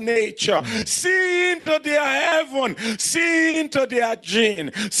their nature, see into their heaven, see into their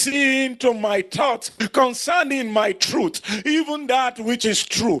gene, see into my thoughts concerning my truth, even that which is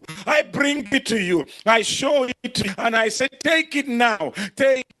true. I bring it to you, I show it to you, and I say, take it now,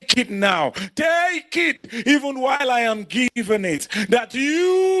 take it now, take it even while I am giving it, that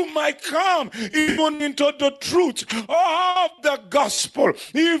you might come even into the truth of the gospel,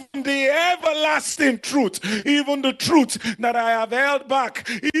 even the everlasting truth, even the truth that I have held back,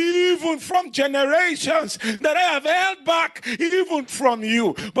 even from generations, that I have held back even from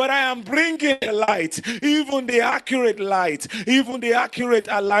you. But I am bringing the light, even the accurate light, even the accurate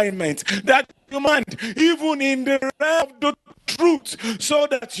alignment, that you might, even in the realm of the truth, so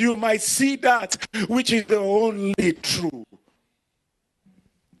that you might see that which is the only true.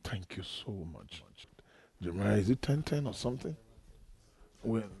 Thank you so much. Jeremiah, is it 10:10 or something?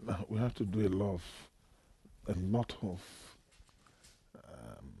 Well, we have to do a lot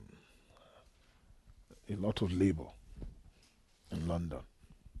of labor in London.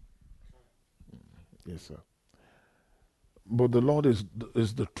 Yes, sir. But the Lord is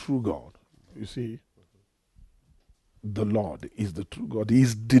the true God. You see, the Lord is the true God. He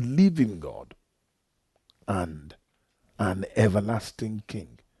is the living God and an everlasting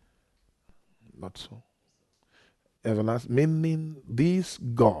King. Not so. Everlasting, meaning this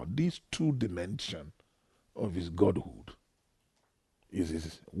God, this true dimension of his godhood is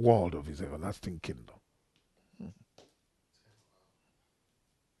his world of his everlasting kingdom.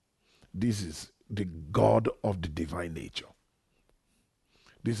 This is the God of the divine nature.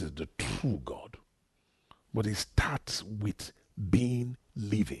 This is the true God. But it starts with being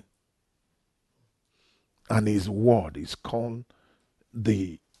living. And his word is called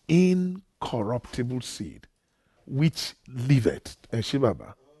the incorruptible seed, which liveth,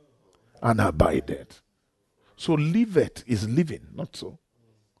 Shibaba, and abideth. So liveth is living, not so.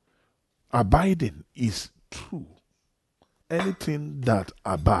 Abiding is true. Anything that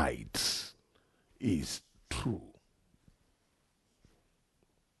abides is true.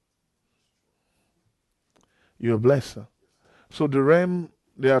 You're blessed, sir. So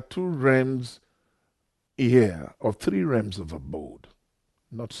there are two realms here, or three realms of abode.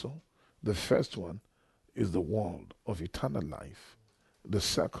 Not so. The first one is the world of eternal life. The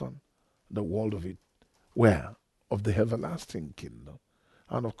second, the world of it, where? Of the everlasting kingdom.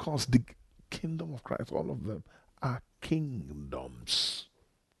 And of course, the kingdom of Christ, all of them are kingdoms.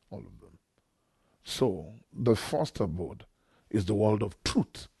 All of them. So, the first abode is the world of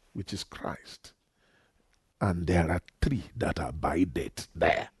truth, which is Christ. And there are three that abideth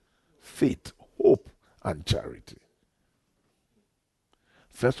there: faith, hope, and charity.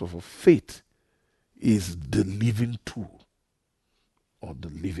 First of all, faith is the living tool, or the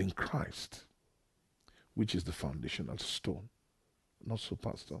living Christ, which is the foundational stone. Not so,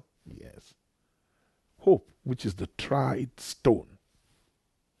 Pastor? Yes. Hope, which is the tried stone.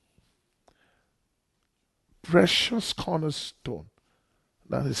 Precious cornerstone,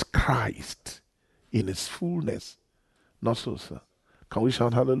 that is Christ in his fullness. Not so, sir. Can we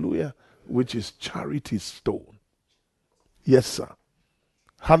shout hallelujah? Which is charity's stone. Yes, sir.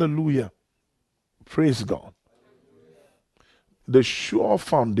 Hallelujah. Praise God. The sure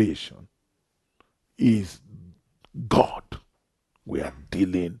foundation is God we are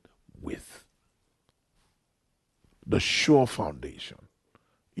dealing with. The sure foundation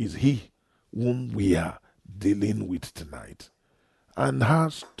is he whom we are dealing with tonight, and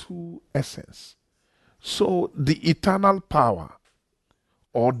has two essence. So the eternal power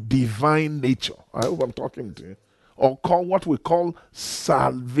or divine nature, I hope I'm talking to you, or call what we call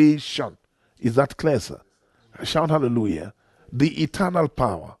salvation. Is that clear, sir? Shout hallelujah. The eternal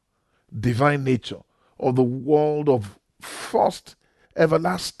power, divine nature, or the world of first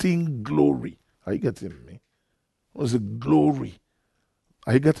everlasting glory. Are you getting me? What is it? Glory.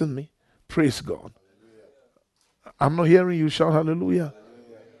 Are you getting me? Praise God. I'm not hearing you shout hallelujah.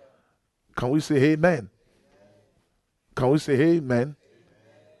 Can we say amen? Can we say amen?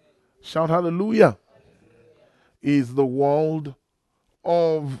 Shout hallelujah. Is the world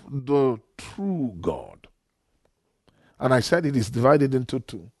of the true God. And I said it is divided into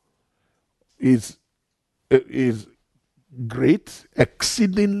two. Is great,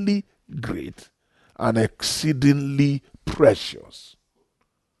 exceedingly great, and exceedingly precious.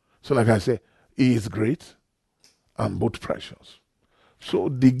 So like I say, he is great and both precious. So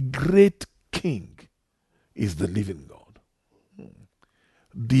the great king is the living God.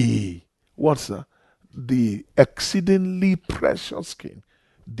 The what's that? The exceedingly precious king,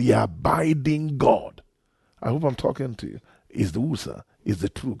 the abiding God. I hope I'm talking to you. Is the Usa, is the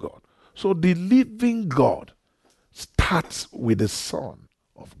true God. So the living God starts with the Son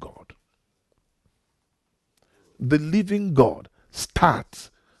of God. The living God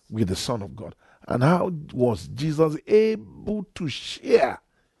starts with the Son of God. And how was Jesus able to share?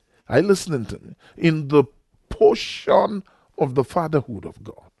 Are you listening to me? In the portion of the fatherhood of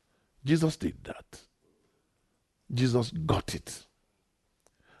God. Jesus did that. Jesus got it.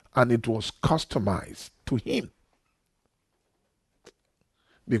 And it was customized to him.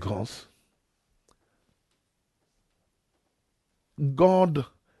 Because God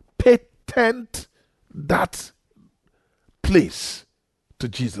patented that place to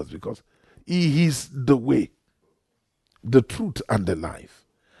Jesus because he is the way, the truth, and the life.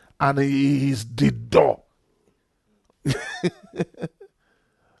 And he is the door.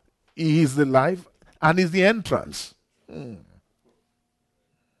 He is the life and is the entrance. Can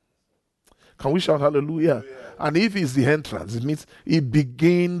we shout hallelujah? And if he's the entrance, it means he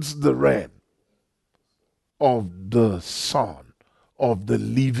begins the reign of the Son of the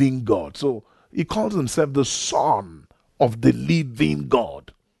living God. So he calls himself the Son of the living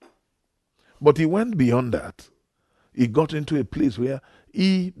God. But he went beyond that. He got into a place where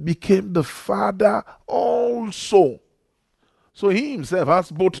he became the Father also. So he himself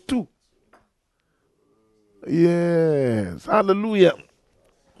has both two. Yes. Hallelujah.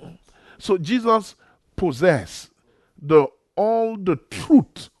 So Jesus possessed all the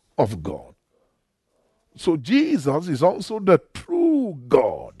truth of God. So Jesus is also the true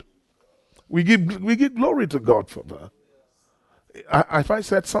God. We give glory to God for that. If I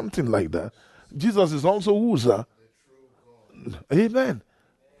said something like that, Jesus is also who's amen.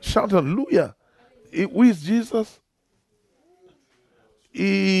 Shout hallelujah. Who is Jesus?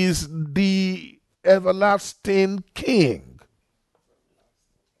 He is the everlasting King.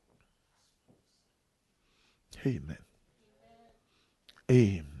 Amen.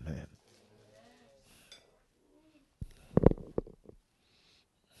 Amen.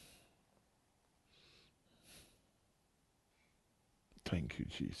 Thank you,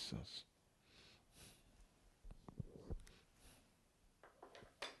 Jesus.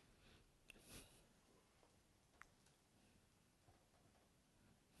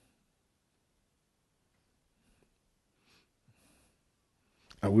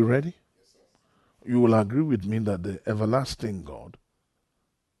 Are we ready? You will agree with me that the everlasting God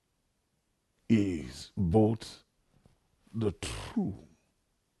is both the true,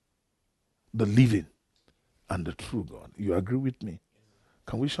 the living, and the true God. You agree with me?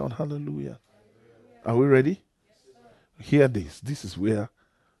 Can we shout hallelujah? Are we ready? Hear this. This is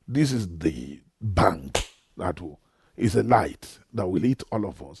the bank that is a light that will eat all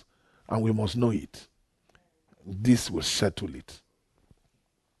of us, and we must know it. This will settle it.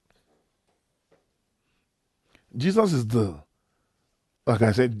 Jesus is like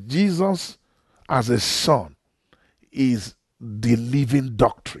I said, Jesus as a son is the living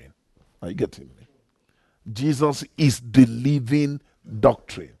doctrine. Are you getting me? Jesus is the living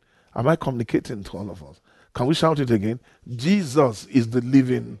doctrine. Am I communicating to all of us? Can we shout it again? Jesus is the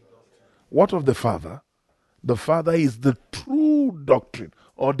living. What of the Father? The Father is the true doctrine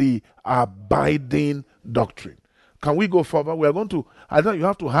or the abiding doctrine. Can we go further? We are going to, I think you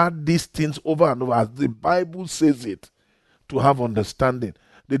have to add these things over and over as the Bible says it to have understanding.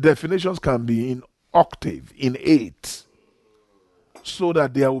 The definitions can be in octave, in eighths, so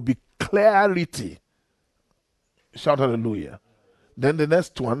that there will be clarity. Shout hallelujah. Then the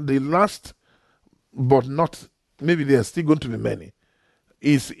next one, the last, but not, maybe there are still going to be many,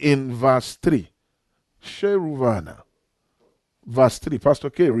 is in verse 3. Sheruvana. Verse 3. Pastor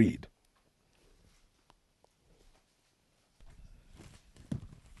K, read.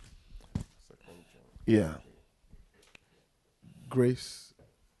 Yeah. Grace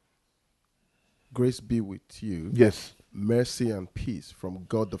be with you. Yes. Mercy and peace from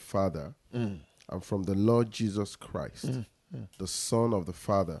God the Father and from the Lord Jesus Christ, the Son of the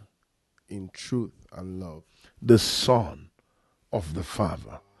Father, in truth and love. The Son of the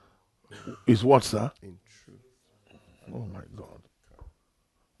Father is what, sir? In truth. Oh my God.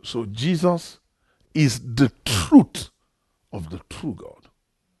 So Jesus is the truth of the true God.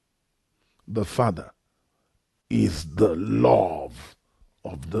 The Father is the love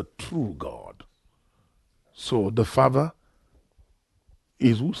of the true God. So the Father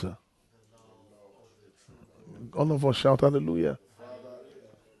is who, sir? All of us shout hallelujah.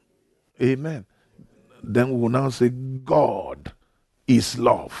 Amen. Then we will now say God is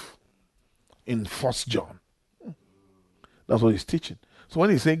love in 1 John. That's what he's teaching. So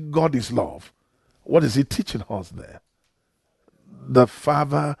when he's saying God is love, what is he teaching us there? The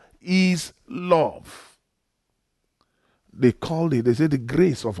Father is love. They called it, they say the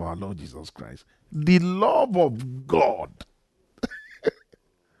grace of our Lord Jesus Christ. The love of God.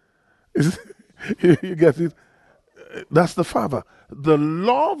 You get it? That's the Father. The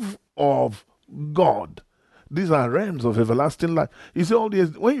love of God. These are realms of everlasting life. You see, all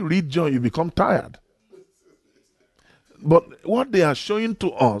these, when you read John, you become tired. But what they are showing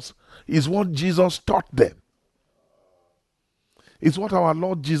to us is what Jesus taught them. It's what our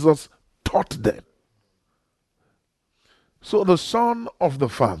Lord Jesus taught them. So the Son of the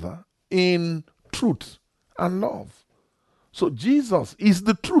Father in truth and love. So Jesus is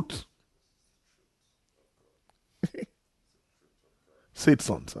the truth. Say it,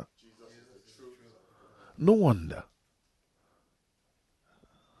 son, sir. No wonder.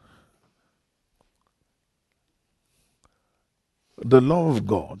 The love of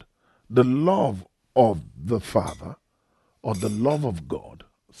God, the love of the Father, or the love of God,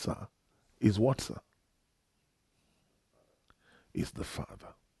 sir, is what, sir? Is the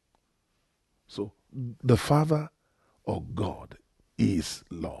Father. So the Father or God is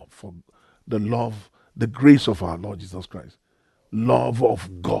love. For the love, the grace of our Lord Jesus Christ. Love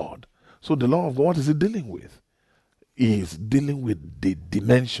of God. So the love of God, what is it dealing with? Is dealing with the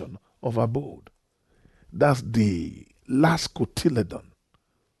dimension of abode. That's the last cotyledon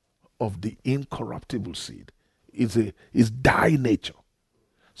of the incorruptible seed. Is thy nature.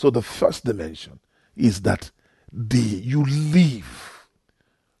 So the first dimension is that you live.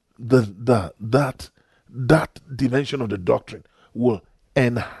 That dimension of the doctrine will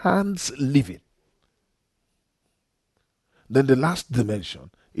enhance living. Then the last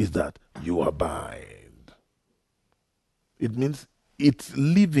dimension is that you abide. It means it's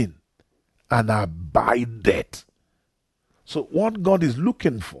living and abideth. So what God is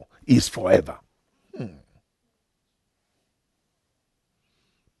looking for is forever.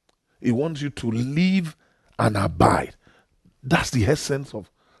 He wants you to live and abide. That's the essence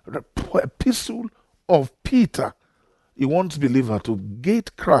of the epistle of Peter. He wants believer to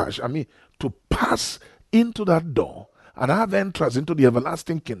gate crash, to pass into that door and have entrance into the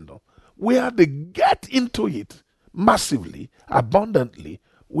everlasting kingdom, where they get into it massively, abundantly,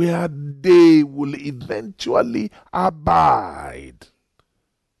 where they will eventually abide.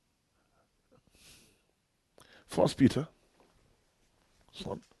 1 Peter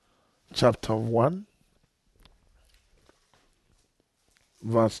chapter 1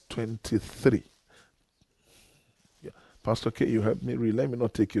 verse 23. Yeah. Pastor K, you help me read. Let me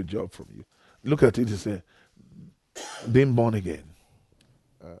not take your job from you. Look at it. It says, being born again.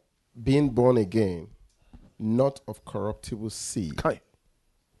 Being born again, not of corruptible seed, Kai.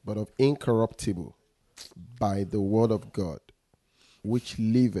 but of incorruptible, by the word of God, which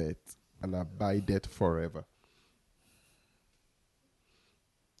liveth and abideth forever.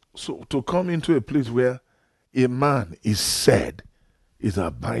 So to come into a place where a man is said is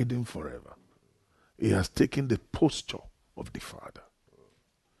abiding forever, he has taken the posture of the Father.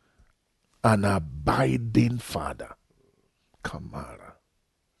 An abiding Father. Kamara.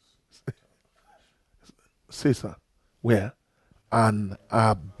 Say, sir. Where? An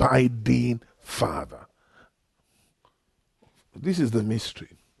abiding Father. This is the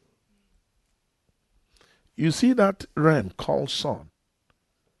mystery. You see that realm called Son.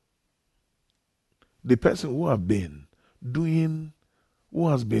 The person who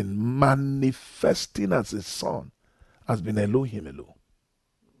has been manifesting as a son has been Elohim alone.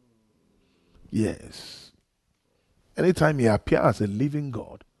 Yes. Anytime he appears as a living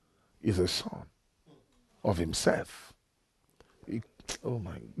God, he's a son of himself. Oh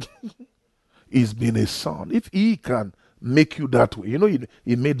my God. He's been a son. If he can make you that way,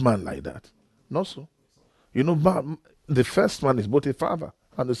 he made man like that. Not so. The first man is both a father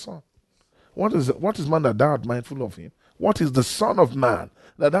and a son. What is man that thou art mindful of him? What is the Son of Man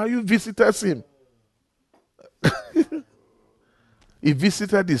that thou you visited him? He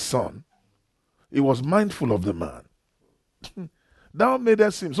visited his son. He was mindful of the man. Thou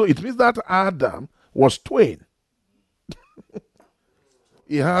madest him. So it means that Adam was twain.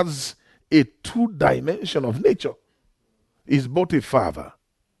 He has a two dimension of nature. He's both a father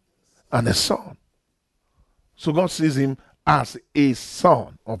and a son. So God sees him as a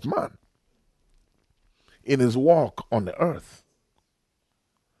son of man in his walk on the earth.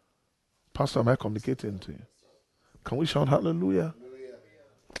 Pastor, am I communicating to you? Can we shout hallelujah?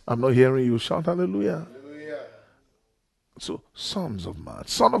 I'm not hearing you shout hallelujah. So, sons of man,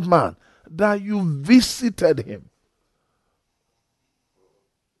 son of man, that you visited him.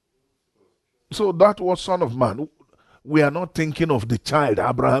 So that was son of man. We are not thinking of the child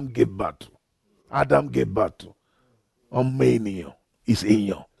Abraham gave birth to. Adam gave birth to. Omeniyo is in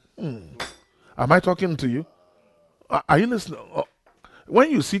you. Am I talking to you? Are you listening?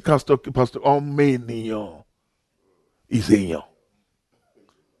 When you see Pastor Omeniyo is in you.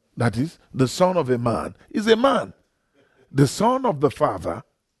 That is, the son of a man is a man. The son of the father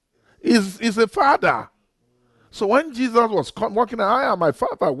is a father. So when Jesus was walking, I and my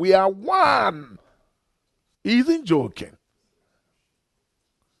father, we are one. He isn't joking.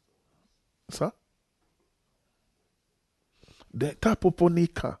 Sir? The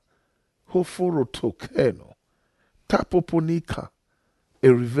tapoponika, hoforo tokeno, tapoponika,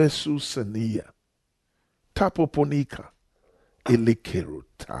 erivesu senia, tapoponika,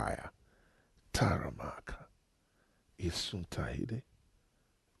 elekerotaya, taramaka, isuntahide,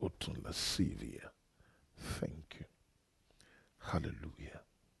 otunlasivia. Thank you. Hallelujah.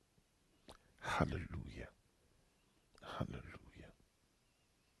 Hallelujah. Hallelujah.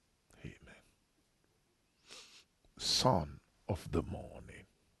 Amen. Son of the morning.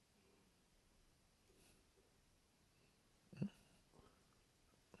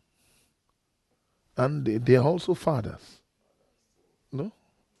 And they are also fathers. No?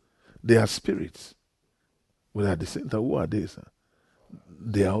 They are spirits. But at the same time, who are they, sir?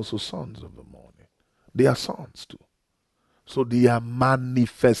 They are also sons of the morning. They are sons too. So their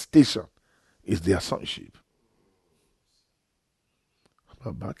manifestation is their sonship.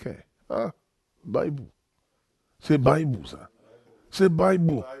 Bible. Say Bible, sir. Say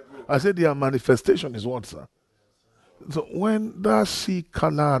Bible. I said their manifestation is what, sir? So when that see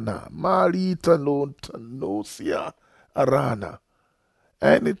Kanana, Marita Nosia Arana,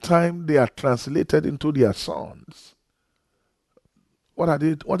 anytime they are translated into their sons,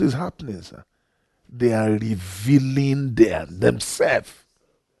 what is happening, sir? They are revealing themselves.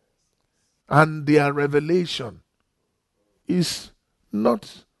 And their revelation is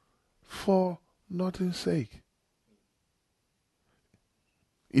not for nothing's sake.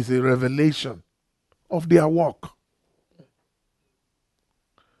 It's a revelation of their work.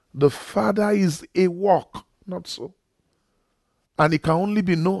 The Father is a work, not so. And it can only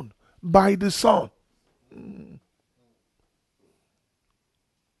be known by the Son.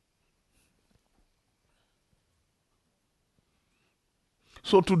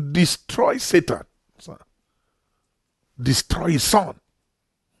 So to destroy Satan, destroy his son.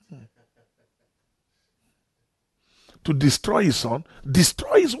 To destroy his son,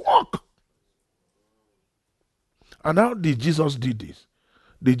 destroy his work. And how did Jesus do this?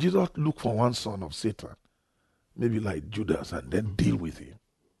 Did Jesus look for one son of Satan, maybe like Judas, and then deal with him?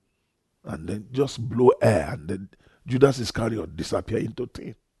 And then just blow air, and then Judas Iscariot disappear into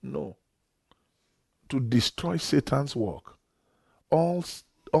thin? No. To destroy Satan's work, all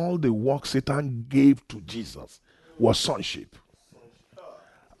the work Satan gave to Jesus was sonship.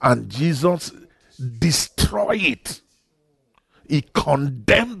 And Jesus destroyed it. He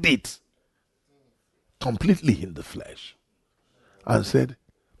condemned it completely in the flesh and said,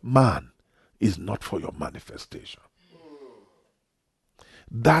 man is not for your manifestation.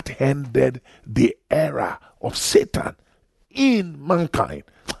 That ended the era of Satan in mankind.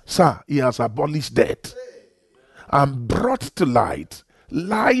 Sir, he has abolished death and brought to light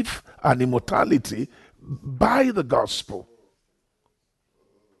life and immortality by the gospel.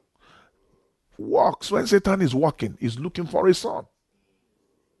 Works, when Satan is working, is looking for a son.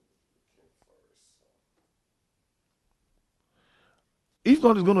 If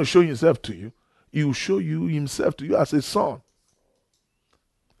God is going to show himself to you, he will show you himself to you as a son.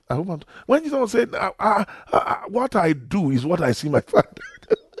 I hope when Jesus said, what I do is what I see my Father.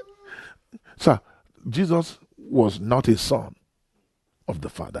 Sir, Jesus was not a son of the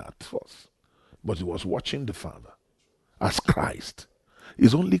Father at first. but he was watching the Father as Christ.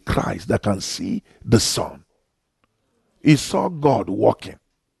 It's only Christ that can see the Son. He saw God walking.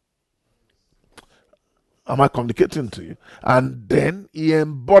 Am I communicating to you? And then he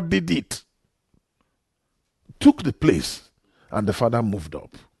embodied it, took the place, and the Father moved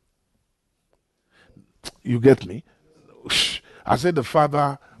up. You get me? I said the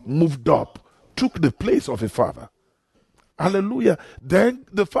Father moved up, took the place of a Father. Hallelujah. Then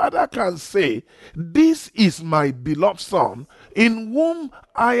the Father can say, this is my beloved Son, in whom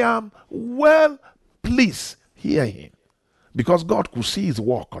I am well pleased. Hear him. Because God could see his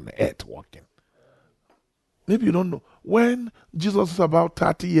work on the earth working. Maybe you don't know. When Jesus was about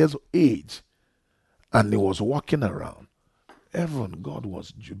 30 years of age and he was walking around, heaven, God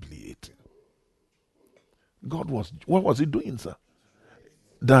was jubilating. What was he doing, sir?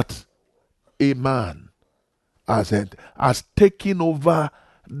 That a man has taken over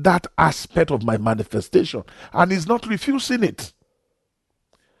that aspect of my manifestation and is not refusing it.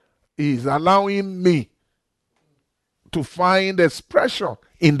 He's allowing me to find expression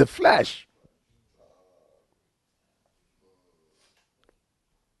in the flesh.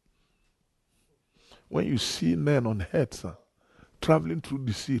 When you see men on earth, sir, traveling through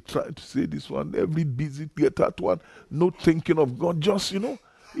the sea, trying to say this one, every busy, get that one, no thinking of God, just,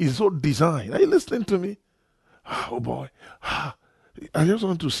 it's so designed. Are you listening to me? Oh boy. I just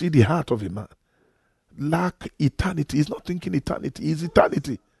want to see the heart of a man. Lack eternity. He's not thinking eternity, it's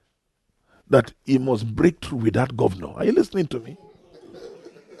eternity. That he must break through with that governor. Are you listening to me?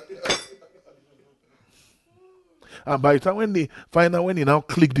 And by the time when he now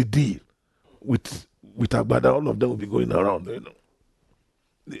click the deal with Agbada, all of them will be going around.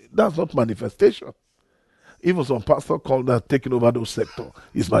 That's not manifestation. Even some pastor called that taking over those sector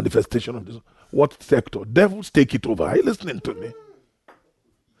is manifestation of this. What sector? Devils take it over. Are you listening to me?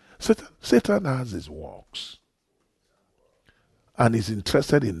 Satan has his works. And is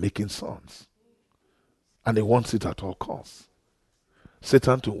interested in making sons. And he wants it at all costs.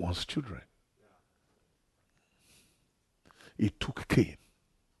 Satan too wants children. He took Cain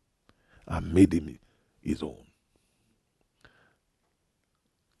and made him his own.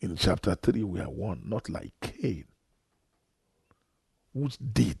 In chapter 3, we are one, not like Cain, whose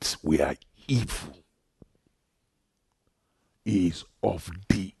deeds were evil. He is of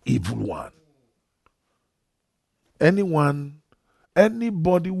the evil one.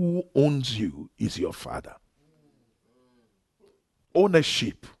 Anybody who owns you is your father.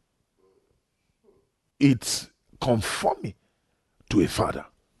 Ownership, it's conforming to a father.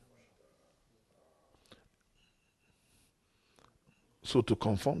 So to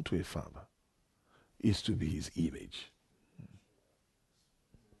conform to a father is to be his image.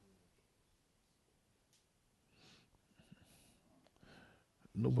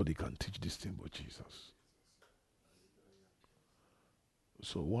 Nobody can teach this thing but Jesus.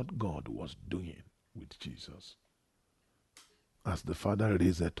 So what God was doing with Jesus, as the Father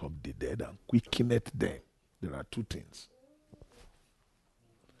raised up the dead and quickened them, there are two things.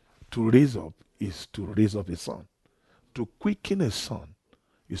 To raise up is to raise up a son. To quicken a son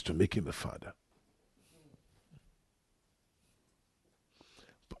is to make him a father.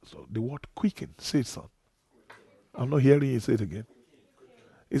 So the word quicken, say son. I'm not hearing you say it again.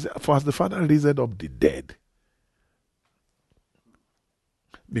 For as the Father raised up the dead.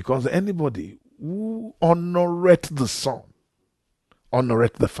 Because anybody who honoreth the Son,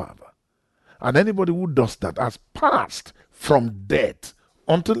 honoreth the Father. And anybody who does that has passed from death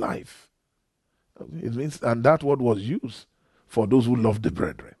unto life. It means, and that word was used for those who love the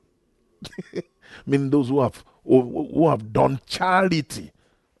brethren. Meaning those who have done charity.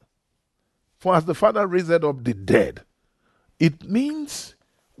 For as the Father raised up the dead, it means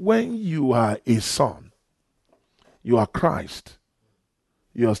when you are a son, you are Christ,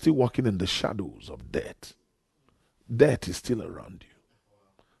 you are still walking in the shadows of death. Death is still around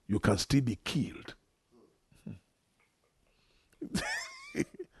you. You can still be killed.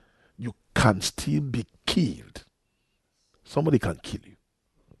 You can still be killed. Somebody can kill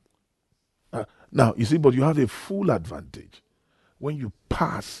you. Now, you see, but you have a full advantage when you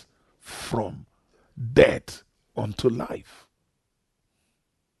pass from death unto life.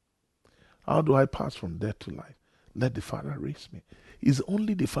 How do I pass from death to life? Let the Father raise me. It's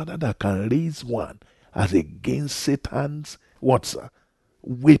only the Father that can raise one as against Satan's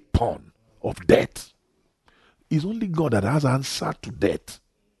weapon of death. It's only God that has answer to death.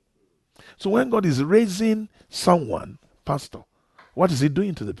 So when God is raising someone, pastor, what is he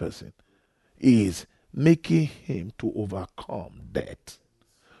doing to the person? He is making him to overcome death.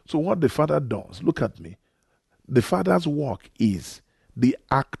 So what the Father does, look at me. The Father's work is the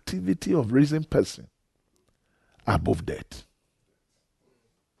activity of raising person above death.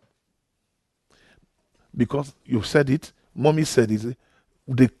 Because you said it, mommy said it,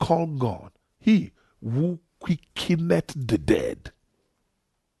 they call God he who quickeneth the dead.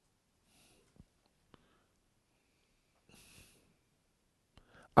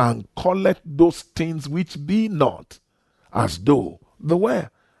 And calleth those things which be not as though they were.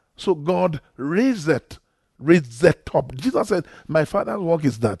 So God raised up. Jesus said, my Father's work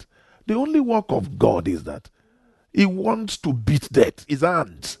is that. The only work of God is that he wants to beat death. His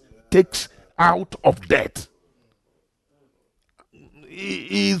hands takes out of death.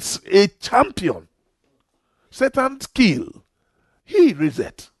 He is a champion. Satan's kill. He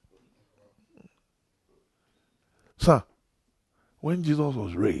raised. Sir, when Jesus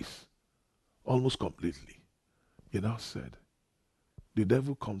was raised almost completely, he now said, the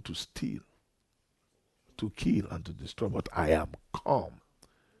devil come to steal, to kill, and to destroy, but I am come,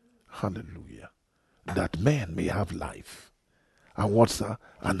 hallelujah, that men may have life. And what, sir?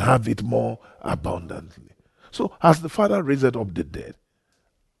 And have it more abundantly. So, as the Father raised up the dead,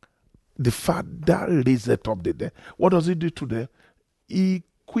 the Father raised up the dead. What does he do to them? He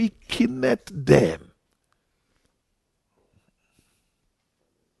quickeneth them.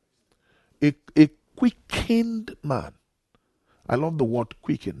 A quickened man. I love the word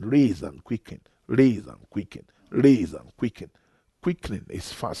quicken. Raise and quicken. Raise and quicken. Raise and quicken. Quickening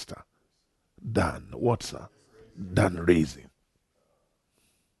is faster than what, sir? Than raising.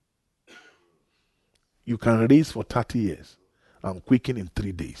 You can raise for 30 years and quicken in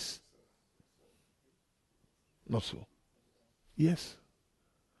 3 days. Not so. Yes.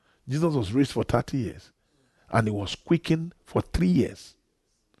 Jesus was raised for 30 years and he was quickened for 3 years.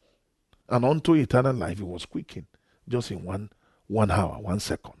 And unto eternal life he was quickened just in one hour, 1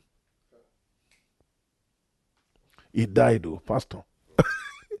 second. He died, though, Pastor.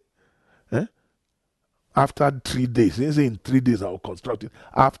 Eh? After 3 days, he said in 3 days I will construct it.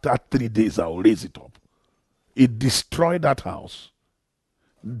 After 3 days I will raise it up. He destroyed that house.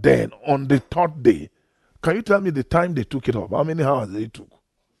 Then on the 3rd day, can you tell me the time they took it up? How many hours they took?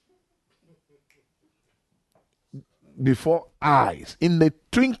 Before eyes, in the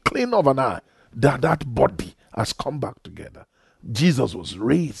twinkling of an eye, that body has come back together. Jesus was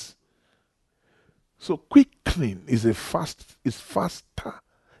raised. So quickening is a faster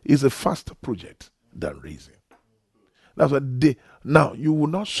project than raising. That's what now you will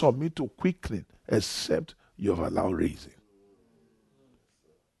not submit to quickening except you have allowed raising.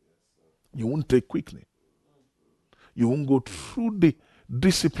 You won't take quickening. You won't go through the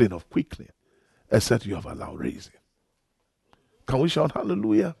discipline of quickening except you have allowed raising. Can we shout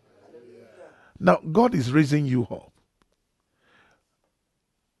hallelujah? Now, God is raising you up.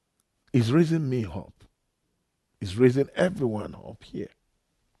 He's raising me up. He's raising everyone up here.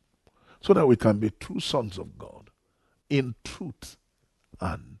 So that we can be true sons of God in truth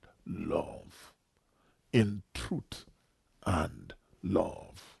and love. In truth and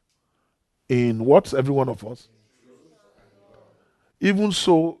love. In what? Every one of us? Even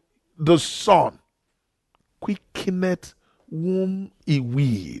so, the Son quickeneth whom he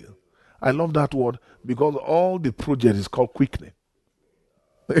will. I love that word because all the project is called quickening.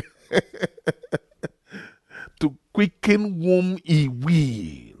 To quicken whom he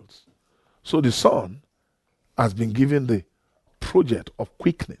wills. So the Son has been given the project of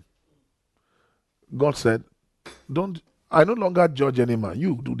quickening. God said, I no longer judge any man.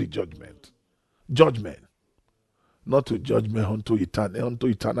 You do the judgment. Judgment. Not to judgment unto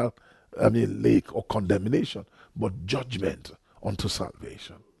eternal lake or condemnation, but judgment unto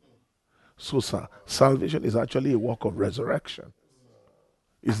salvation. So, sir, salvation is actually a work of resurrection.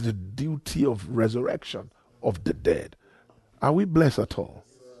 It's the duty of resurrection of the dead. Are we blessed at all?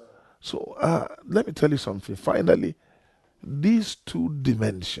 So, let me tell you something. Finally, these two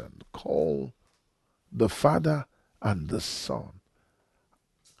dimensions called the Father and the Son.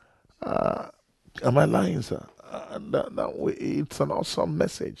 Am I lying, sir? It's an awesome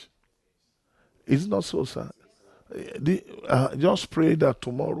message. It's not so, sir. Just pray that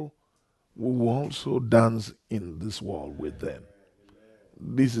tomorrow we will also dance in this world with them.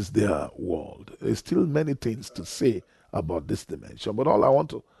 This is their world. There's still many things to say about this dimension, but all I want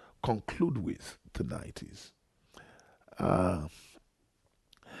to conclude with tonight is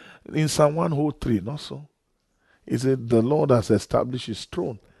in Psalm 103, not so? It said, the Lord has established his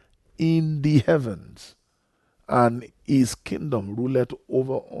throne in the heavens, and his kingdom ruleth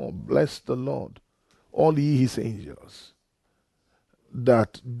over all. Bless the Lord, all ye his angels,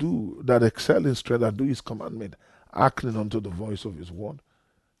 that excel in strength, that do his commandment, hearkening unto the voice of his word.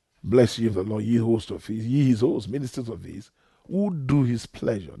 Bless ye the Lord, ye hosts of his, ye his hosts, ministers of his, who do his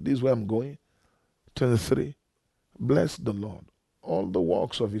pleasure. This is where I'm going. 23. Bless the Lord, all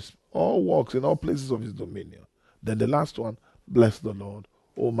works in all places of his dominion. Then the last one, bless the Lord,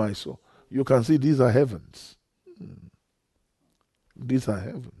 O my soul. You can see these are heavens. These are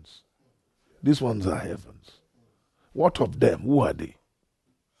heavens. These ones are heavens. What of them? Who are they?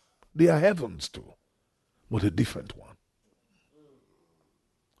 They are heavens too, but a different one.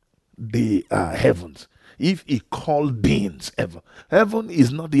 They are heavens. If he called beings heaven, heaven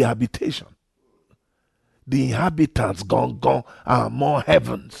is not the habitation. The inhabitants gone are more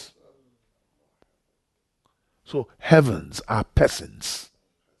heavens. So heavens are persons.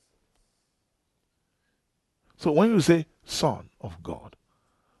 So when you say Son of God,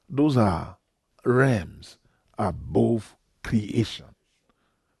 those are realms above creation.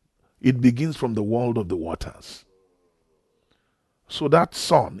 It begins from the world of the waters. So that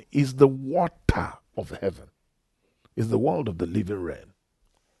Son is the water of heaven, is the world of the living realm.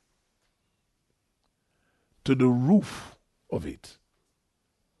 To the roof of it,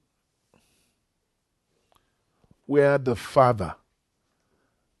 where the Father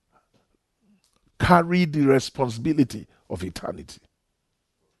carried the responsibility of eternity.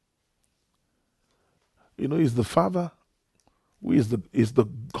 You know, is the Father who is the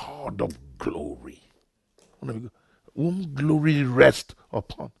God of glory, whom glory rests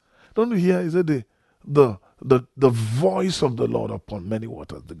upon. Don't you hear? Is it the voice of the Lord upon many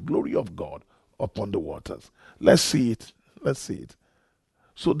waters, the glory of God upon the waters. Let's see it. Let's see it.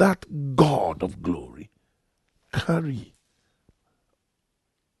 So that God of glory carry.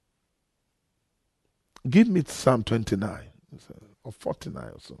 Give me Psalm 29 or 49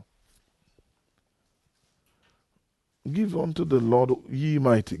 or so. Give unto the Lord, ye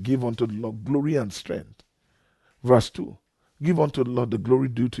mighty, give unto the Lord glory and strength. Verse 2. Give unto the Lord the glory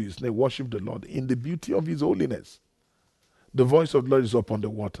due to his name. Worship the Lord in the beauty of his holiness. The voice of the Lord is upon the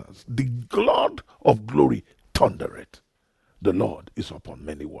waters. The God of glory thundereth. The Lord is upon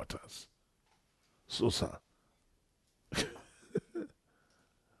many waters. So, sir.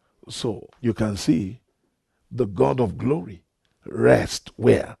 So, you can see the God of glory rest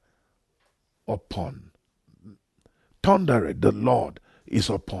where? Upon. Thundereth. The Lord is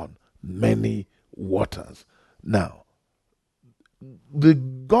upon many waters. Now, the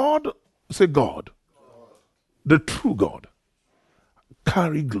God, say God, the true God,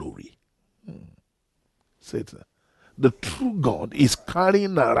 carry glory. Say it, sir. The true God is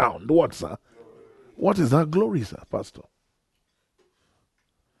carrying around what, sir? What is that glory, sir, Pastor?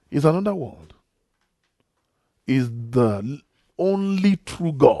 It's another world. Is the only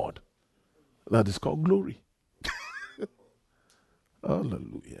true God that is called glory.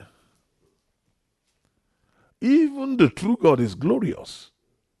 Hallelujah. Even the true God is glorious.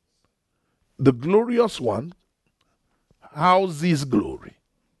 The glorious one houses glory.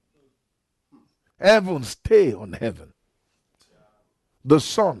 Heaven stay on heaven. The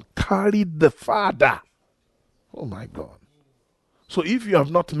Son carried the Father. Oh my God. So if you have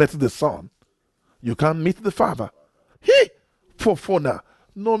not met the Son, you can't meet the Father. He fofona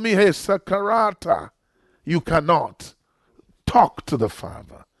no mi he sakarata. You cannot talk to the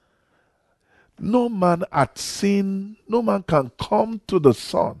Father. No man hath seen, no man can come to the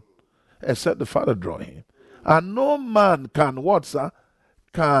Son except the Father draw him. And no man can, what, sir?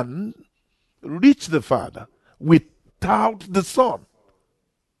 Can reach the Father without the Son.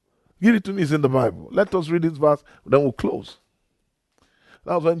 Give it to me, it's in the Bible. Let us read this verse, then we'll close.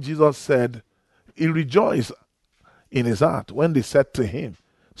 That's when Jesus said, he rejoiced in his heart when they said to him,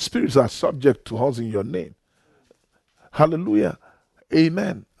 spirits are subject to us in your name. Hallelujah.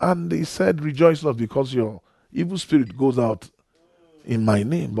 Amen. And he said, rejoice not because your evil spirit goes out in my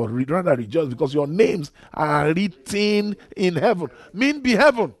name, but rather rejoice because your names are written in heaven. Mean be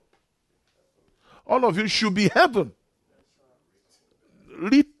heaven. All of you should be heaven.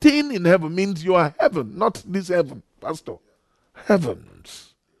 Written in heaven means you are heaven, not this heaven, Pastor.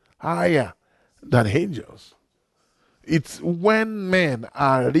 Heavens, higher than angels. It's when men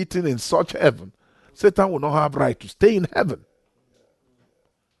are written in such heaven, Satan will not have right to stay in heaven.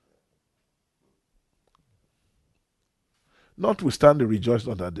 Notwithstanding, rejoice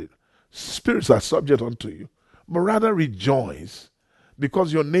not that the spirits are subject unto you, but rather rejoice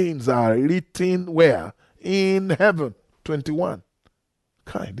because your names are written where? In heaven. 21.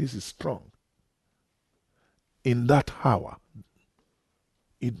 Kai, this is strong. In that hour,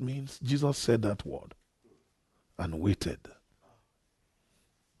 it means Jesus said that word and waited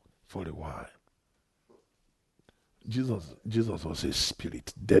for a while. Jesus was a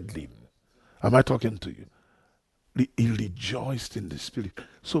spirit, deadly. Am I talking to you? He rejoiced in the spirit.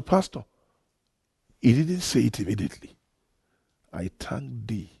 So, Pastor, he didn't say it immediately. I thank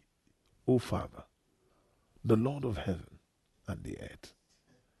thee, O Father, the Lord of heaven and the earth,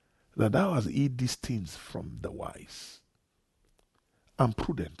 that thou hast hid these things from the wise and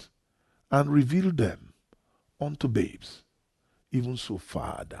prudent, and revealed them unto babes. Even so,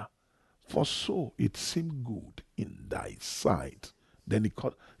 Father, for so it seemed good in thy sight. Then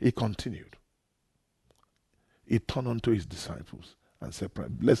he continued. He turned unto his disciples and said,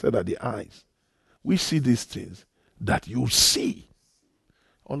 blessed are the eyes. We see these things that you see.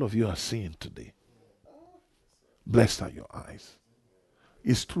 All of you are seeing today. Blessed are your eyes.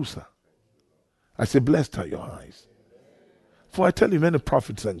 It's true, sir. I say, blessed are your eyes. For I tell you, many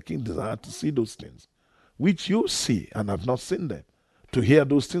prophets and kings desire to see those things which you see and have not seen them, to hear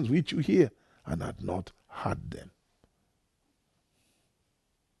those things which you hear and have not heard them.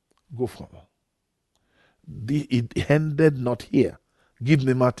 Go further. It ended not here. Give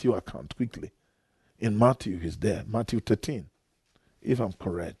me Matthew account quickly. In Matthew, he's there. Matthew 13, if I'm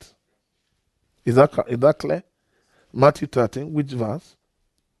correct. Is that clear? Matthew 13, which verse?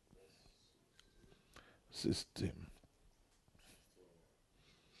 16.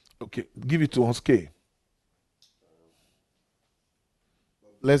 Okay, give it to us, K.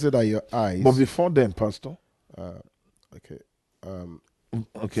 Blessed are your eyes. But before then, Pastor. Okay.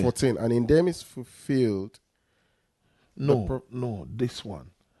 Okay. 14. And in them is fulfilled. No, this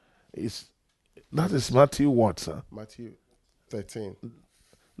one. That is Matthew what, sir? Matthew 13.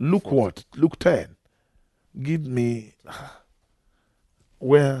 Luke 14. What? Luke 10. Give me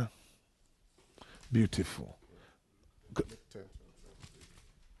where beautiful.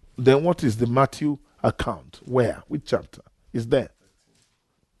 Then what is the Matthew account? Where? Which chapter? Is there?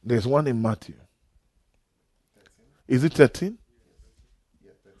 There's one in Matthew. Is it 13?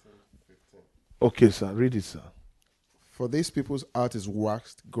 Yeah, 13, 15. Okay, sir. Read it, sir. For these people's heart is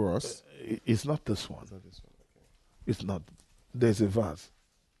waxed gross. It's not this one. It's not this one. Okay. It's not. There's a verse.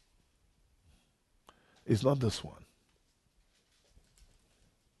 It's not this one.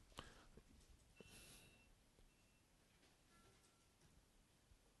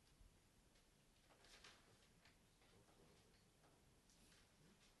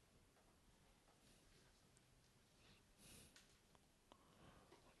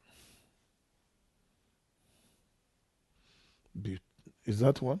 Is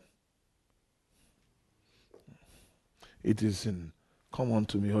that one? It is in, come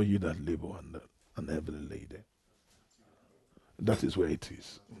unto me, all ye that labor and heavily laden. That is where it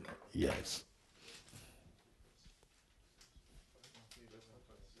is. Yes.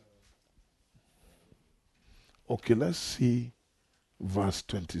 Okay, let's see verse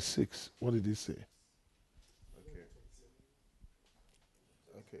 26. What did he say?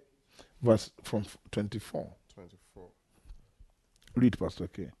 Okay. Verse from 24. 24. Read, Pastor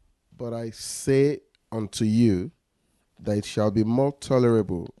K. But I say unto you that it shall be more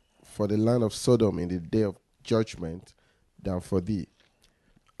tolerable for the land of Sodom in the day of judgment than for thee.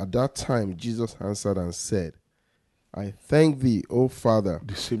 At that time Jesus answered and said, I thank thee, O Father,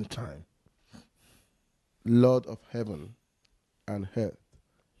 The same time. Lord of heaven and earth,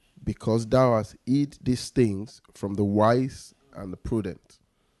 because thou hast hid these things from the wise and the prudent,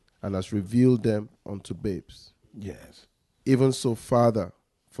 and hast revealed them unto babes. Yes. Even so, Father,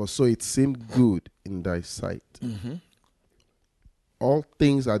 for so it seemed good in thy sight. Mm-hmm. All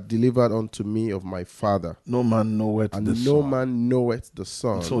things are delivered unto me of my Father, No man knoweth and the no Son. man knoweth the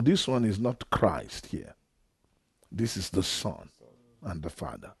Son. So this one is not Christ here. This is the Son and the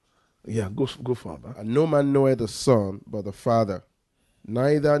Father. Yeah, go further. And no man knoweth the Son but the Father.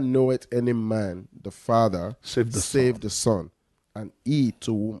 Neither knoweth any man the Father Save the save the Son, and he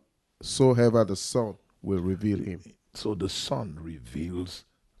to whomsoever the Son will reveal him. So the Son reveals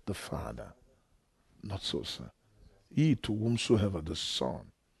the Father. Not so, sir. He to whomsoever the Son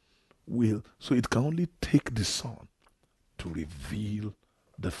will. So it can only take the Son to reveal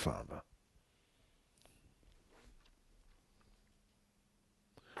the Father.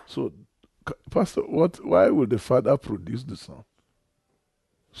 So, Pastor, why would the Father produce the Son?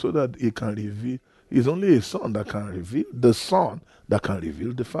 So that he can reveal. It's only a Son that can reveal, the Son that can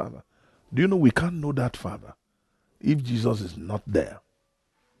reveal the Father. Do you know we can't know that Father if Jesus is not there?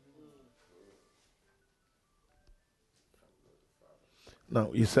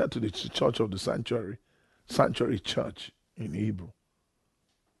 Now, he said to the church of the sanctuary church in Hebrew,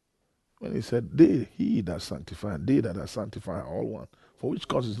 when he said, he that sanctify, and they that are sanctified are all one, for which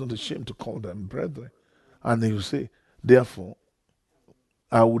cause is not ashamed to call them brethren. And he will say, therefore,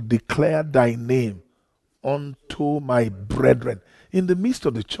 I will declare thy name unto my brethren. In the midst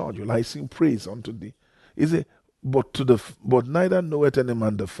of the church will I sing praise unto thee. He said, but neither knoweth any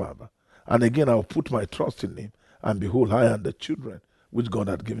man the Father. And again I will put my trust in him. And behold, I and the children which God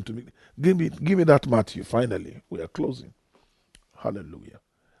had given to me. Give me that Matthew, finally. We are closing. Hallelujah.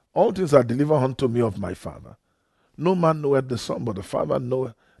 All things are delivered unto me of my Father. No man knoweth the Son, but the Father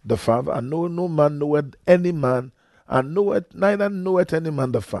knoweth the Father, and no man knoweth any man, and neither knoweth any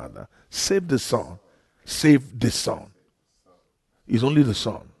man the Father, save the Son. Save the Son. It's only the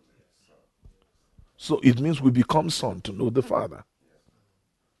Son. So it means we become son to know the Father.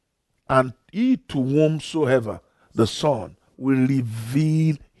 And he to whomsoever the Son will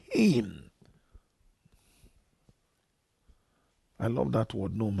reveal him. I love that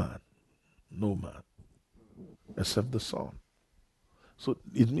word, no man. No man. Except the Son. So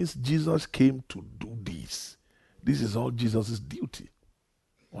it means Jesus came to do this. This is all Jesus' duty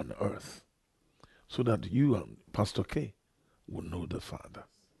on earth. So that you and Pastor K will know the Father.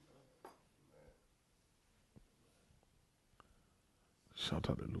 Shout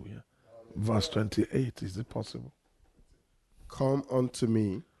hallelujah. Verse 28, is it possible? Come unto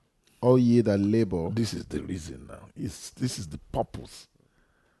me, all ye that labor. This is the reason now. This is the purpose.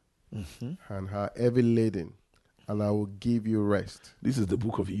 And are heavy laden, and I will give you rest. This is the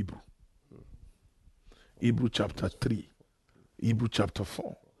book of Hebrew. Hebrew chapter 3. Hebrew chapter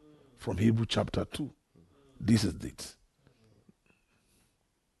 4. From Hebrew chapter 2. This is it.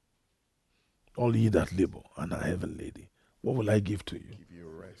 All ye that labor and are heavy laden, what will I give to you? Give you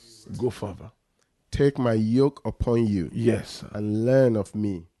rest. Go further. Take my yoke upon you. Yes, sir. And learn of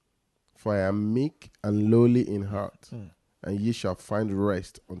me, for I am meek and lowly in heart, and ye shall find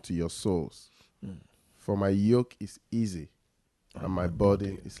rest unto your souls. For my yoke is easy, and my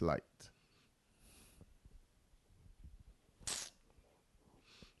burden is light.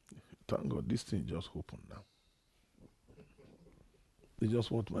 Thank God, this thing just opened now. They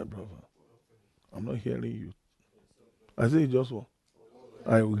just want my brother. I'm not hearing you. I say just what?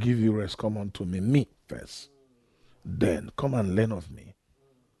 I will give you rest. Come unto me. Me first. Then come and learn of me.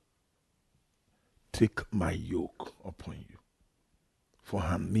 Take my yoke upon you. For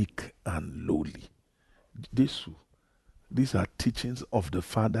I am meek and lowly. These are teachings of the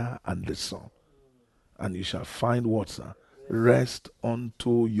Father and the Son. And you shall find what, sir? Rest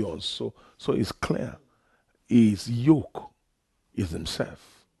unto your soul. So it's clear. His yoke is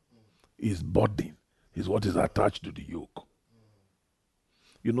himself. His burden is what is attached to the yoke.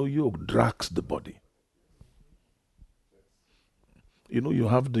 You know, yoke drags the body. You know, you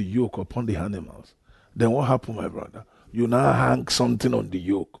have the yoke upon the animals. Then what happened, my brother? You now hang something on the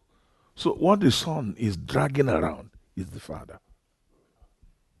yoke. So what the Son is dragging around is the Father.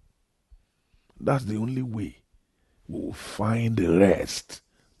 That's the only way we will find rest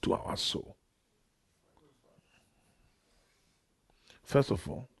to our soul. First of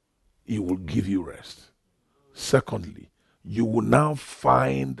all, He will give you rest. Secondly, you will now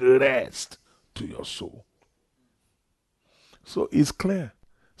find rest to your soul. So it's clear.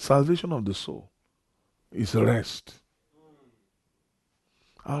 Salvation of the soul is rest.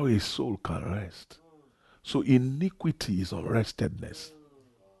 How a soul can rest. So iniquity is unrestedness.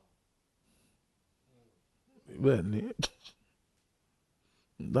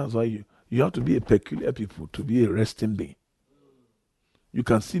 That's why you have to be a peculiar people to be a resting being. You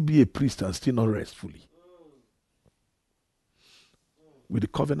can still be a priest and still not rest fully. With the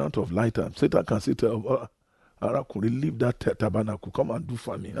covenant of light, Satan can say to Arakuri, leave that tabernacle, come and do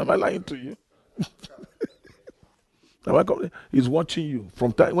for me. Am I lying to you? He's watching you.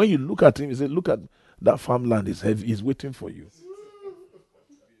 From time when you look at him, he says, look at that farmland is heavy, he's waiting for you.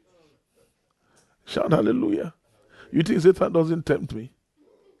 Shout hallelujah. You think Satan doesn't tempt me?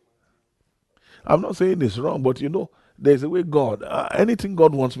 I'm not saying it's wrong, but you know, there's a way God, anything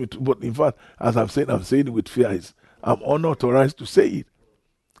God wants me to, but in fact, as I'm saying it with fear. I'm unauthorized to say it.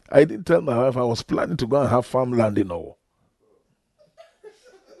 I didn't tell my wife I was planning to go and have farmland in Owo.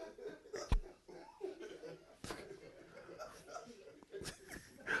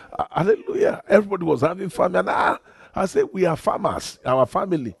 Hallelujah. Everybody was having farm. And I said, we are farmers, our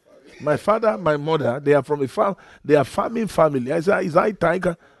family. My father, my mother, they are from a farm. They are farming family. I said, is I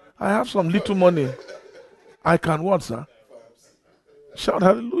tiger? I have some little money. I can what, sir? Shout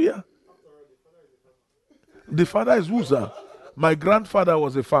hallelujah. The father is who, sir? My grandfather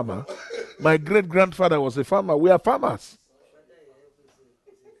was a farmer. My great-grandfather was a farmer. We are farmers.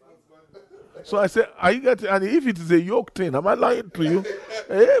 So I said, are you getting, and if it is a yoke thing, am I lying to you?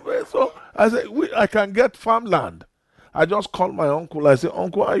 So I said, I can get farmland. I just called my uncle. I said,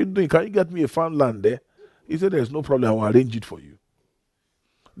 uncle, how are you doing? Can you get me a farmland there? He said, there's no problem. I will arrange it for you.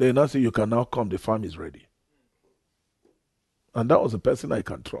 They now say, you can now come. The farm is ready. And that was a person I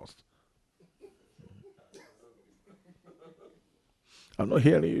can trust. I'm not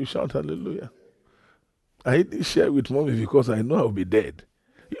hearing you shout hallelujah. I didn't share with mommy because I know I'll be dead.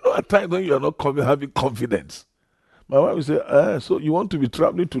 You know, at times when you are not coming, having confidence, my wife will say, so you want to be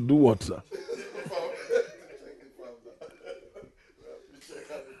traveling to do what, sir?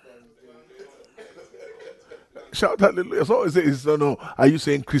 Shout hallelujah. So I say, no. Are you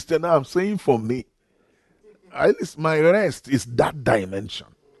saying Christian? No, I'm saying for me. At least my rest is that dimension.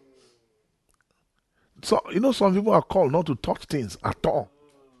 So, you know, some people are called not to touch things at all.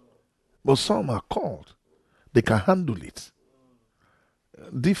 But some are called. They can handle it.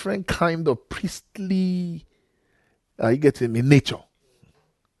 Different kind of priestly, are you getting me, nature.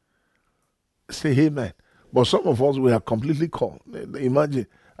 Say amen. But some of us, we are completely called. Imagine,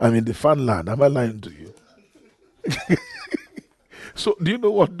 I'm in the farmland. Am I lying to you? So, do you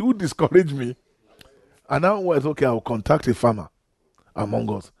know what? Do discourage me. And now, okay, I'll contact a farmer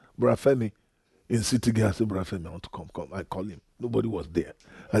among us. Brother Femi, in City Girl, I said, Brother Femi, I want to come. I call him. Nobody was there.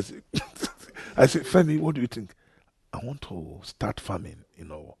 I said, Femi, what do you think? I want to start farming, you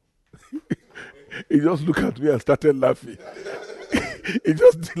know. He just looked at me and started laughing. He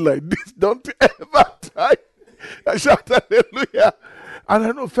just did like this. Don't ever try. I shout hallelujah. And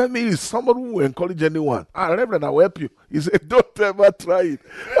I know Femi is somebody who will encourage anyone. Reverend, I will help you. He said, don't ever try it.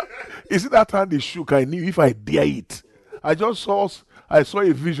 You see that hand he shook, I knew if I dare it. I saw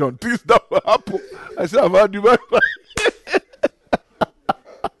a vision. Things that will happen. I said, I've had you back.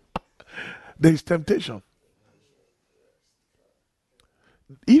 There is temptation.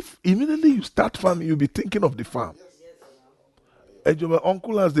 If immediately you start farming, you'll be thinking of the farm. And my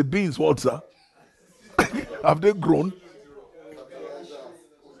uncle has the beans, what, sir? Have they grown?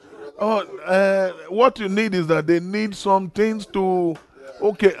 What you need is that they need some things to,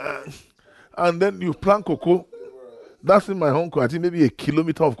 and then you plant cocoa. That's in my uncle. I think maybe a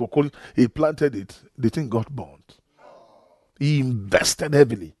kilometer of cocoa. He planted it. The thing got burnt. He invested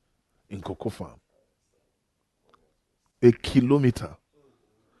heavily in cocoa farm. A kilometer.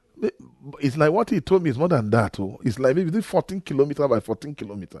 It's like what he told me is more than that. It's like maybe 14 kilometer by 14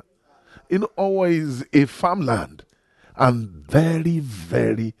 kilometer. You know, always a farmland and very,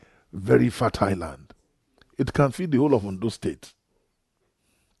 very, very fertile land. It can feed the whole of Ondo State.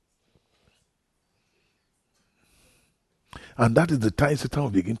 And that is the time Satan will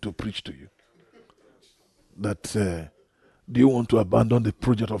begin to preach to you. That, do you want to abandon the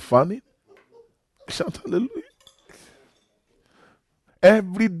project of farming? Shout hallelujah.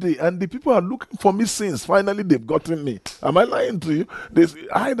 Every day. And the people are looking for me since finally they've gotten me. Am I lying to you?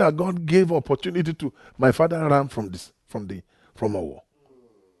 Either God gave opportunity to, my father ran from a war.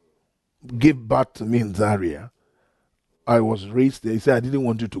 Gave birth to me in Zaria. I was raised there. He said, I didn't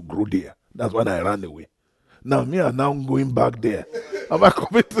want you to grow there. That's when I ran away. Now me are now going back there. Am I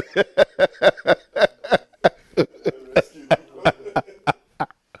coming to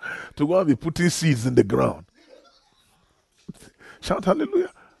to go and be putting seeds in the ground? Shout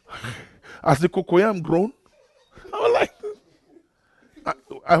hallelujah. As the cocoyam grown, I was like,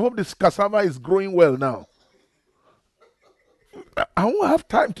 I hope this cassava is growing well now. I won't have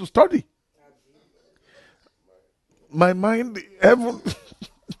time to study. My mind, heaven.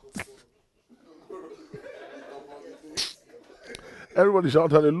 Everybody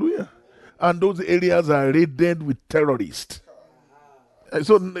shout hallelujah. And those areas are raided with terrorists.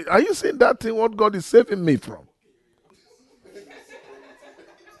 So, are you saying that thing, what God is saving me from?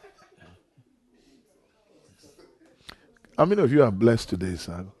 How many of you are blessed today,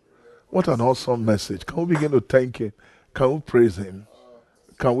 sir? What an awesome message. Can we begin to thank Him? Can we praise Him?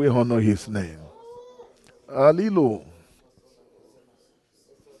 Can we honor His name? Hallelujah.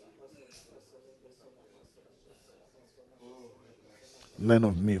 Learn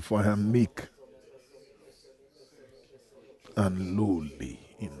of me, for I am meek and lowly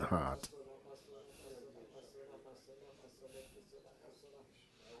in heart.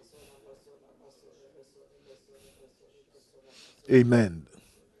 Amen.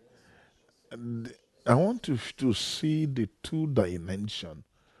 And I want you to see the two dimensions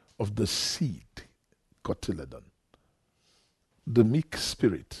of the seed, cotyledon. The meek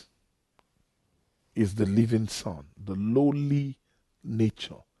spirit is the living son. The lowly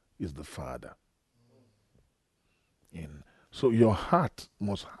nature is the father. So your heart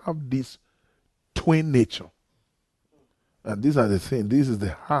must have this twin nature. And these are the things. This is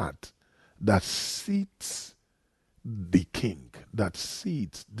the heart that seats the king, that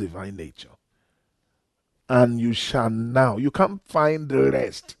seats divine nature. And you shall now, you can't find the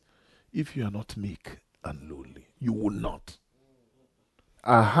rest if you are not meek and lowly. You will not.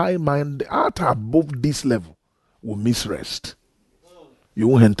 A high mind, out above this level, will miss rest. You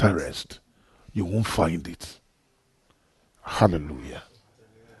won't enter rest. You won't find it. Hallelujah.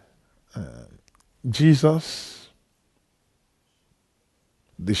 Jesus,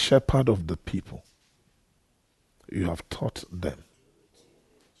 the shepherd of the people, you have taught them.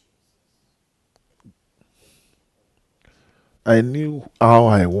 I knew how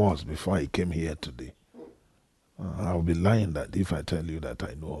I was before I came here today. I'll be lying that if I tell you that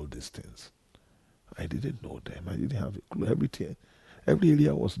I know all these things. I didn't know them. I didn't have a clue. Every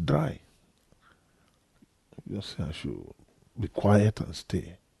area was dry. You say I should be quiet and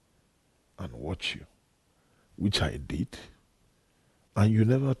stay and watch you, which I did. And you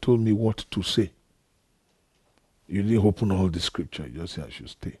never told me what to say. You didn't open all the scripture. You just said I should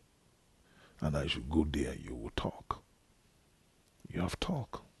stay. And I should go there. You will talk. You have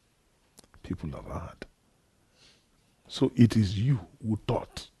talk. People have heard. So it is you who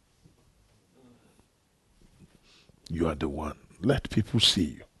taught. You are the one. Let people see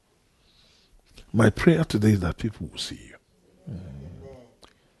you. My prayer today is that people will see you.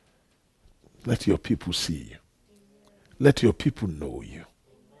 Let your people see you. Let your people know you.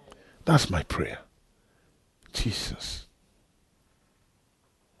 That's my prayer. Jesus.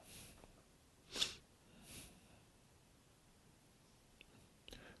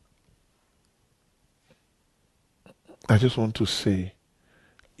 I just want to say,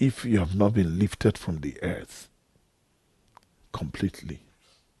 if you have not been lifted from the earth completely,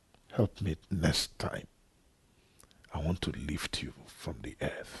 help me next time. I want to lift you from the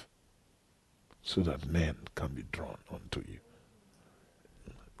earth so that men can be drawn unto you.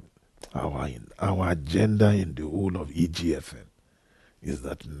 Our agenda in the whole of EGFM is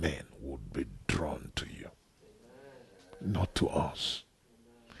that men would be drawn to you, not to us.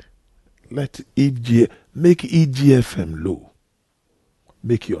 Make EGFM low.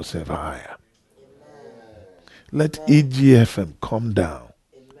 Make yourself higher. Let EGFM come down.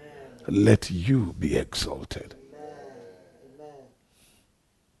 Let you be exalted.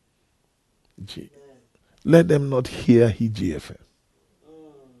 Let them not hear EGFM,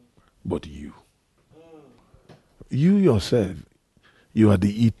 but you. You yourself, you are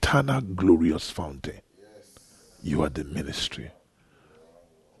the eternal glorious fountain. You are the ministry.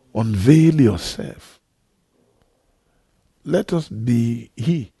 Unveil yourself. Let us be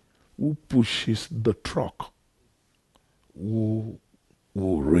he who pushes the truck, who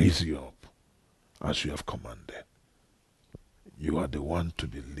will raise you up as you have commanded. You are the one to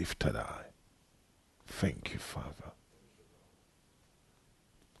be lifted high. Thank you, Father.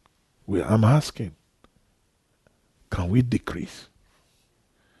 I'm asking, can we decrease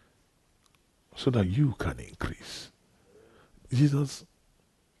so that you can increase? Jesus,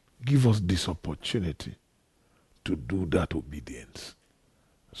 give us this opportunity to do that obedience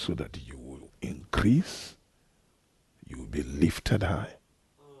so that you will increase, you will be lifted high,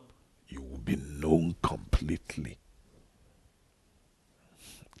 you will be known completely.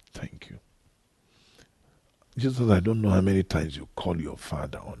 Thank you. Jesus, I don't know how many times you call your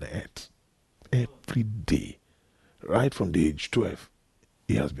Father on earth. Every day, right from the age 12,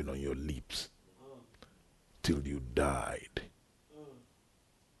 he has been on your lips till you died.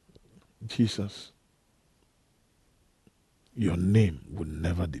 Jesus, your name will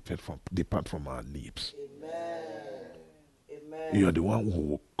never depart from our lips. Amen. You are the one who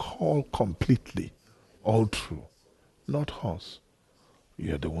will call completely, all through, not us.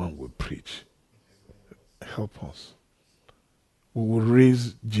 You are the one who will preach. Help us. We will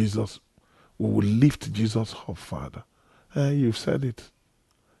raise Jesus. We will lift Jesus up, Father. You've said it.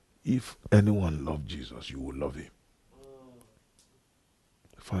 If anyone loves Jesus, you will love him.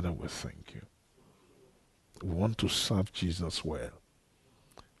 Father, we thank you. We want to serve Jesus well.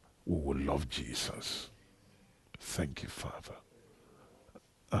 We will love Jesus. Thank you, Father.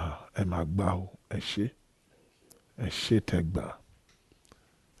 Emagbao, Eshe Tegba,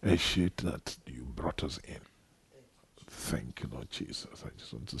 Eshe that you brought us in. Thank you, Lord Jesus. I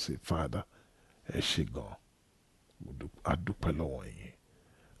just want to say, Father, Eshe God,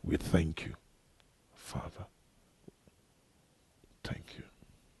 we thank you, Father. Thank you.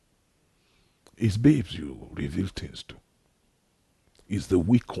 It's babes you reveal things to. It's the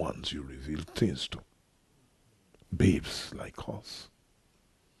weak ones you reveal things to. Babes like us,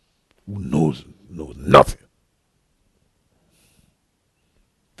 who knows nothing.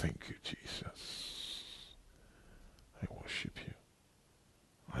 Thank you, Jesus. I worship you.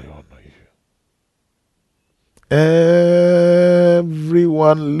 I honor you.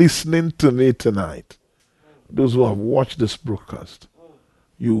 Everyone listening to me tonight, those who have watched this broadcast,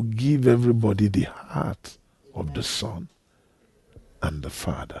 you give everybody the heart of the Son and the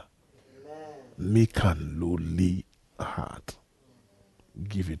Father. Meek and lowly heart.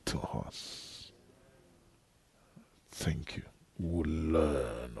 Give it to us. Thank you. We will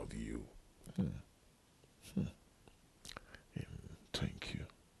learn of you. Thank you.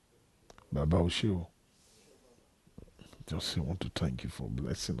 Baba Oshio, just want to thank you for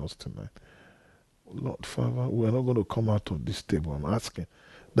blessing us tonight. Lord Father, we're not going to come out of this table. I'm asking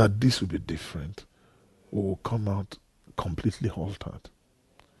that this will be different. We will come out completely altered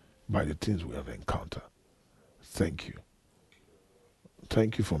by the things we have encountered. Thank you.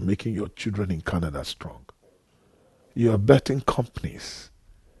 Thank you for making your children in Canada strong. You are betting companies,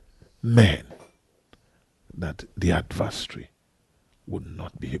 men, that the adversary would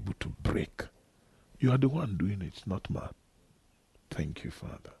not be able to break. You are the one doing it, not man. Thank you,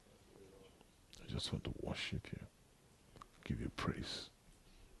 Father. I just want to worship you, give you praise,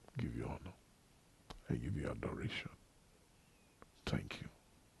 give you honor, I give you adoration. Thank you.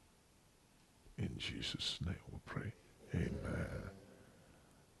 In Jesus' name we pray. Amen.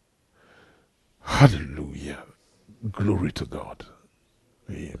 Hallelujah. Glory to God.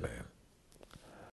 Amen.